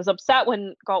 So I was upset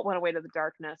when Galt went away to the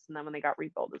darkness, and then when they got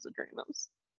rebuilt as a dream, it was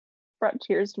brought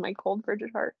tears to my cold frigid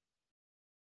heart.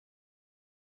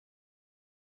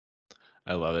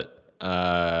 I love it.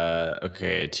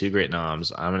 Okay, two great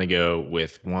noms. I'm gonna go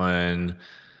with one.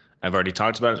 I've already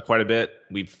talked about it quite a bit.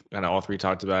 We've kind of all three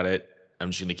talked about it.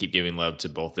 I'm just gonna keep giving love to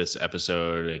both this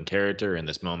episode and character in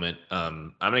this moment.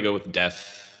 I'm gonna go with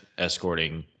Death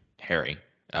escorting Harry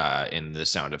in The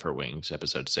Sound of Her Wings,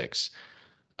 episode 6.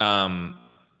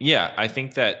 Yeah, I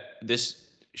think that this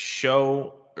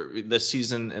show, this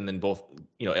season, and then both,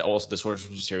 also the source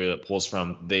material that pulls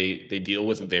from, they deal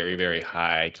with very, very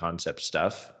high concept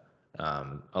stuff.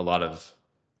 A lot of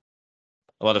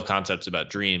concepts about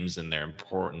dreams and their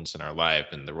importance in our life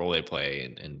and the role they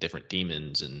play and different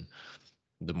demons and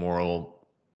the moral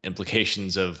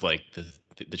implications of like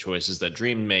the choices that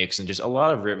dream makes, and just a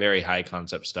lot of very high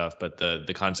concept stuff. But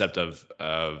the concept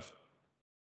of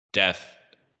death,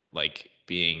 like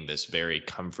being this very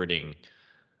comforting,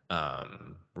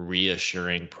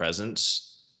 reassuring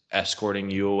presence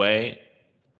escorting you away,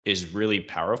 is really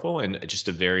powerful and just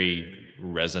a very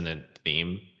resonant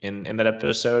theme in that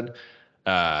episode.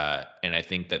 And I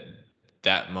think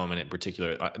that moment in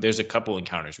particular, there's a couple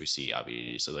encounters we see,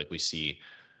 obviously. So like we see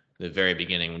the very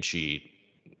beginning when she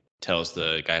tells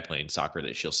the guy playing soccer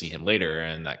that she'll see him later,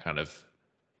 and that kind of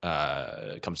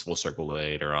comes full circle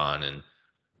later on, and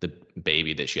the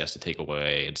baby that she has to take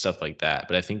away and stuff like that.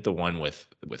 But I think the one with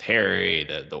Harry,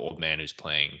 the old man who's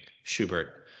playing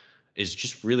Schubert, is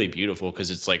just really beautiful,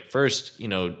 because it's like, first,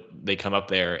 they come up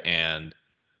there and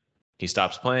he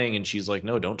stops playing and she's like,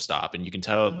 no, don't stop. And you can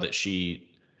tell that she's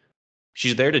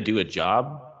there to do a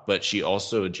job, but she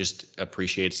also just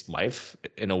appreciates life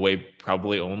in a way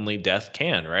probably only death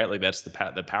can, right? Like that's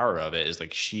the power of it, is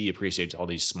like she appreciates all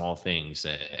these small things,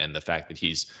 and the fact that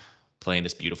he's playing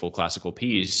this beautiful classical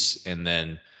piece, and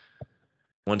then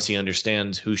once he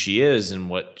understands who she is and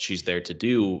what she's there to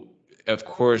do, of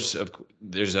course,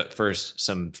 there's at first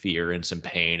some fear and some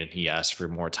pain, and he asks for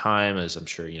more time, as I'm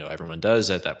sure everyone does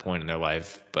at that point in their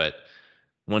life. But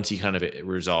once he kind of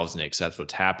resolves and accepts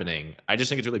what's happening, I just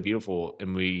think it's really beautiful,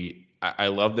 and I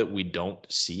love that we don't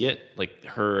see it, like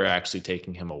her actually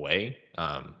taking him away.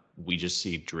 We just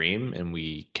see Dream, and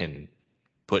we can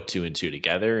put two and two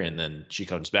together, and then she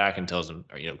comes back and tells him,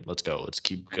 let's go, let's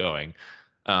keep going.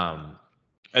 I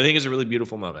think it's a really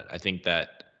beautiful moment. I think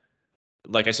that,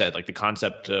 like I said, like the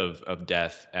concept of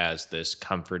death as this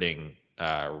comforting,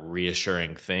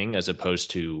 reassuring thing, as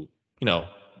opposed to a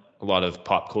lot of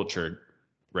pop culture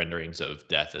renderings of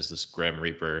death as this grim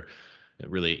reaper,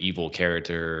 really evil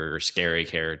character or scary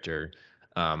character.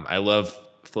 I love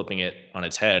flipping it on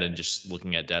its head and just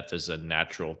looking at death as a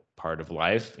natural part of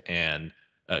life and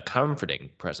a comforting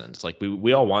presence. Like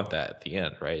we all want that at the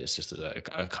end, right? It's just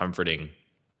a comforting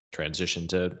transition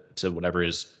to whatever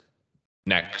is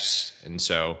next. And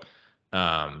so,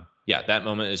 yeah, that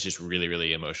moment is just really,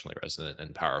 really emotionally resonant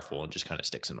and powerful and just kind of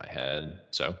sticks in my head.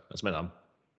 So that's my nom.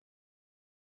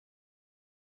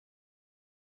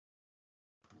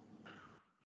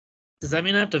 Does that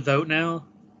mean I have to vote now?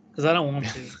 Because I don't want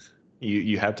to.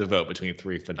 You have to vote between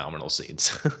three phenomenal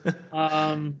scenes.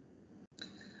 I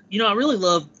really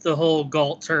love the whole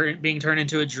Galt being turned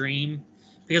into a dream,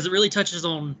 because it really touches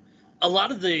on a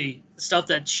lot of the stuff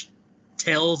that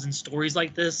tales and stories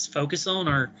like this focus on.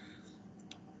 Are,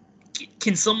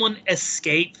 can someone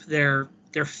escape their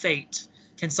fate?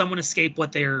 Can someone escape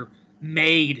what they're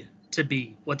made to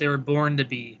be, what they were born to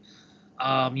be?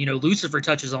 Lucifer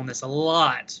touches on this a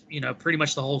lot. Pretty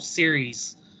much the whole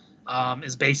series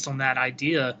is based on that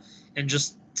idea, and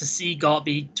just to see Galt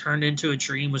be turned into a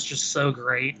dream was just so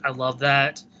great. I love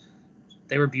that.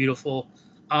 They were beautiful.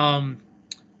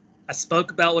 I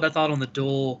spoke about what I thought on the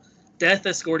duel. Death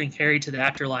escorting Harry to the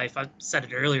afterlife. I said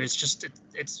it earlier. It's just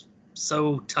it's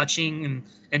so touching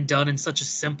and done in such a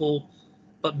simple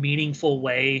but meaningful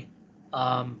way.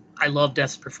 I love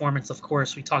Death's performance. Of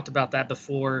course, we talked about that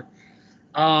before.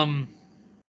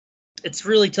 It's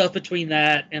really tough between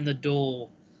that and the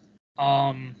duel.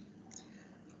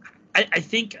 I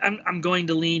think I'm going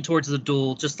to lean towards the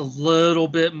duel just a little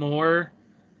bit more.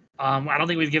 I don't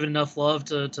think we've given enough love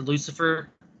to Lucifer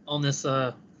on this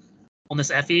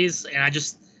Effie's, and I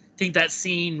just think that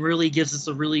scene really gives us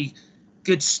a really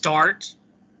good start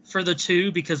for the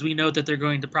two, because we know that they're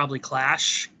going to probably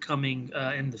clash coming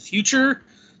in the future.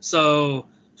 So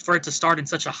for it to start in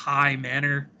such a high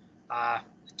manner,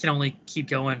 can only keep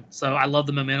going. So I love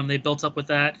the momentum they built up with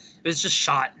that. It was just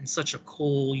shot in such a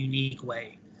cool, unique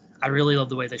way. I really love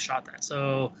the way they shot that.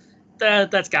 So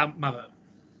that's got my vote.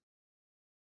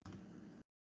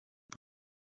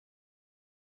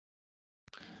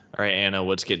 All right, Anna,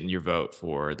 what's getting your vote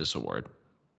for this award?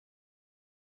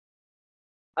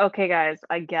 Okay, guys,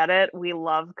 I get it. We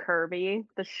love Kirby.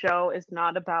 The show is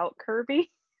not about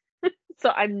Kirby. So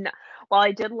I'm not, while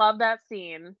I did love that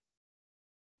scene,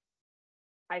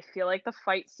 I feel like the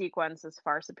fight sequence is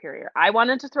far superior. I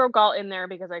wanted to throw Galt in there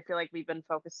because I feel like we've been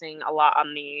focusing a lot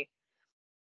on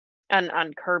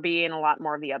Kirby and a lot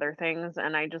more of the other things,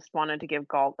 and I just wanted to give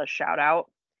Galt a shout out.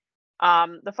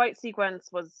 The fight sequence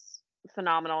was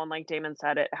phenomenal, and like Damon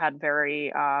said, it had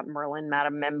very Merlin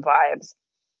Madame Mim vibes,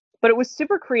 but it was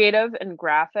super creative and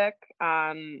graphic.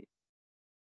 And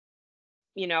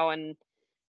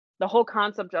the whole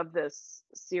concept of this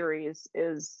series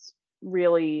is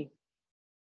really,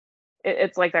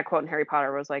 it's like that quote in Harry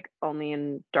Potter was like, only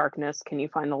in darkness can you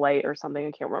find the light, or something.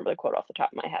 I can't remember the quote off the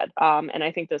top of my head. And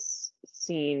I think this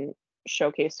scene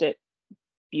showcased it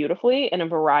beautifully in a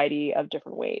variety of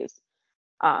different ways.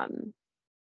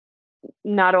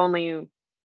 Not only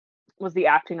was the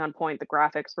acting on point, the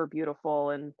graphics were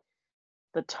beautiful, and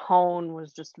the tone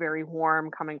was just very warm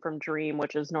coming from Dream,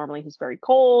 which is normally he's very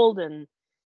cold and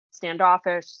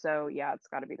standoffish. So yeah, it's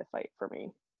got to be the fight for me.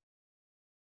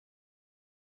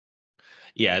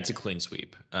 Yeah, it's a clean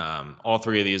sweep. All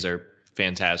three of these are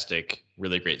fantastic,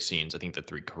 really great scenes. I think the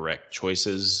three correct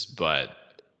choices,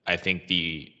 but I think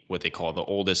what they call the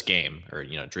oldest game, or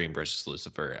Dream versus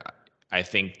Lucifer, I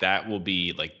think that will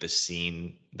be like the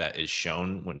scene that is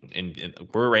shown when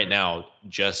we're right now,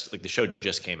 just like the show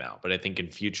just came out, but I think in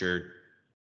future,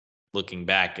 looking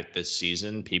back at this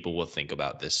season, people will think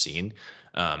about this scene.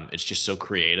 It's just so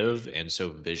creative and so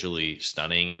visually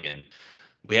stunning. And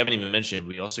we haven't even mentioned,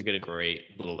 we also get a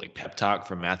great little like pep talk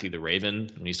from Matthew the Raven,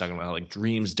 and he's talking about how like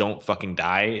dreams don't fucking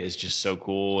die is just so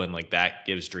cool, and like that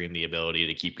gives Dream the ability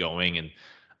to keep going. And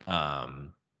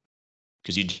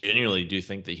because you genuinely do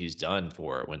think that he's done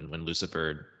for when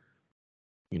Lucifer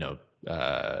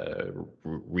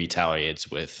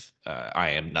retaliates with I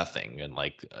am nothing, and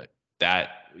like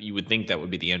that you would think that would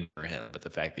be the end for him, but the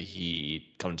fact that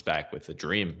he comes back with a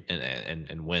dream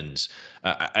and wins,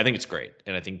 I think it's great.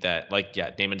 And I think that, like,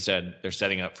 yeah, Damon said, they're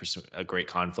setting up for a great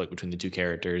conflict between the two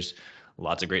characters.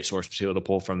 Lots of great source material to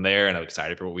pull from there, and I'm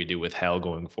excited for what we do with Hell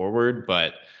going forward.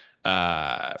 But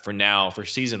for now, for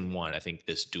season 1, I think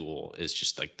this duel is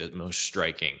just like the most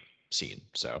striking scene.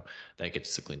 So that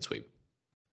gets the clean sweep.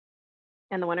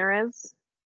 And the winner is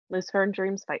Lucifer and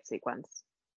Dream's fight sequence.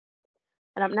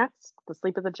 And up next, the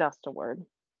Sleep of the Just Award.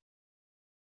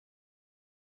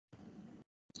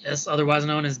 Yes, otherwise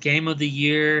known as Game of the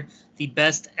Year, the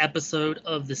best episode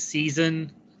of the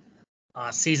season.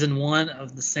 Season 1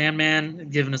 of The Sandman,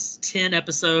 giving us 10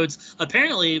 episodes.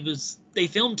 Apparently, they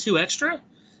filmed 2 extra,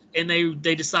 and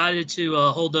they decided to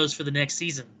hold those for the next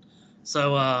season.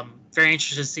 So very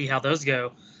interested to see how those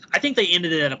go. I think they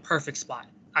ended it at a perfect spot.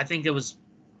 I think it was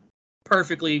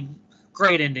perfectly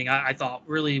great ending. I thought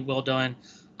really well done.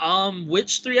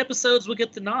 Which 3 episodes will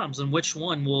get the noms and which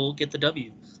one will get the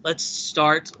W? Let's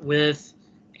start with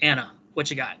Anna. What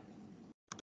you got?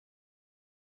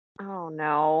 Oh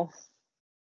no.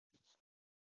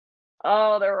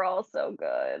 Oh, they're all so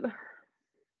good.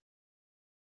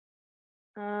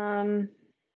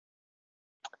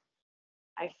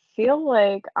 I feel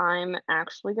like I'm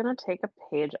actually gonna take a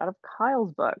page out of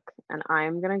Kyle's book, and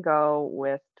I'm gonna go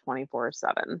with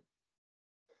 24/7,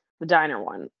 the diner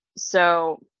one.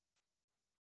 So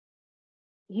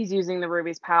he's using the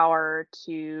ruby's power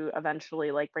to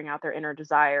eventually like bring out their inner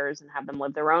desires and have them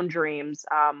live their own dreams,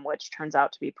 which turns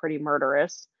out to be pretty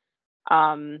murderous.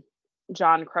 John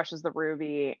crushes the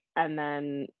ruby, and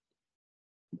then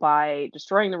by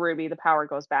destroying the ruby, the power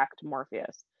goes back to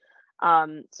Morpheus.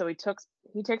 So he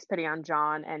takes pity on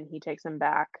John, and he takes him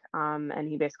back, and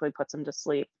he basically puts him to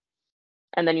sleep.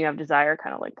 And then you have Desire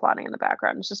kind of like plotting in the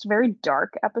background. It's just a very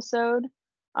dark episode.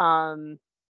 And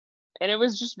it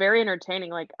was just very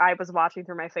entertaining. Like, I was watching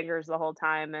through my fingers the whole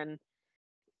time, and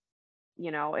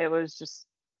it was just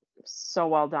so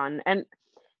well done. And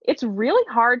it's really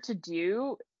hard to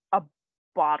do a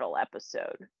bottle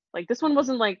episode. Like, this one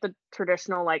wasn't like the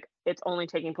traditional, like, it's only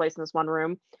taking place in this one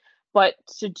room. But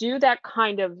to do that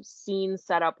kind of scene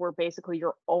setup where basically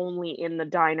you're only in the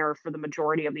diner for the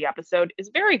majority of the episode is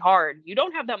very hard. You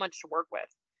don't have that much to work with,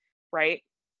 right?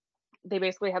 They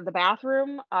basically have the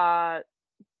bathroom, the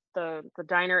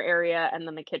diner area, and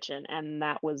then the kitchen, and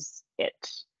that was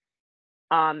it.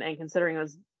 And considering it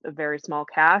was a very small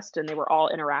cast and they were all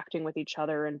interacting with each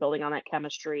other and building on that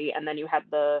chemistry, and then you had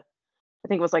I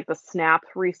think it was like the snap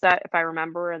reset, if I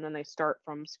remember, and then they start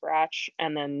from scratch,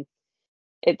 and then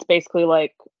it's basically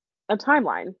like a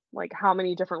timeline. Like, how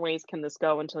many different ways can this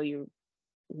go until you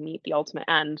meet the ultimate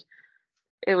end?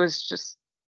 It was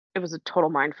a total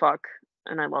mind fuck,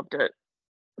 and I loved it.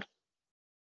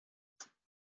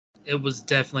 It was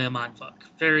definitely a mindfuck.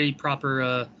 Very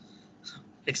proper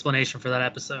explanation for that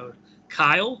episode.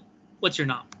 Kyle, what's your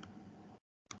nom?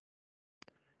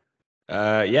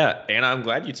 Yeah, Anna, I'm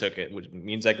glad you took it, which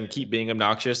means I can keep being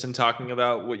obnoxious and talking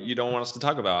about what you don't want us to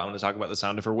talk about. I'm going to talk about The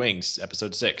Sound of Her Wings,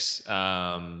 episode 6.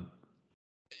 I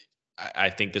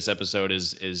think this episode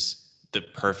is the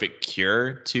perfect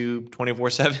cure to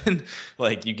 24/7.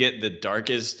 Like, you get the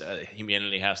darkest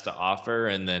humanity has to offer,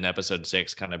 and then episode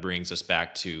 6 kind of brings us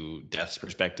back to death's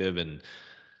perspective and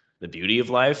the beauty of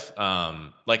life.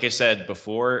 Like I said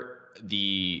before,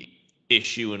 the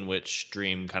issue in which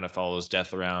Dream kind of follows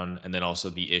Death around, and then also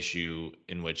the issue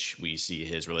in which we see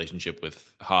his relationship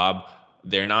with Hob,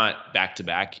 they're not back to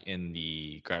back in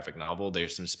the graphic novel.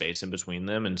 There's some space in between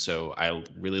them, and so I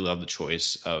really love the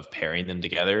choice of pairing them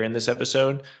together in this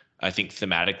episode. I think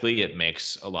thematically it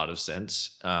makes a lot of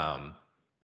sense.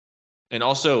 And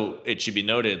also, it should be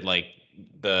noted, like,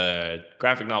 the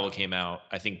graphic novel came out,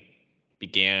 I think,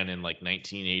 began in like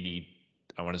 1980,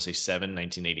 I want to say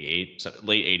 1988, so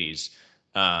late 80s.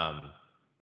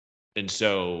 And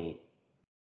so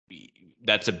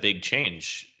that's a big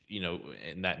change,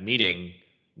 in that meeting.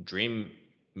 Dream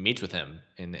meets with him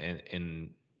in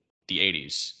the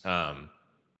 80s.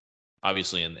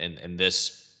 Obviously in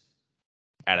this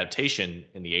adaptation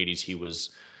in the 80s, he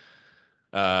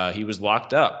was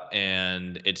locked up,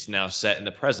 and it's now set in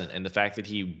the present. And the fact that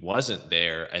he wasn't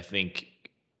there, I think,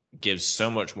 gives so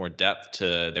much more depth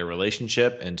to their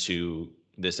relationship and to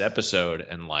this episode,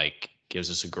 and like gives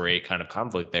us a great kind of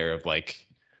conflict there of like,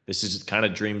 this is kind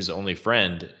of Dream's only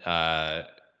friend,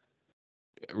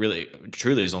 really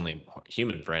truly his only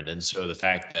human friend. And so the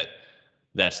fact that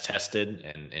that's tested,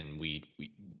 and we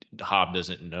Hob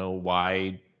doesn't know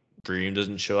why Dream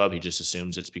doesn't show up. He just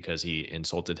assumes it's because he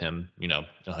insulted him,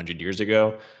 100 years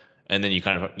ago. And then you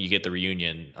get the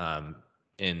reunion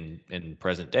in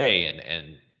present day,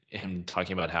 and him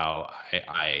talking about how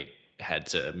I had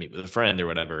to meet with a friend or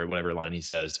whatever line he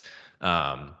says.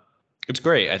 It's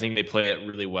great. I think they play it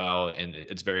really well, and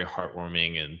it's very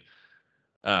heartwarming.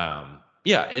 And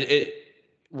yeah,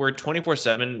 where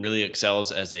 24/7 really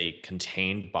excels as a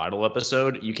contained bottle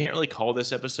episode. You can't really call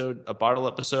this episode a bottle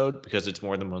episode because it's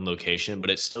more than one location, but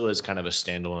it still is kind of a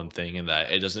standalone thing in that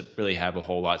it doesn't really have a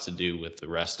whole lot to do with the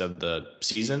rest of the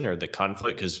season or the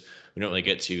conflict, because we don't really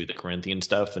get to the Corinthian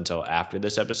stuff until after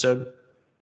this episode.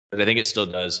 But I think it still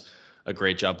does a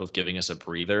great job of giving us a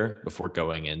breather before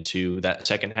going into that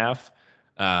second half.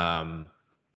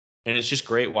 And it's just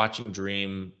great watching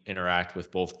Dream interact with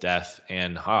both Death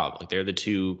and Hob. Like, they're the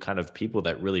two kind of people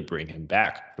that really bring him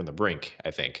back from the brink,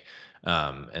 I think.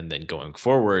 And then going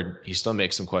forward, he still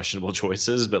makes some questionable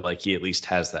choices, but like he at least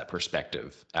has that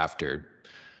perspective after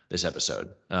this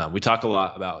episode. We talk a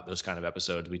lot about those kind of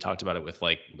episodes. We talked about it with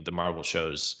the Marvel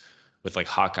shows, with like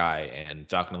Hawkeye and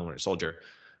Falcon and the Winter Soldier.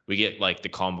 We get like the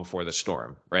calm before the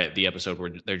storm, right? The episode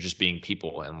where they're just being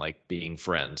people and like being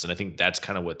friends. And I think that's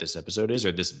kind of what this episode is,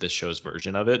 or this show's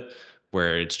version of it,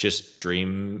 where it's just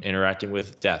Dream interacting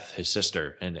with Death, his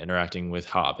sister, and interacting with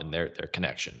Hob and their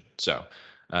connection. So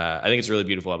I think it's a really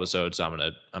beautiful episode. So I'm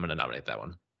gonna nominate that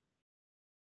one.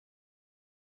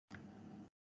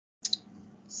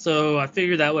 So I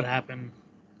figured that would happen.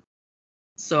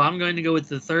 So I'm going to go with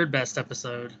the third best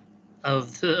episode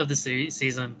of the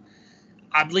season.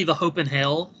 I believe A Hope in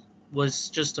Hell was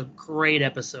just a great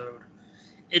episode.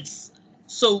 It's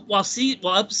so while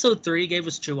episode 3 gave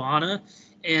us Joanna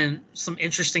and some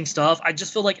interesting stuff, I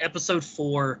just feel like episode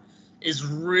 4 is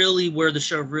really where the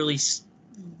show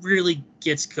really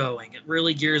gets going. It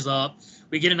really gears up.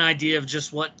 We get an idea of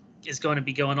just what is going to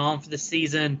be going on for the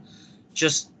season.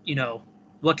 Just,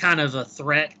 what kind of a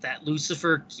threat that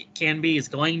Lucifer can be, is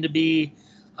going to be.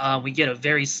 We get a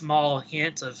very small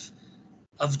hint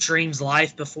of Dream's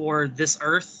life before this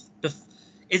Earth.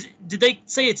 Did they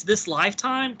say it's this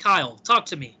lifetime? Kyle, talk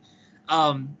to me.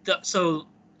 So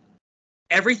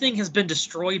everything has been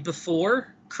destroyed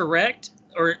before, correct?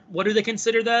 Or what do they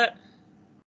consider that?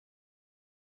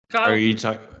 Kyle? Are you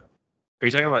talking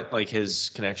about like his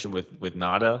connection with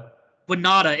Nada? With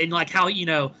Nada, and like how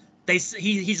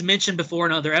he's mentioned before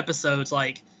in other episodes,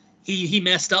 like he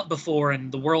messed up before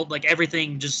and the world, like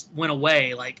everything just went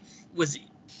away. Like,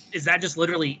 is that just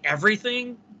literally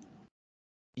everything?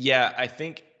 Yeah, I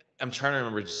think I'm trying to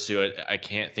remember to it. I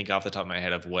can't think off the top of my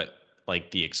head of what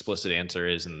like the explicit answer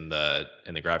is in the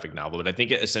graphic novel, but I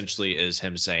think it essentially is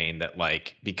him saying that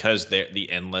like because the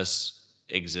endless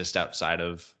exist outside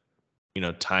of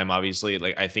time, obviously.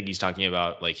 Like, I think he's talking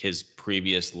about like his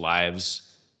previous lives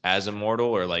as immortal,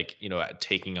 or like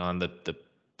taking on the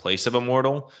place of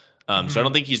immortal. So I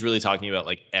don't think he's really talking about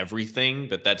like everything,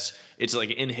 but it's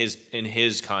like in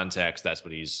his context, that's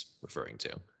what he's referring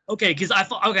to. Okay, because I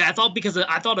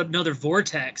thought another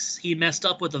vortex. He messed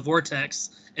up with the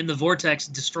vortex, and the vortex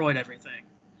destroyed everything.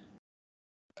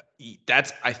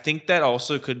 I think that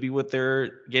also could be what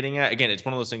they're getting at. Again, it's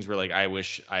one of those things where like I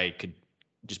wish I could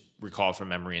just recall from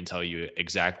memory and tell you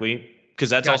exactly, because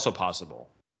that's also possible.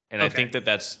 And okay. I think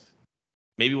that's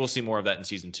maybe we'll see more of that in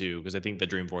season 2, because I think the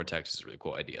Dream Vortex is a really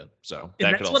cool idea. So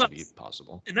that could also be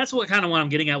possible. And that's what I'm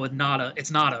getting at with Nada.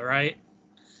 It's Nada, right?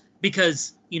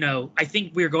 Because, I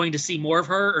think we're going to see more of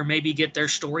her, or maybe get their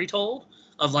story told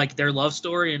of like their love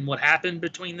story and what happened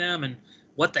between them and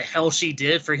what the hell she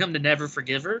did for him to never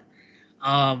forgive her.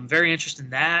 Very interested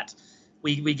in that.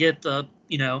 We get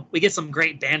we get some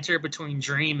great banter between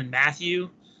Dream and Matthew.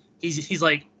 He's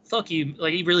like, fuck you.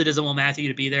 Like, he really doesn't want Matthew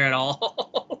to be there at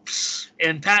all.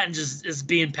 And Patton just is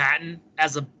being Patton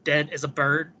as a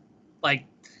bird. Like,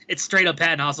 it's straight up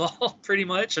Patton Oswalt pretty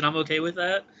much. And I'm okay with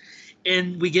that.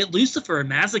 And we get Lucifer and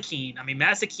Mazikeen. I mean,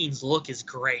 Mazikeen's look is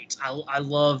great. I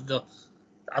love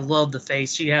the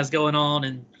face she has going on.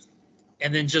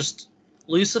 And then just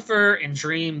Lucifer and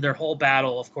Dream, their whole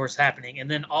battle, of course, happening.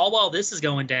 And then all while this is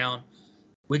going down,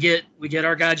 we get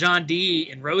our guy John D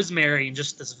and Rosemary, and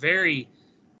just this very,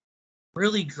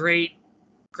 really great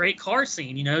car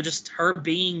scene. Just her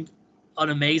being an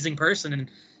amazing person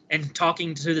and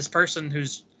talking to this person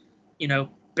who's,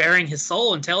 bearing his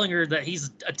soul and telling her that he's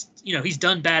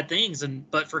done bad things,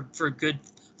 but for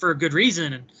a good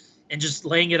reason, and just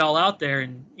laying it all out there,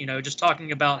 and just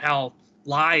talking about how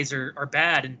lies are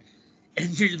bad, and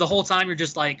the whole time you're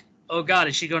just like, oh God,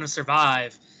 is she going to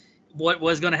survive? What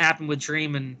was going to happen with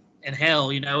Dream and Hell?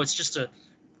 It's just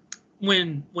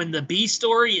when the B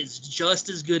story is just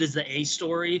as good as the A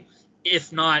story,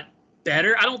 if not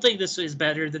better. I don't think this is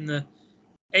better than the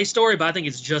A story, but I think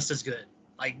it's just as good.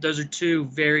 Like, those are two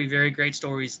very, very great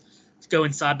stories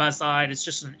going side by side. It's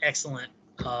just an excellent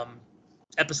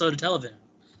episode of television.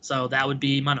 So that would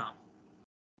be my nom.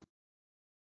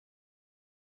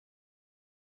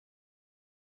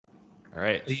 All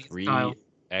right, Kyle.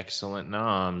 excellent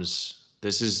noms.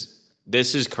 This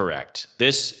is correct.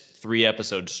 This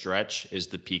 3-episode stretch is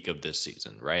the peak of this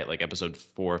season, right? Like episode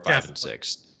 4, 5, Definitely. and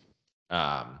 6.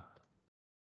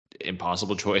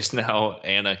 Impossible choice now.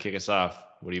 Anna, kick us off.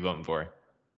 What are you voting for?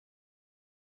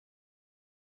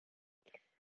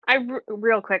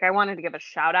 Real quick, I wanted to give a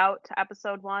shout out to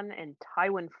episode 1 and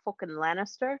Tywin fucking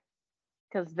Lannister,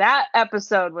 because that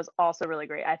episode was also really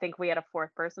great. I think we had a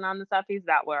 4th person on this episode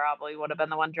that probably would have been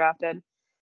the one drafted.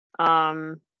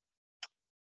 I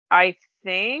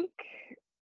think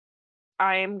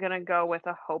I am gonna go with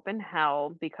A Hope in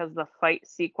Hell, because the fight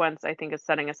sequence, I think, is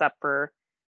setting us up for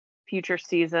future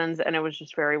seasons, and it was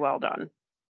just very well done.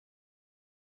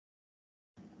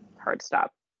 Hard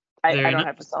stop. I don't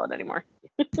have to sell it anymore.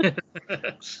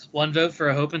 One vote for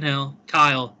A Hope in Hell.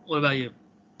 Kyle, what about you?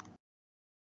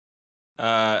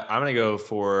 I'm gonna go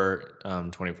for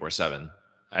 24/7.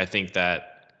 I think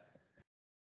that,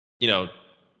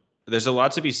 there's a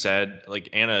lot to be said. Like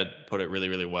Anna put it really,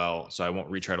 really well, so I won't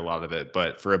retread a lot of it.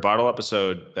 But for a bottle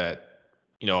episode that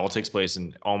all takes place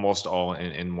in almost all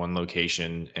in one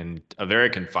location and a very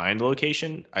confined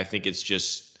location, I think it's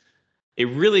just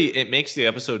it makes the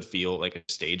episode feel like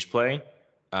a stage play,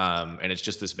 and it's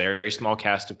just this very small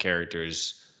cast of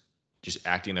characters just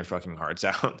acting their fucking hearts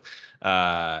out.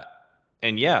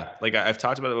 And yeah, like I've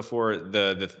talked about it before,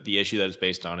 the issue that it's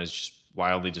based on is just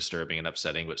wildly disturbing and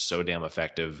upsetting, but so damn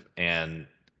effective. And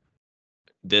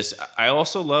this, I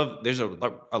also love. There's a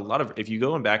lot of, if you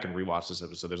go back and rewatch this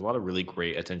episode, there's a lot of really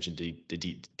great attention to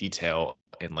detail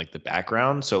in like the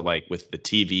background. So like with the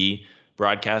TV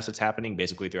broadcast that's happening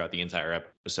basically throughout the entire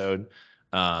episode,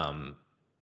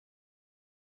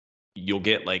 you'll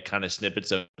get like kind of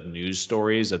snippets of news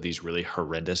stories of these really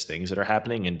horrendous things that are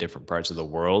happening in different parts of the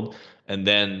world. And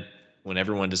then when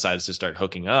everyone decides to start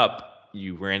hooking up,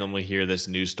 you randomly hear this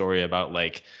news story about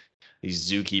like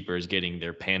these zookeepers getting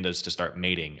their pandas to start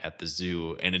mating at the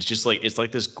zoo. And it's just like, it's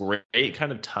like this great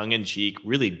kind of tongue-in-cheek,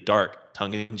 really dark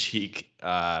tongue-in-cheek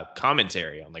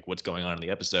commentary on like what's going on in the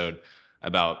episode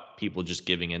about people just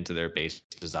giving into their base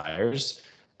desires.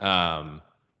 Yeah.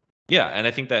 And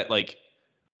I think that like,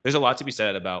 there's a lot to be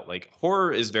said about like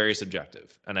horror is very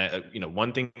subjective. And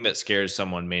one thing that scares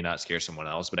someone may not scare someone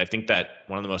else. But I think that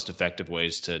one of the most effective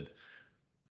ways to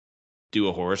do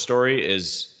a horror story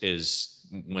is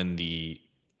when the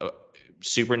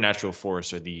supernatural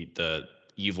force or the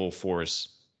evil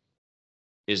force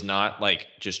is not like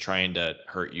just trying to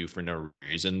hurt you for no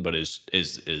reason, but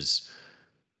is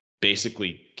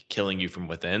basically killing you from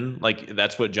within. Like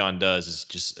that's what John does, is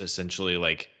just essentially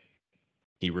like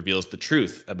he reveals the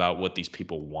truth about what these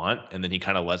people want, and then he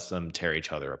kind of lets them tear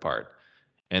each other apart.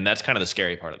 And that's kind of the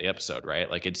scary part of the episode, right?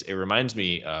 Like it reminds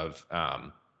me of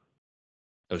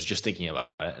I was just thinking about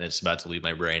it and it's about to leave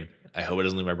my brain. I hope it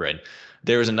doesn't leave my brain.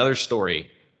 There was another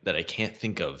story that I can't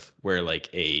think of where like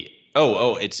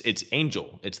it's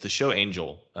Angel. It's the show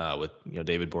Angel with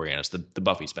David Boreanaz, the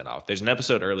Buffy spinoff. There's an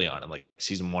episode early on in like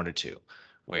season 1 or 2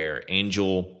 where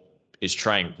Angel is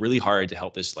trying really hard to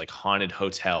help this like haunted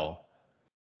hotel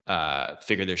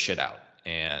figure their shit out.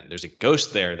 And there's a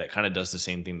ghost there that kind of does the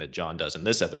same thing that John does in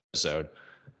this episode,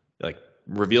 like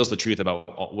reveals the truth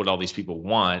about what all these people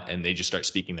want, and they just start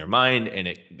speaking their mind,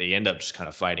 and they end up just kind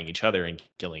of fighting each other and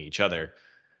killing each other.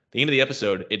 The end of the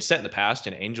episode, it's set in the past,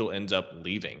 and Angel ends up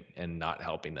leaving and not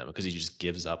helping them because he just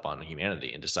gives up on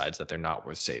humanity and decides that they're not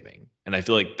worth saving. And I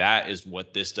feel like that is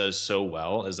what this does so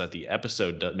well, is that the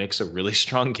episode makes a really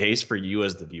strong case for you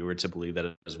as the viewer to believe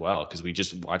that as well, because we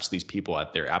just watch these people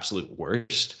at their absolute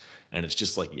worst, and it's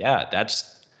just like, yeah,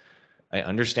 I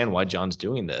understand why John's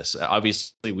doing this.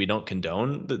 Obviously, we don't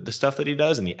condone the stuff that he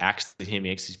does and the acts that he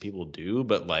makes these people do,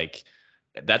 but like,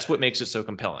 that's what makes it so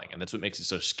compelling, and that's what makes it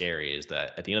so scary, is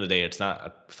that at the end of the day, it's not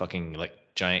a fucking like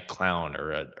giant clown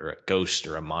or a ghost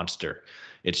or a monster.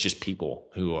 It's just people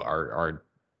who are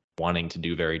wanting to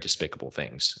do very despicable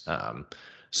things.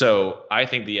 So I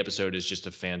think the episode is just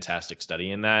a fantastic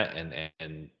study in that,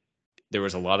 and there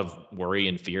was a lot of worry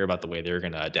and fear about the way they're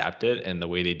going to adapt it, and the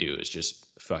way they do is just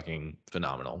fucking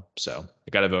phenomenal. So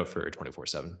I got to vote for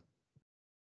 24/7.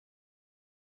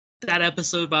 That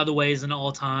episode, by the way, is an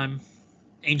all-time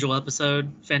Angel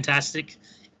episode. Fantastic.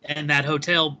 And that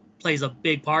hotel plays a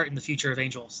big part in the future of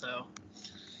Angel. So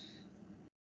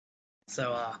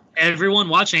everyone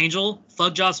watch Angel.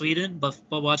 Fuck Joss Whedon, but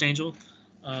watch Angel.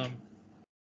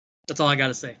 That's all I got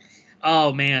to say.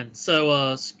 Oh, man.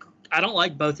 So I don't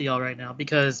like both of y'all right now,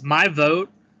 because my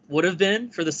vote would have been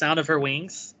for The Sound of Her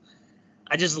Wings.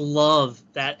 I just love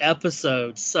that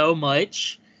episode so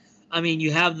much. I mean,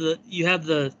 you have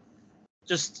the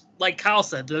just like Kyle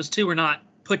said, those two were not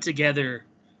put together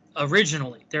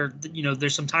originally.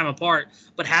 There's some time apart,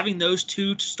 but having those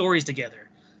two stories together,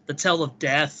 the tale of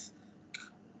death,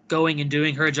 going and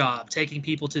doing her job, taking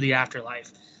people to the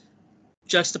afterlife,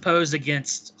 juxtaposed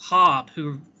against Hob,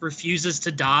 who refuses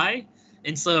to die,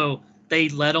 and so they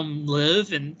let him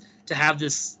live, and to have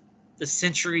this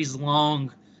centuries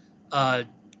long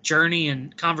journey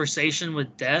and conversation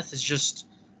with death is just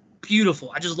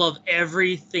beautiful. I just love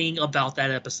everything about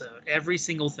that episode, every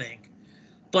single thing.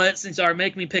 But since you are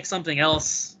making me pick something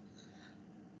else,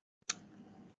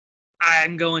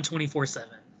 I'm going 24/7.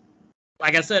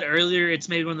 Like I said earlier, it's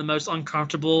maybe one of the most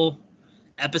uncomfortable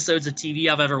episodes of TV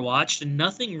I've ever watched, and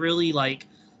nothing really like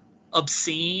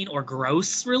obscene or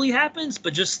gross really happens,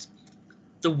 but just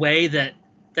the way that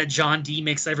John D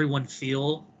makes everyone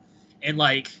feel, and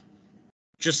like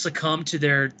just succumb to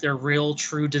their real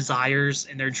true desires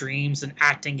and their dreams and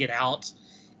acting it out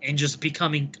and just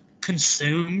becoming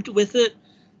consumed with it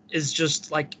is just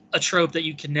like a trope that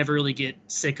you can never really get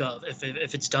sick of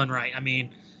if it's done right. I mean,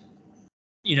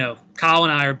 Kyle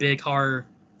and I are big horror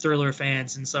thriller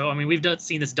fans, and so I mean we've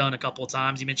seen this done a couple of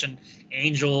times. You mentioned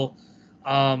Angel.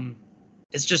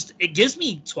 It gives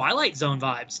me Twilight Zone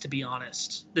vibes, to be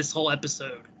honest. This whole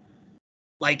episode,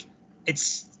 like,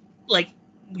 it's like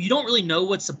you don't really know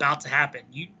what's about to happen.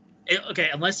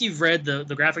 Unless you've read the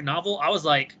graphic novel, I was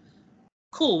like,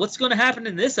 cool, what's going to happen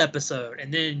in this episode?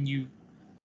 And then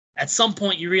at some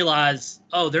point you realize,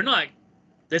 oh, they're not.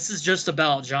 This is just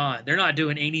about John. They're not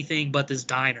doing anything but this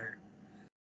diner.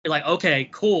 You're like, okay,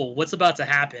 cool. What's about to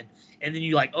happen? And then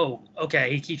you're like, oh,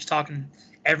 okay. He keeps talking.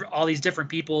 All these different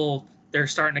people. They're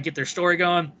starting to get their story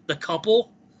going. The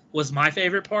couple was my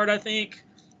favorite part, I think.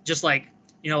 Just like,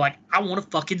 like I want a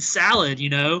fucking salad,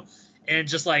 and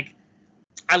just like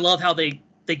I love how they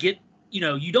get,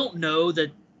 you don't know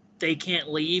that they can't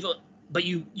leave, but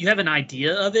you have an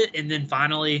idea of it, and then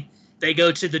finally they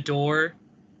go to the door,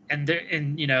 and they're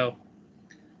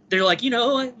like,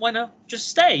 why not just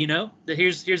stay?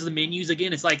 Here's the menus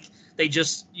again. It's like they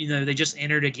just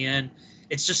entered again.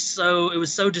 It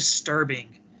was so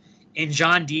disturbing, and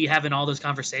John D having all those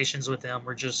conversations with them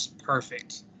were just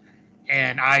perfect,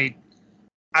 and I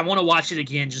want to watch it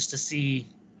again just to see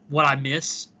what I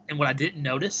missed and what I didn't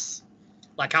notice.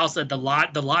 Like Kyle said, the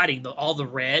lighting, all the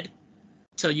red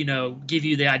to give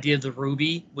you the idea of the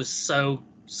ruby was so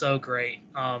great.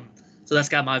 So that's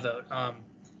got my vote.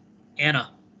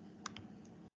 Anna,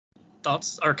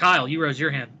 thoughts? Or Kyle, you raised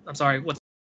your hand. I'm sorry. What's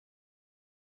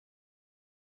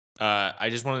I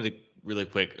just wanted to really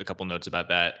quick a couple notes about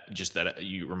that. Just that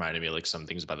you reminded me like some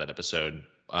things about that episode.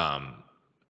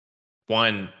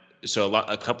 One, so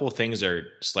a couple of things are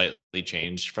slightly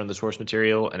changed from the source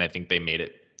material, and I think that made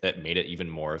it even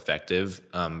more effective.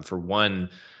 For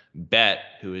one, Bet,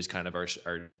 who is kind of our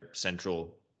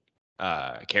central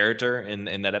character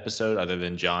in that episode, other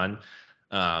than John,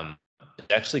 is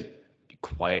actually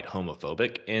quite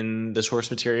homophobic in the source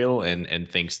material, and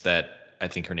thinks that, I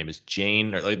think her name is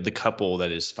Jane, or like the couple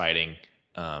that is fighting,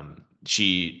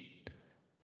 she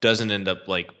doesn't end up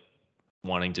like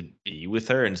wanting to be with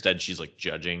her. Instead, she's like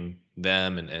judging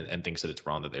them and thinks that it's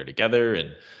wrong that they're together.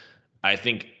 And I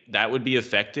think that would be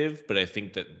effective, but I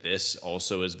think that this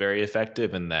also is very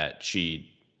effective in that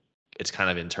it's kind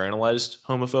of internalized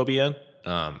homophobia,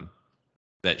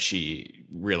 that she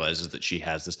realizes that she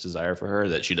has this desire for her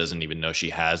that she doesn't even know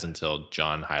she has until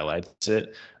John highlights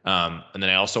it. And then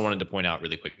I also wanted to point out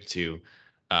really quick too,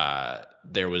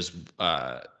 there was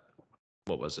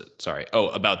what was it? Sorry. Oh,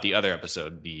 about the other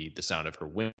episode, the Sound of Her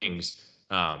Wings.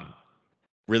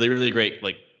 Really, really great.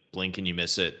 Like blink and you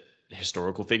miss it.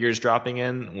 Historical figures dropping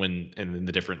in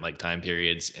the different like time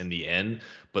periods in the end.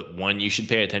 But one you should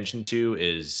pay attention to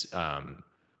is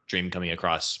Dream coming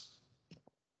across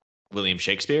William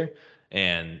Shakespeare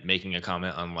and making a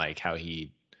comment on like how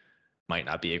he might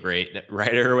not be a great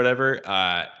writer or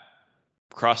whatever.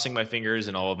 Crossing my fingers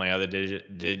and all of my other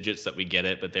digits that we get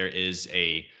it, but there is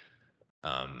an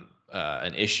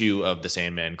issue of the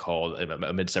Sandman called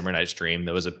A Midsummer Night's Dream.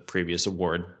 That was a previous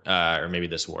award, or maybe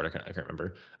this award. I can't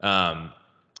remember.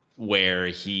 Where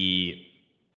he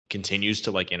continues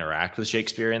to like interact with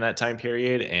Shakespeare in that time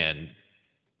period and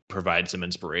provide some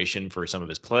inspiration for some of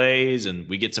his plays, and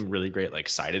we get some really great like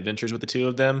side adventures with the two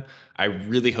of them. I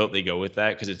really hope they go with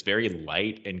that because it's very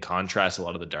light and contrasts a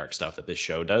lot of the dark stuff that this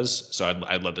show does. So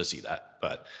I'd love to see that,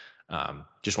 but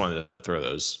just wanted to throw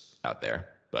those out there.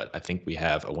 But I think we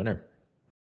have a winner.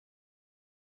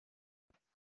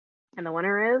 And the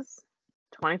winner is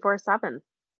 24/7.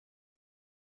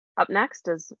 Up next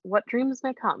is What Dreams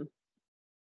May Come.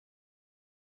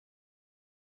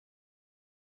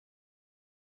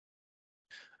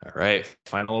 All right.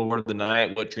 Final award of the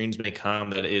night, What Dreams May Come.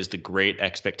 That is the Great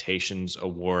Expectations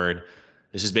Award.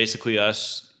 This is basically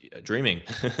us dreaming.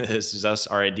 This is us,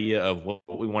 our idea of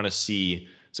what we want to see.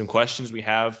 Some questions we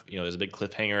have. There's a big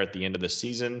cliffhanger at the end of the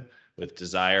season with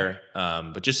Desire,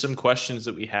 but just some questions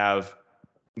that we have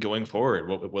going forward.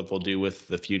 What they'll do with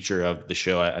the future of the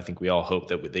show. I think we all hope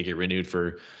that they get renewed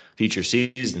for future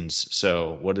seasons.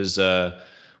 So, what's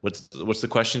the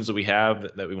questions that we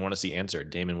have that we want to see answered?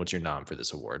 Damon, what's your nom for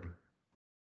this award?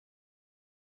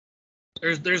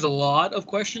 There's a lot of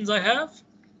questions I have.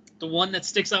 The one that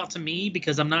sticks out to me,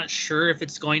 because I'm not sure if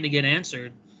it's going to get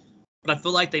answered, but I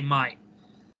feel like they might.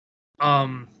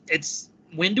 It's,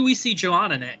 when do we see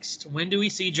Joanna next? When do we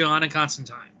see Joanna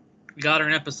Constantine? We got her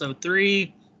in episode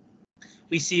 3.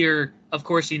 We see her, of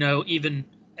course, even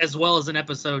as well as in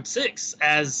episode 6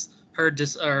 as her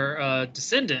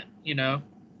descendant,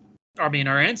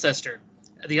 our ancestor,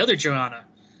 the other Joanna.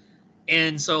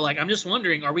 And so, I'm just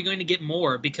wondering, are we going to get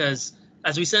more? Because,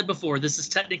 as we said before, this is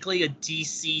technically a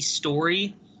DC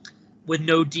story with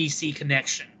no DC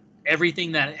connection.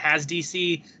 Everything that has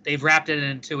DC, they've wrapped it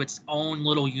into its own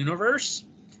little universe.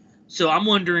 So I'm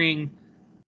wondering,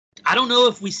 I don't know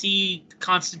if we see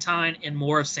Constantine and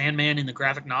more of Sandman in the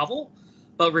graphic novel,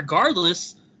 but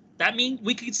regardless, that means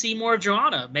we could see more of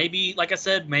Joanna. Maybe, like I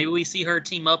said, maybe we see her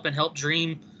team up and help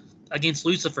Dream against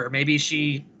Lucifer. Maybe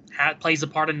she plays a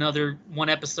part in another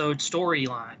one-episode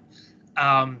storyline.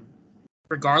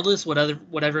 Regardless,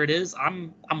 whatever it is,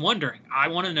 I'm wondering. I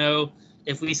want to know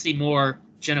if we see more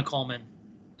Jenna Coleman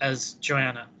as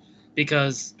Joanna,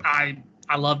 because I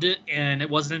loved it and it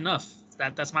wasn't enough.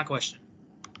 That's my question.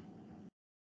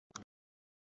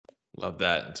 Love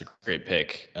that. It's a great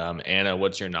pick. Anna,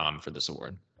 what's your nom for this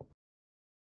award?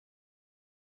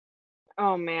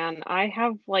 Oh man, I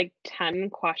have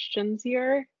 10 questions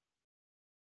here.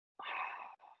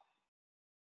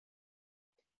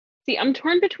 See, I'm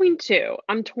torn between two.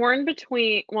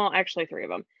 Well, actually 3 of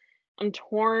them. I'm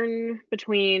torn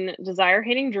between Desire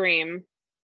Hating Dream,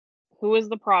 Who is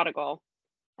the Prodigal,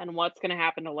 and What's Gonna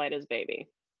Happen to Lyta's Baby.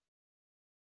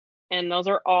 And those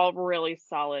are all really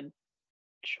solid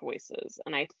choices.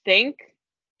 And I think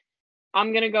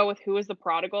I'm gonna go with Who is the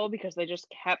Prodigal, because they just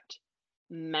kept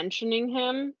mentioning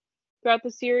him throughout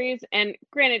the series. And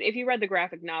granted, if you read the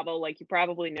graphic novel, you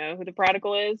probably know who the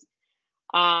Prodigal is.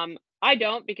 I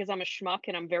don't, because I'm a schmuck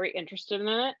and I'm very interested in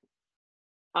it.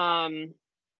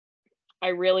 I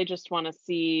really just want to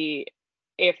see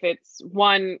if it's,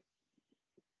 one,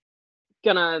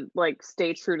 gonna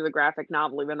stay true to the graphic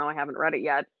novel, even though I haven't read it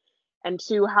yet, and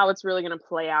 2, how it's really gonna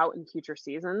play out in future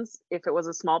seasons. If it was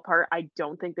a small part, I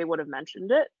don't think they would have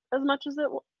mentioned it as much as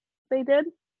they did.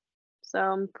 So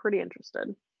I'm pretty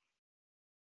interested.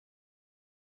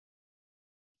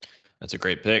 That's a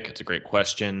great pick. It's a great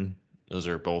question. Those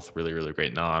are both really, really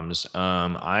great noms.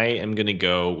 I am going to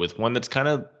go with one that's kind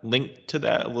of linked to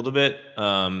that a little bit.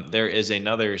 There is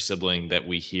another sibling that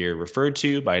we hear referred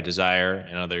to by Desire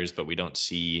and others, but we don't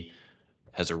see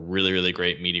has a really, really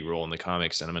great meaty role in the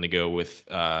comics. And I'm going to go with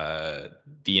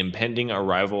the impending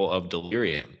arrival of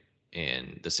Delirium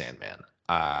in The Sandman.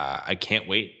 I can't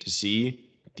wait to see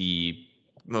the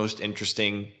most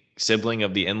interesting sibling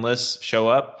of the Endless show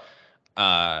up.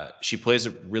 She plays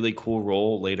a really cool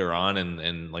role later on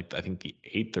in I think the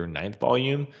 8th or 9th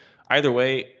volume. Either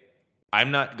way,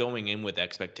 I'm not going in with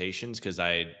expectations, because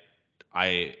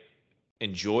I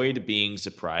enjoyed being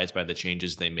surprised by the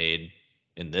changes they made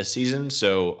in this season.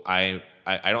 So I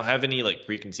don't have any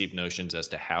preconceived notions as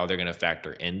to how they're going to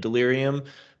factor in Delirium.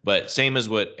 But same as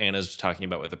what Anna's talking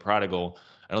about with the Prodigal,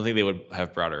 I don't think they would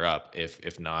have brought her up if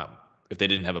they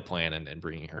didn't have a plan in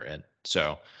bringing her in.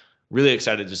 So really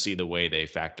excited to see the way they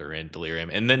factor in Delirium.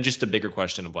 And then just a bigger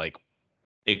question of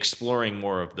exploring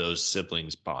more of those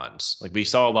siblings bonds. We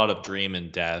saw a lot of Dream and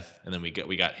Death, and then we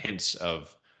got hints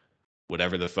of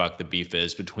whatever the fuck the beef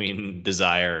is between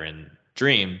Desire and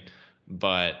Dream,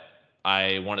 but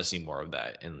I want to see more of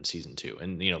that in season 2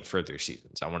 and further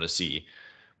seasons. I want to see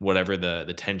whatever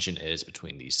the tension is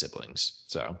between these siblings.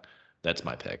 So that's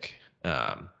my pick.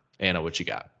 Anna, what you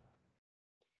got?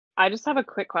 I just have a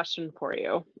quick question for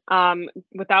you.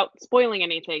 Without spoiling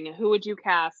anything, who would you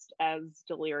cast as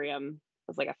Delirium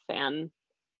as a fan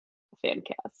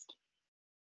cast?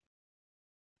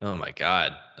 Oh my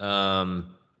God.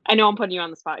 I know I'm putting you on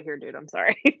the spot here, dude. I'm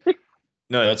sorry.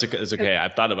 No, that's okay.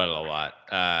 I've thought about it a lot.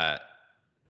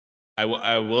 I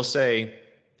will say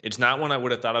it's not one I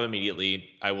would have thought of immediately.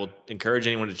 I will encourage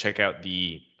anyone to check out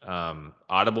the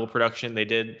Audible production they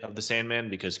did of the Sandman,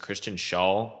 because Kristen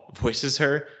Shaw voices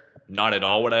her. Not at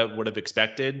all what I would have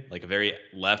expected, like a very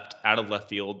out of left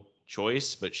field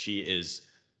choice, but she is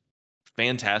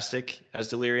fantastic as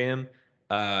Delirium.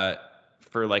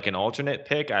 For like an alternate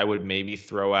pick, I would maybe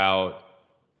throw out,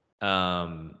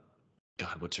 God,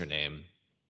 what's her name?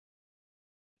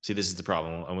 See, this is the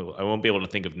problem. I won't be able to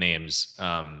think of names.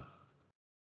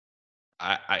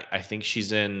 I think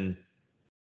she's in.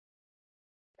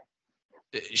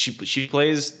 She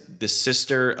plays the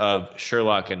sister of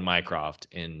Sherlock and Mycroft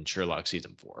in Sherlock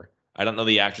season 4. I don't know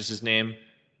the actress's name,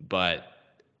 but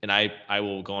I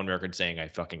will go on record saying I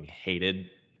fucking hated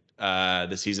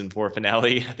the season 4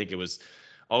 finale. I think it was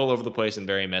all over the place and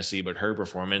very messy, but her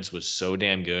performance was so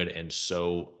damn good and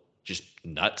so just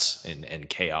nuts and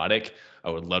chaotic. I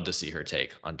would love to see her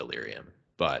take on Delirium,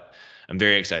 but I'm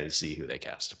very excited to see who they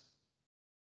cast.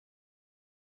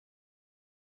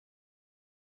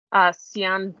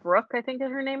 Sian Brooke, I think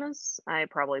her name is. I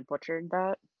probably butchered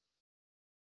that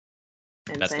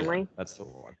insanely. That's the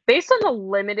one. Based on the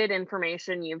limited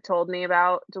information you've told me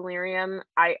about Delirium,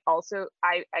 I'm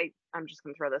just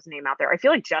gonna throw this name out there. I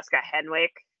feel like Jessica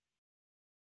Henwick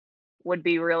would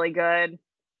be really good.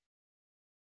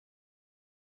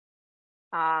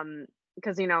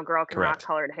 Because girl can rock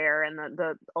colored hair, and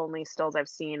the only stills I've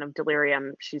seen of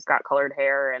Delirium, she's got colored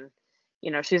hair, and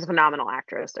she's a phenomenal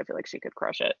actress. I feel like she could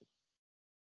crush it.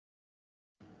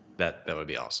 That would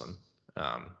be awesome.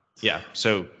 Yeah.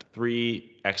 So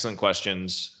 3 excellent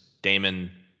questions. Damon,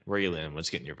 where are you leaning? Let's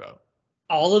get in your vote.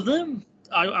 All of them.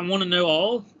 I want to know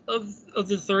all of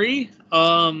the 3.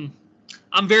 I'm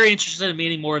very interested in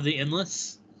meeting more of the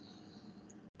Endless.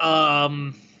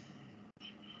 I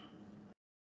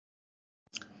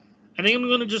think I'm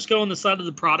going to just go on the side of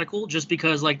the Prodigal, just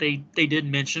because like they did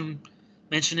mention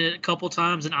it a couple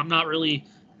times, and I'm not really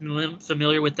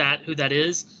familiar with who that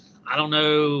is. I don't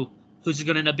know who's it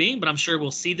going to end up being, but I'm sure we'll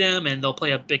see them and they'll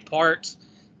play a big part,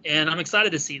 and I'm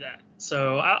excited to see that.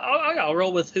 So I'll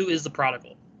roll with who is the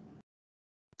Prodigal.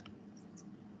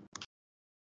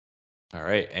 All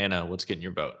right, Anna, what's getting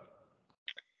your vote?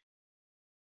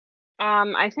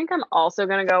 I think I'm also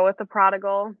gonna go with the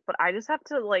Prodigal, but I just have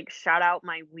to shout out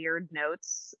my weird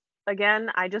notes again.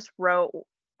 I just wrote,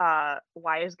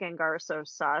 why is Gengar so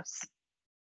sus?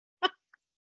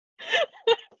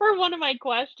 For one of my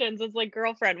questions. It's like,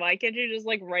 girlfriend, why can't you just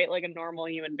write like a normal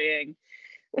human being?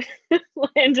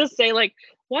 And just say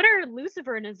what are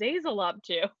Lucifer and Azazel up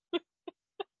to?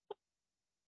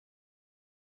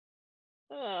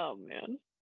 Oh man.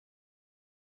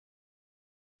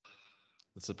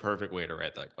 That's the perfect way to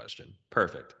write that question.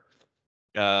 Perfect.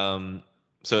 So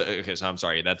I'm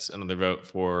sorry. That's another vote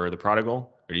for the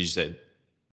Prodigal, or did you say?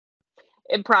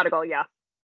 Prodigal, yeah.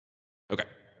 Okay,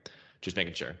 just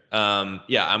making sure.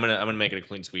 Yeah, I'm gonna make it a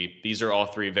clean sweep. These are all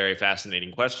 3 very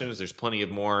fascinating questions. There's plenty of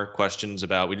more questions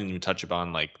about. We didn't even touch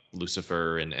upon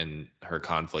Lucifer and her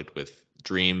conflict with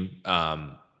Dream.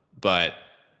 But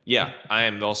yeah, I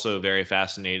am also very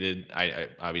fascinated. I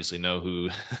obviously know who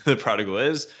the Prodigal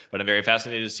is, but I'm very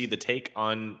fascinated to see the take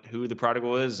on who the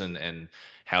Prodigal is and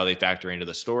how they factor into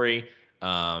the story.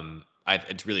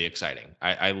 It's really exciting.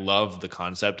 I love the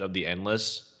concept of the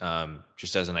Endless,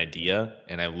 just as an idea,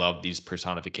 and I love these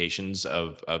personifications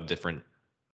of different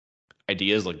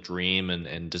ideas like dream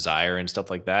and desire and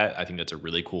stuff like that. I think that's a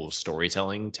really cool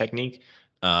storytelling technique.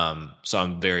 So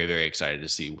I'm very, very excited to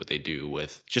see what they do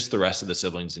with just the rest of the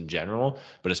siblings in general,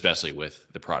 but especially with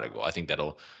the Prodigal. I think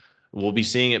we'll be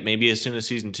seeing it maybe as soon as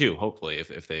season 2, hopefully,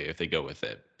 if they go with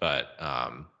it. But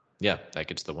yeah, that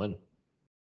gets the win.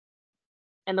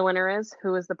 And the winner is,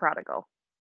 who is the Prodigal?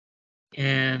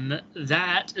 And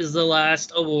that is the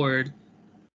last award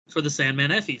for the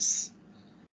Sandman Effies.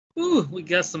 Ooh, we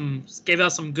gave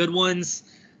out some good ones.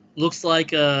 Looks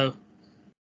like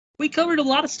we covered a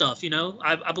lot of stuff,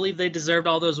 I believe they deserved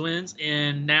all those wins.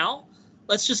 And now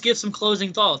let's just give some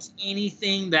closing thoughts.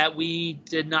 Anything that we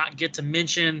did not get to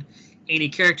mention, any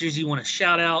characters you want to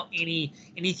shout out,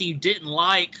 anything you didn't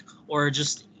like, or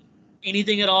just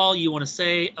anything at all you want to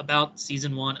say about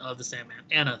season 1 of The Sandman.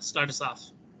 Anna, start us off.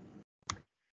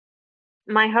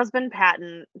 My husband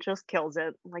Patton just kills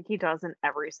it like he does in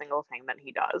every single thing that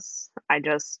he does.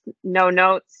 No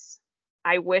notes.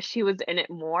 I wish he was in it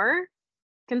more,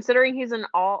 considering he's in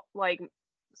all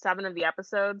 7 of the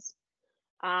episodes.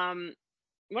 One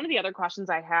of the other questions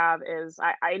I have is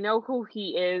I know who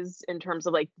he is in terms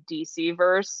of DC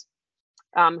verse,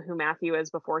 who Matthew is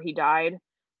before he died,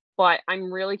 but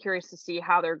I'm really curious to see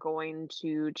how they're going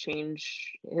to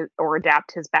change or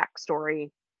adapt his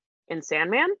backstory in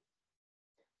Sandman.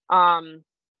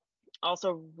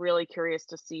 Also really curious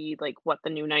to see like what the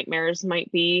new nightmares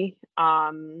might be.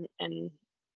 And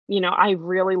I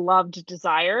really loved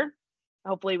Desire.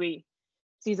 Hopefully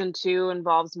season 2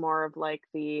 involves more of like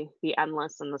the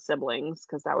endless and the siblings,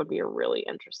 because that would be a really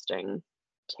interesting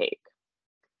take.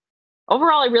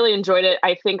 Overall, I really enjoyed it.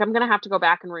 I think I'm gonna have to go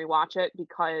back and rewatch it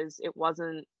because it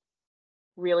wasn't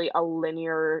really a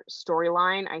linear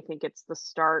storyline. I think it's the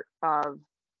start of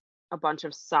a bunch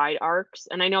of side arcs,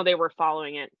 and I know they were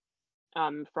following it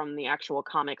from the actual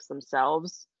comics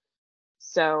themselves.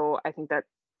 So I think that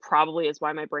probably is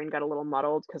why my brain got a little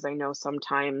muddled, because I know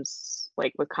sometimes,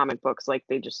 like with comic books, like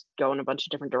they just go in a bunch of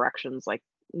different directions like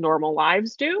normal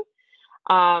lives do.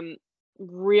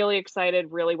 Really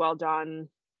excited, really well done.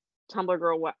 Tumblr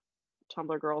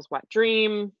Girl's Wet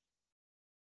Dream.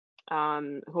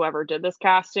 Whoever did this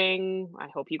casting, I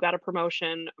hope you got a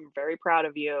promotion. I'm very proud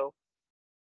of you.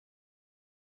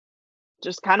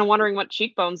 Just kind of wondering what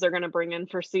cheekbones they're going to bring in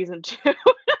for season 2. It's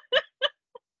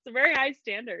a very high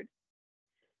standard.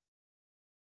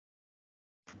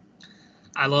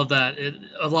 I love that.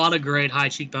 A lot of great high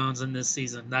cheekbones in this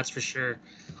season, that's for sure.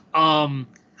 I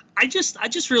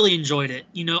just really enjoyed it.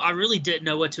 I really didn't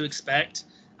know what to expect.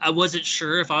 I wasn't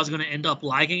sure if I was going to end up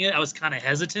liking it. I was kind of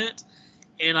hesitant,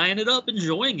 and I ended up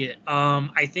enjoying it.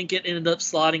 I think it ended up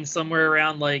slotting somewhere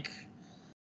around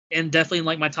and definitely in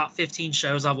like my top 15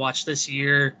 shows I've watched this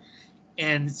year.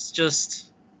 And it's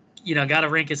just, got to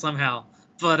rank it somehow.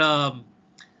 But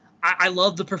I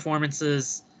love the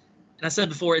performances. And I said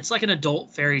before, it's like an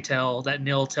adult fairy tale that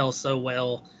Neil tells so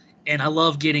well. And I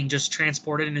love getting just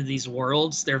transported into these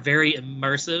worlds. They're very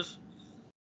immersive.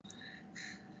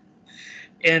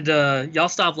 And y'all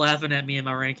stop laughing at me in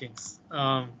my rankings.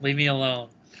 Leave me alone.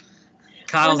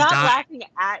 Kyle's We're not laughing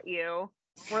at you.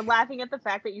 We're laughing at the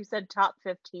fact that you said top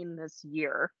 15 this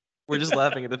year. We're just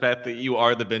laughing at the fact that you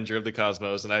are the binger of the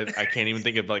Cosmos, and I can't even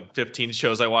think of like 15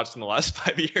 shows I watched in the last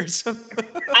 5 years.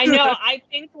 I know. I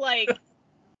think like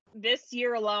this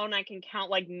year alone, I can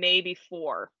count like maybe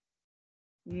 4.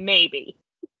 Maybe.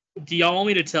 Do y'all want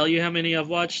me to tell you how many I've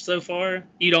watched so far?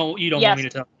 You don't yes. want me to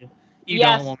tell you.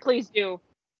 Yes, please do.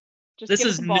 Just this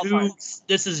is new.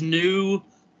 This is new,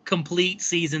 complete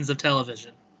seasons of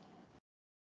television.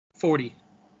 40.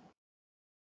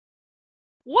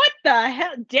 What the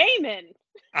hell, Damon?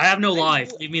 I have no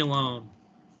life. Leave me alone.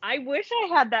 I wish I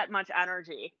had that much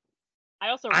energy. I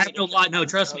have no life. No,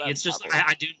 trust me. It's just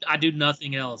I do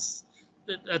nothing else.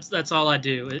 That's all I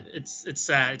do. It's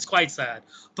sad. It's quite sad.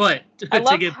 But I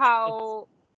love how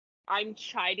I'm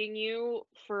chiding you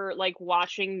for like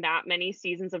watching that many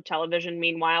seasons of television.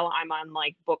 Meanwhile, I'm on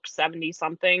like book 70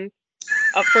 something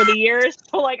for the years.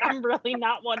 So like I'm really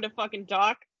not one to fucking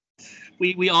talk.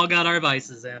 We all got our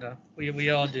vices, Anna. We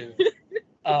all do.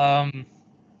 But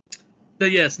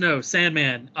yes, no,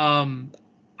 Sandman.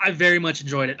 I very much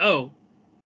enjoyed it. Oh,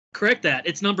 correct that.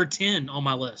 It's number 10 on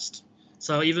my list.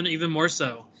 So even more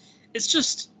so. It's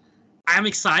just I'm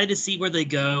excited to see where they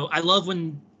go. I love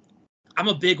when I'm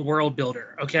a big world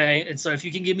builder, okay? And so if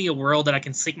you can give me a world that I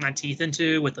can sink my teeth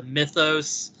into with a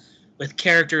mythos, with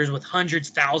characters with hundreds,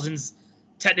 thousands,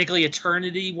 technically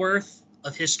eternity worth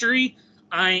of history,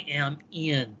 I am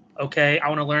in, okay? I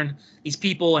want to learn these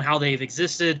people and how they've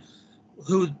existed,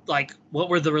 what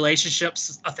were the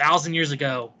relationships 1,000 years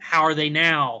ago? How are they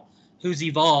now? Who's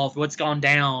evolved? What's gone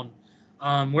down?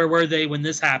 Where were they when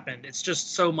this happened? It's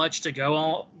just so much to go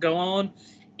on,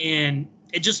 and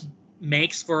it just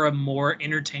makes for a more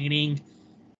entertaining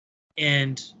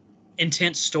and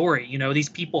intense story. These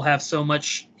people have so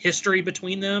much history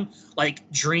between them, like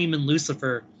Dream and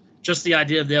Lucifer. Just the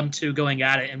idea of them two going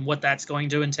at it and what that's going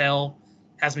to entail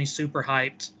has me super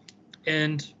hyped.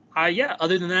 And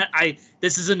other than that,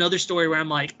 this is another story where I'm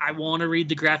like, I want to read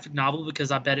the graphic novel because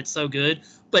I bet it's so good.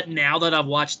 But now that I've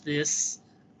watched this,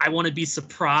 I want to be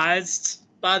surprised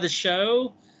by the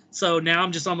show. So now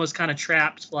I'm just almost kind of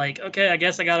trapped. Like, okay, I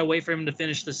guess I gotta wait for him to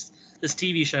finish this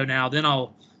TV show now. Then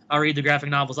I'll read the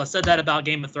graphic novels. I said that about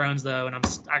Game of Thrones though, and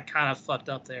I kind of fucked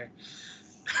up there.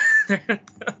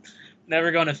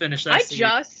 Never going to finish that. I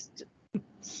just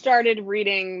started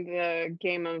reading the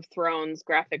Game of Thrones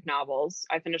graphic novels.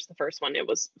 I finished the first one. It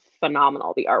was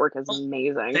phenomenal. The artwork is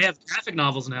amazing. They have graphic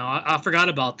novels now. I forgot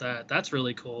about that. That's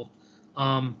really cool.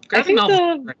 Graphic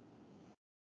novels.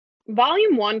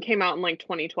 Volume 1 came out in like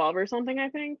 2012 or something, I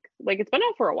think. Like it's been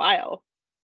out for a while.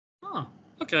 Oh,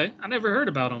 okay. I never heard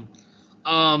about them.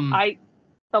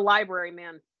 The library,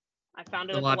 man. I found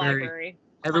it at the library.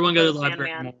 Everyone go to the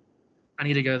library. I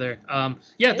need to go there.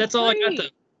 That's all I got though.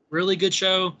 Really good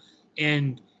show.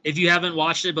 And if you haven't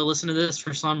watched it but listen to this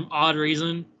for some odd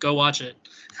reason, go watch it.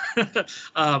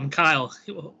 Kyle,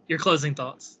 your closing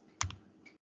thoughts.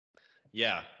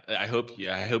 Yeah, I hope.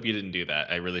 Yeah, I hope you didn't do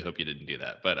that. I really hope you didn't do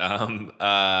that. But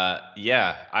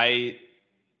yeah, I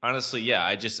honestly, yeah,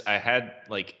 I had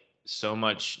like so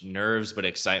much nerves but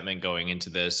excitement going into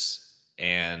this,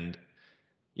 and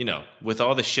with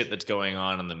all the shit that's going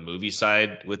on the movie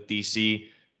side with DC,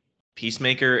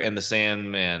 Peacemaker and the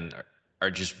Sandman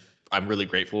are just. I'm really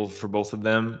grateful for both of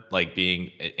them, like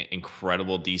being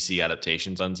incredible DC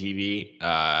adaptations on TV.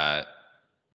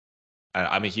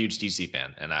 I'm a huge DC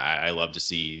fan, and I love to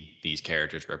see these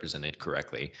characters represented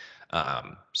correctly.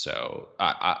 So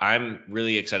I'm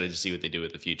really excited to see what they do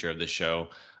with the future of this show.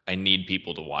 I need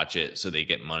people to watch it so they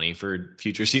get money for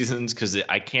future seasons, because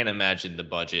I can't imagine the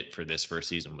budget for this first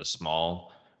season was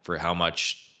small for how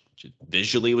much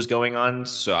visually was going on.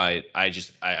 So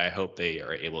I hope they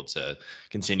are able to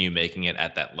continue making it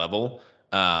at that level.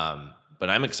 But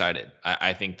I'm excited.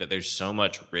 I think that there's so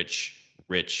much rich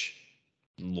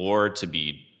lore to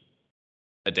be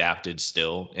adapted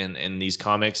still in these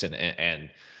comics, and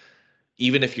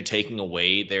even if you're taking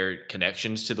away their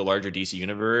connections to the larger DC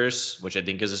universe, which I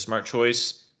think is a smart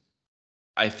choice,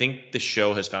 I think the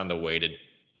show has found a way to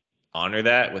honor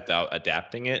that without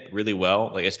adapting it really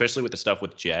well, like especially with the stuff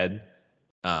with Jed,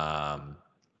 um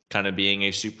kind of being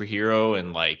a superhero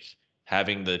and like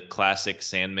having the classic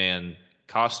Sandman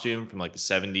costume from like the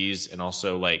 70s, and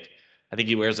also like I think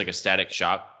he wears like a Static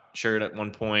Shock shirt at one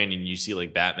point, and you see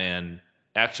like Batman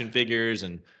action figures,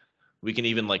 and we can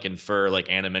even like infer, like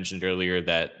Anna mentioned earlier,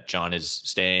 that John is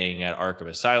staying at Arkham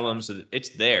Asylum, so it's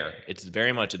there, it's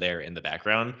very much there in the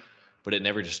background, but it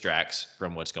never distracts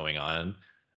from what's going on.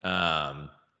 um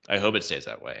I hope it stays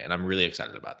that way, and I'm really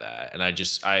excited about that. And I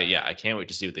can't wait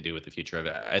to see what they do with the future of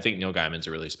it. I think Neil Gaiman's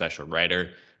a really special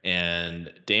writer,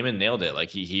 and Damon nailed it. Like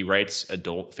he writes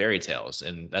adult fairy tales,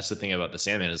 and that's the thing about the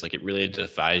Sandman, is like it really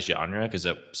defies genre, because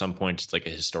at some point it's like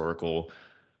a historical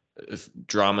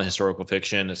drama, historical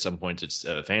fiction. At some point, it's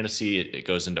fantasy. It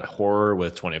goes into horror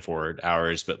with 24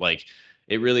 hours, but like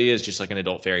it really is just like an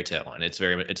adult fairy tale, and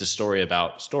it's a story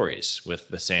about stories, with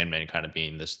the Sandman kind of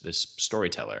being this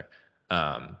storyteller.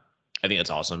 I think that's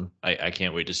awesome. I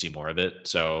can't wait to see more of it.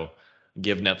 So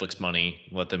give Netflix money,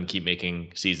 let them keep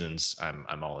making seasons.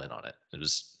 I'm all in on it. It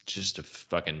was just a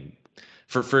fucking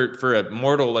for a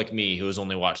mortal like me who has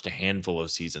only watched a handful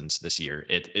of seasons this year,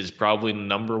 it is probably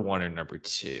number one or number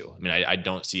two. I mean, I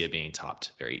don't see it being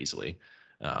topped very easily.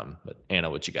 But Anna,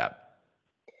 what you got?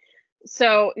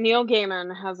 So Neil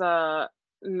Gaiman has a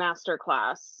master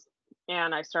class,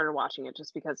 and I started watching it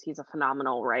just because he's a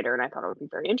phenomenal writer, and I thought it would be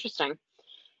very interesting.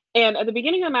 And at the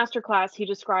beginning of the masterclass, he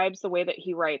describes the way that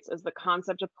he writes as the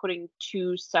concept of putting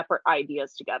two separate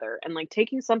ideas together, and like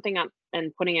taking something up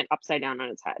and putting it upside down on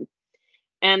its head.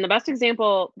 And the best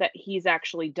example that he's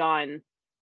actually done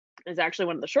is actually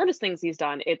one of the shortest things he's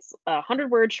done. It's a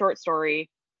 100-word short story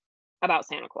about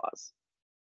Santa Claus.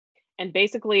 And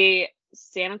basically,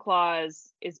 Santa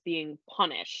Claus is being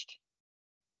punished,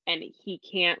 and he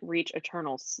can't reach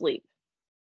eternal sleep.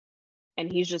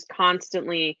 And he's just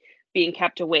constantly being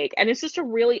kept awake. And it's just a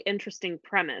really interesting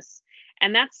premise.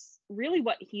 And that's really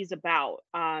what he's about.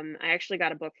 I actually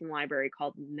got a book from the library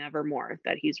called Nevermore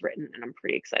that he's written, and I'm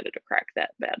pretty excited to crack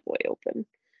that bad boy open.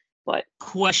 But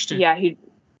Question.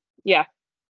 Yeah.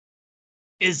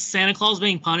 Is Santa Claus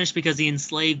being punished because he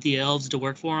enslaved the elves to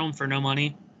work for him for no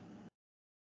money?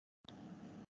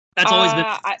 That's always been.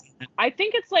 I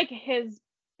think it's like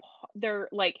they're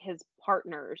like his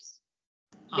partners.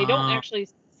 They don't actually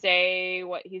say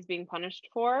what he's being punished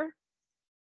for.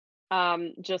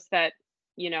 Just that,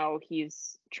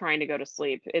 he's trying to go to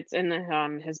sleep. It's in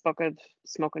his book of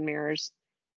Smoke and Mirrors.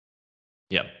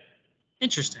 Yep.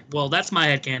 Interesting. Well, that's my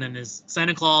headcanon, is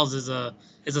Santa Claus is a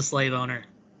slave owner.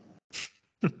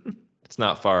 It's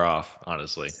not far off,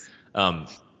 honestly.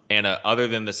 Anna, other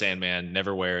than the Sandman,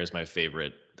 Neverwhere is my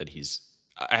favorite that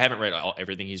I haven't read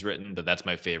everything he's written, but that's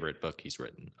my favorite book he's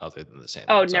written, other than the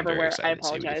Sandman. Oh, so Neverwhere. I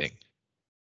apologize.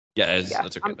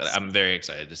 That's okay. But I'm very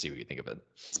excited to see what you think of it.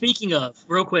 Speaking of,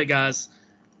 real quick, guys,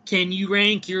 can you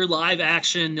rank your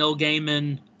live-action Neil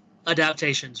Gaiman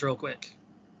adaptations real quick?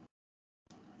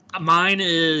 Mine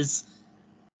is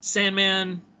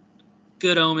Sandman,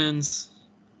 Good Omens,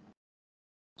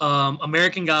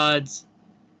 American Gods.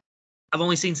 I've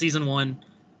only seen season 1,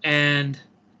 and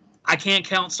I can't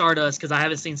count Stardust because I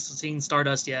haven't seen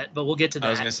Stardust yet, but we'll get to that. I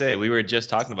was going to say, we were just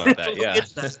talking about that, yeah.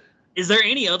 Is there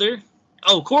any other?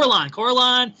 Oh, Coraline.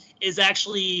 Coraline is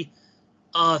actually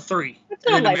 3. It's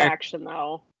not live action,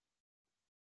 though.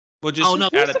 Well,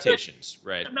 just adaptations,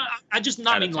 right? No, I just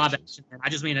not mean live action. I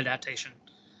just mean adaptation.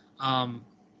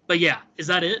 But yeah, is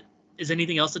that it? Is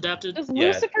anything else adapted? Does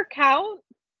Lucifer count?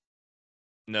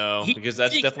 No, He- because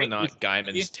that's he's definitely great not Lucifer.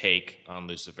 Gaiman's take on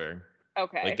Lucifer.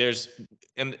 Okay. Like there's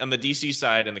on the DC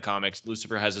side in the comics,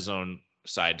 Lucifer has his own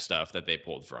side stuff that they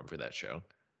pulled from for that show.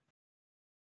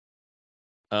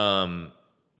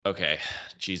 Okay,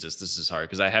 Jesus, this is hard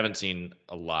because I haven't seen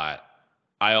a lot.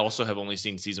 I also have only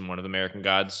seen season 1 of American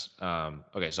Gods.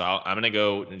 Okay, so I'm gonna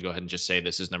go ahead and just say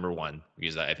this is number 1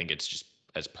 because I think it's just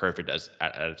as perfect as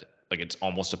like it's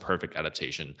almost a perfect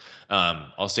adaptation.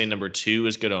 I'll say number 2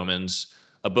 is Good Omens,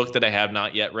 a book that I have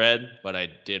not yet read, but I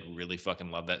did really fucking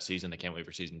love that season. I can't wait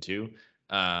for season 2.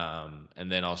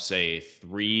 And then I'll say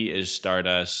 3 is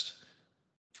Stardust,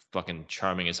 fucking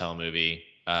charming as hell movie.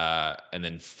 And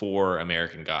then 4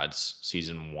 American Gods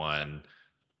season 1.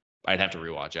 I'd have to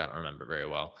rewatch it. I don't remember very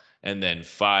well. And then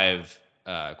 5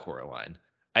 Coraline.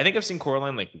 I think I've seen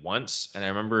Coraline like once, and I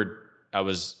remember I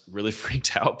was really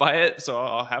freaked out by it, so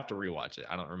I'll have to rewatch it.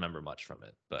 I don't remember much from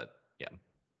it, but yeah.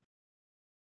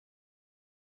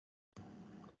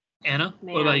 Anna,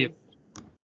 what about you? Man.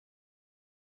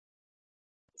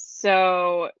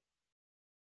 So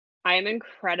I am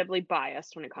incredibly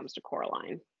biased when it comes to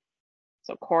Coraline.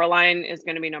 So Coraline is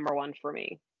going to be number 1 for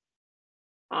me.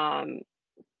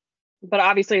 But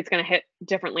obviously it's going to hit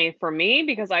differently for me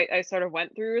because I sort of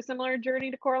went through a similar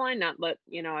journey to Coraline, not that,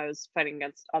 I was fighting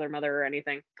against Other Mother or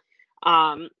anything.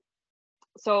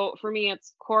 So for me,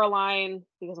 it's Coraline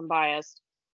because I'm biased,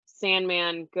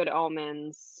 Sandman, Good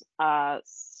Omens,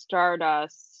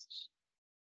 Stardust.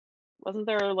 Wasn't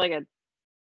there like a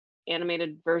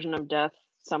animated version of Death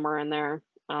somewhere in there?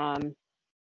 And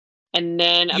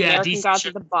then American Gods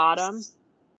at the bottom.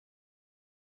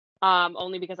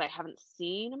 Only because I haven't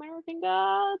seen American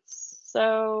Gods.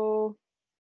 So,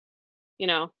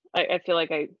 I feel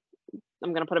like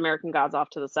I'm going to put American Gods off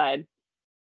to the side.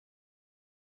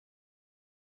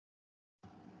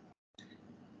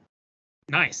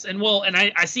 Nice. And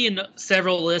I see in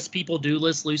several lists people do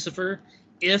list Lucifer.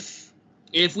 If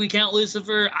we count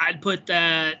Lucifer, I'd put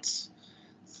that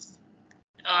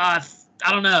I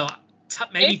don't know,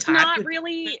 maybe it's not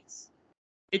really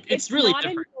it's really not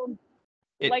different.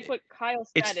 Like what Kyle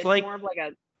said, it's like, more of like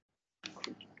a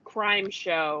crime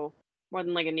show more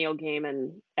than like a Neil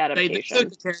Gaiman adaptation. They took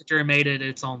the character and made it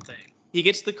its own thing. He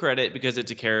gets the credit because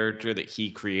it's a character that he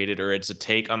created, or it's a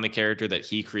take on the character that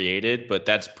he created, but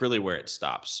that's really where it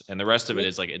stops. And the rest of it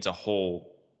is like it's a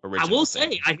whole original I will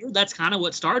thing. say, I hear that's kind of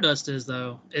what Stardust is,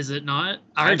 though. Is it not?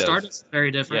 I heard Stardust is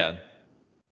very different.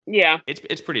 Yeah.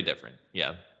 It's pretty different.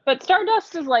 Yeah. But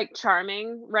Stardust is like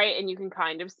charming, right? And you can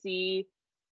kind of see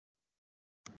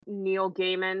Neil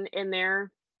Gaiman in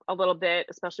there a little bit,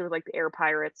 especially with like the air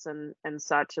pirates and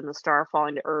such, and the star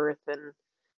falling to Earth and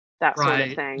that sort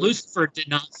of thing. Lucifer did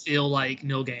not feel like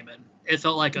Neil Gaiman. It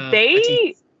felt like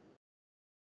I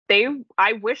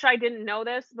wish I didn't know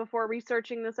this before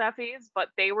researching this Effies, but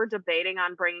they were debating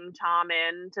on bringing Tom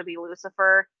in to be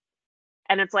Lucifer.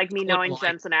 And it's like me knowing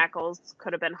Jensen Ackles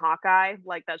could have been Hawkeye.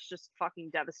 Like, that's just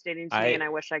fucking devastating to me, and I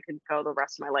wish I could go the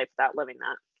rest of my life without living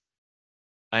that.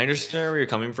 I understand where you're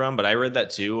coming from, but I read that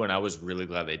too, and I was really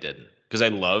glad they didn't. Because I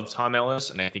love Tom Ellis,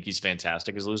 and I think he's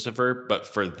fantastic as Lucifer, but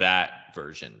for that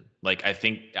version, like, I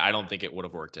don't think it would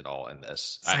have worked at all in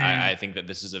this. I think that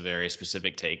this is a very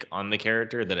specific take on the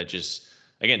character that it just,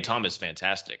 again, Tom is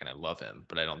fantastic, and I love him,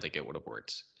 but I don't think it would have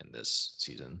worked in this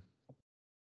season.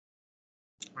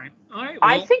 Right. All right.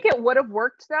 I think it would have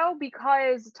worked, though,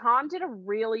 because Tom did a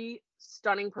really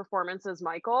stunning performance as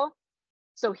Michael,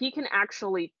 so he can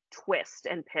actually twist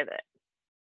and pivot.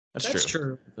 That's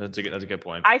true. That's a good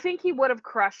point. I think he would have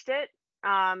crushed it,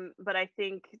 but I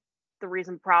think the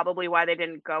reason probably why they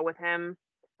didn't go with him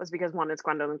was because 1, it's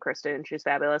Gwendolyn Christie and she's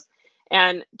fabulous,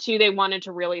 and 2, they wanted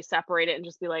to really separate it and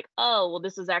just be like, oh, well,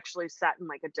 this is actually set in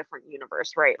like a different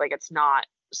universe, right? Like, it's not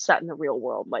set in the real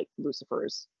world like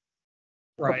Lucifer's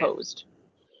proposed.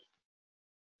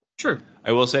 True.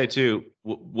 I will say too,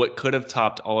 what could have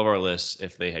topped all of our lists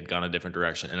if they had gone a different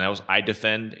direction. And I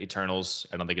defend Eternals.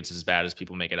 I don't think it's as bad as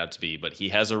people make it out to be, but he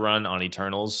has a run on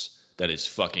Eternals that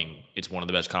is it's one of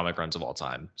the best comic runs of all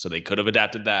time. So they could have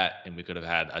adapted that, and we could have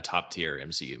had a top tier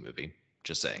MCU movie.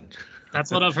 Just saying.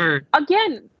 That's what I've heard.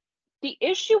 Again, the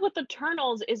issue with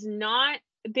Eternals is not.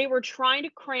 They were trying to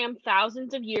cram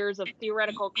thousands of years of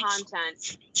theoretical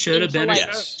content. Should have been like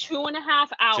a show. 2.5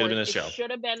 hours. Should have been a show. Should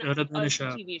have been a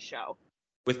TV show.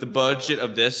 With the budget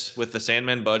of this, with the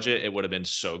Sandman budget, it would have been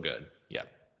so good. Yeah.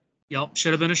 Yep.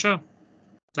 Should have been a show.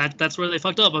 That's where they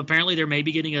fucked up. Apparently, they're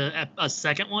maybe getting a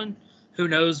second one. Who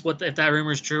knows if that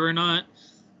rumor is true or not.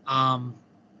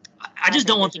 I just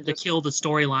don't want them to kill the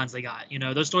storylines they got.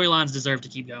 Those storylines deserve to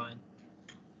keep going.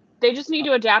 They just need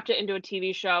to adapt it into a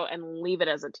TV show and leave it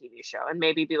as a TV show, and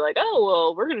maybe be like, oh,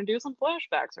 well, we're gonna do some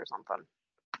flashbacks or something.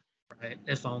 Right,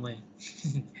 if only.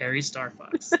 Harry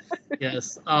Starfox.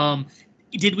 Yes.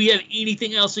 Did we have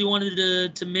anything else we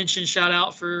wanted to mention, shout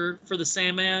out for the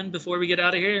Sandman before we get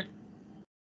out of here?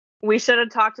 We should have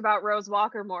talked about Rose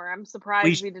Walker more. I'm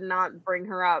surprised we did not bring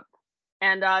her up.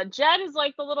 And Jed is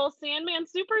like the little Sandman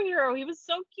superhero. He was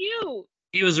so cute.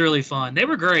 He was really fun. They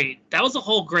were great. That was a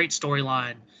whole great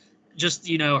storyline. Just,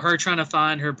 her trying to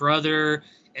find her brother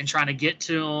and trying to get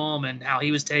to him and how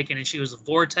he was taken and she was a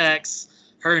vortex.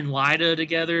 Her and Lyda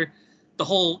together. The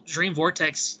whole Dream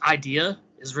Vortex idea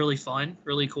is really fun,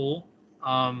 really cool.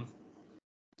 I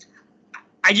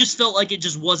just felt like it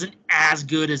just wasn't as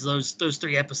good as those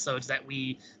 3 episodes that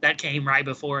came right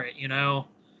before it,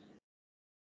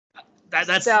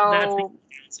 That's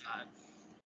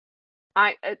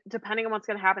depending on what's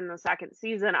going to happen in the second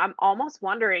season, I'm almost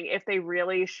wondering if they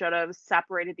really should have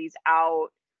separated these out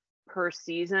per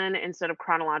season instead of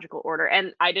chronological order.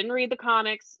 And I didn't read the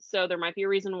comics, so there might be a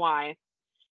reason why.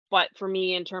 But for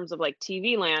me, in terms of like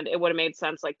TV land, it would have made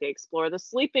sense. Like they explore the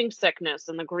sleeping sickness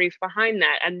and the grief behind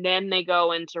that, and then they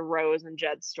go into Rose and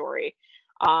Jed's story.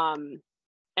 And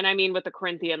I mean, with the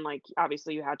Corinthian, like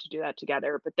obviously you had to do that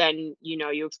together. But then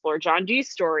you explore John Dee's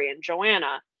story and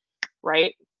Joanna,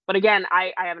 right? But again,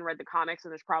 I haven't read the comics,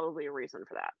 and there's probably a reason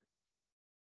for that.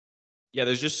 Yeah,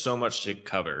 there's just so much to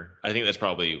cover. I think that's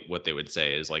probably what they would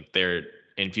say is like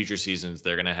in future seasons,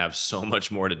 they're going to have so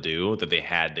much more to do that they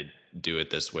had to do it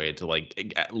this way to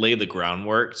like lay the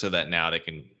groundwork so that now they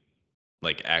can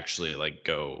like actually like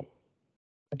go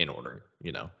in order,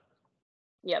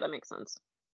 Yeah, that makes sense.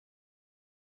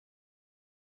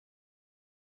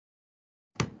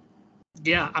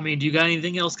 Yeah, I mean, do you got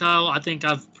anything else, Kyle? I think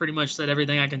I've pretty much said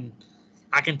everything I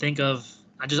can think of.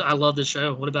 I love this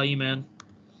show. What about you, man?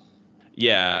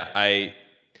 Yeah, I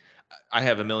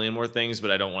have a million more things,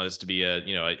 but I don't want this to be a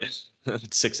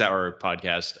 6-hour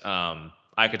podcast.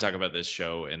 I could talk about this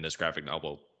show and this graphic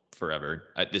novel forever.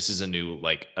 This is a new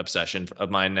like obsession of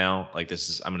mine now. Like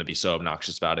I'm going to be so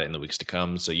obnoxious about it in the weeks to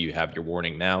come. So you have your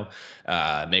warning now.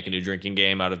 Make a new drinking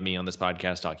game out of me on this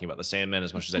podcast talking about the Sandman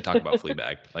as much as I talk about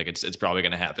Fleabag. Like it's probably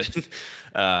going to happen.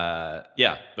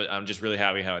 Yeah, but I'm just really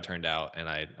happy how it turned out, and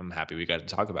I'm happy we got to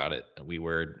talk about it. We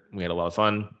had a lot of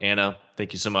fun. Anna,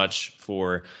 thank you so much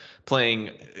for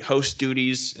playing host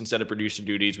duties instead of producer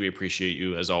duties. We appreciate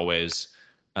you as always.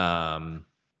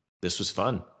 This was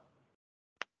fun.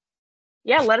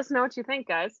 Yeah, let us know what you think,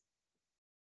 guys.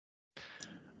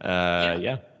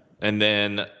 Yeah. And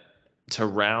then to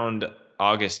round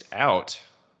August out,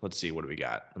 let's see, what do we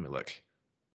got? Let me look.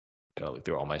 Gotta look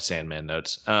through all my Sandman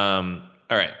notes. All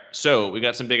right, so we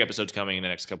got some big episodes coming in the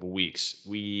next couple weeks.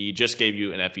 We just gave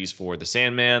you an Effie's for the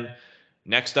Sandman.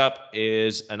 Next up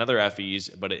is another Effie's,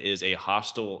 but it is a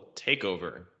Hostile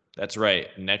Takeover. That's right,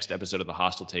 next episode of the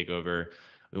Hostile Takeover.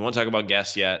 We won't talk about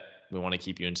guests yet. We want to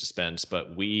keep you in suspense,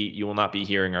 but you will not be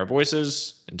hearing our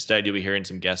voices. Instead, you'll be hearing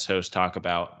some guest hosts talk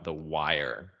about The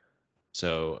Wire.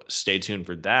 So stay tuned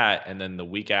for that. And then the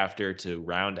week after, to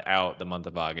round out the month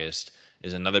of August,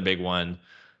 is another big one.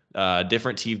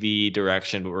 Different TV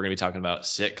direction, but we're going to be talking about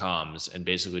sitcoms and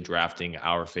basically drafting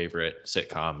our favorite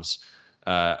sitcoms.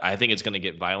 I think it's going to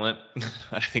get violent.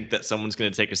 I think that someone's going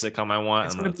to take a sitcom I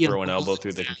want. I'm going to throw an elbow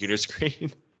through the computer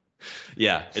screen.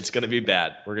 Yeah, it's going to be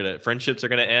bad. Friendships are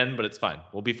going to end, but it's fine.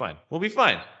 We'll be fine.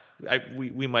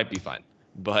 We might be fine.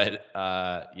 But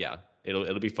yeah,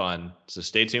 it'll be fun. So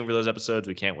stay tuned for those episodes.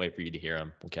 We can't wait for you to hear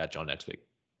them. We'll catch y'all next week.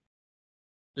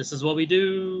 This is what we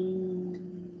do.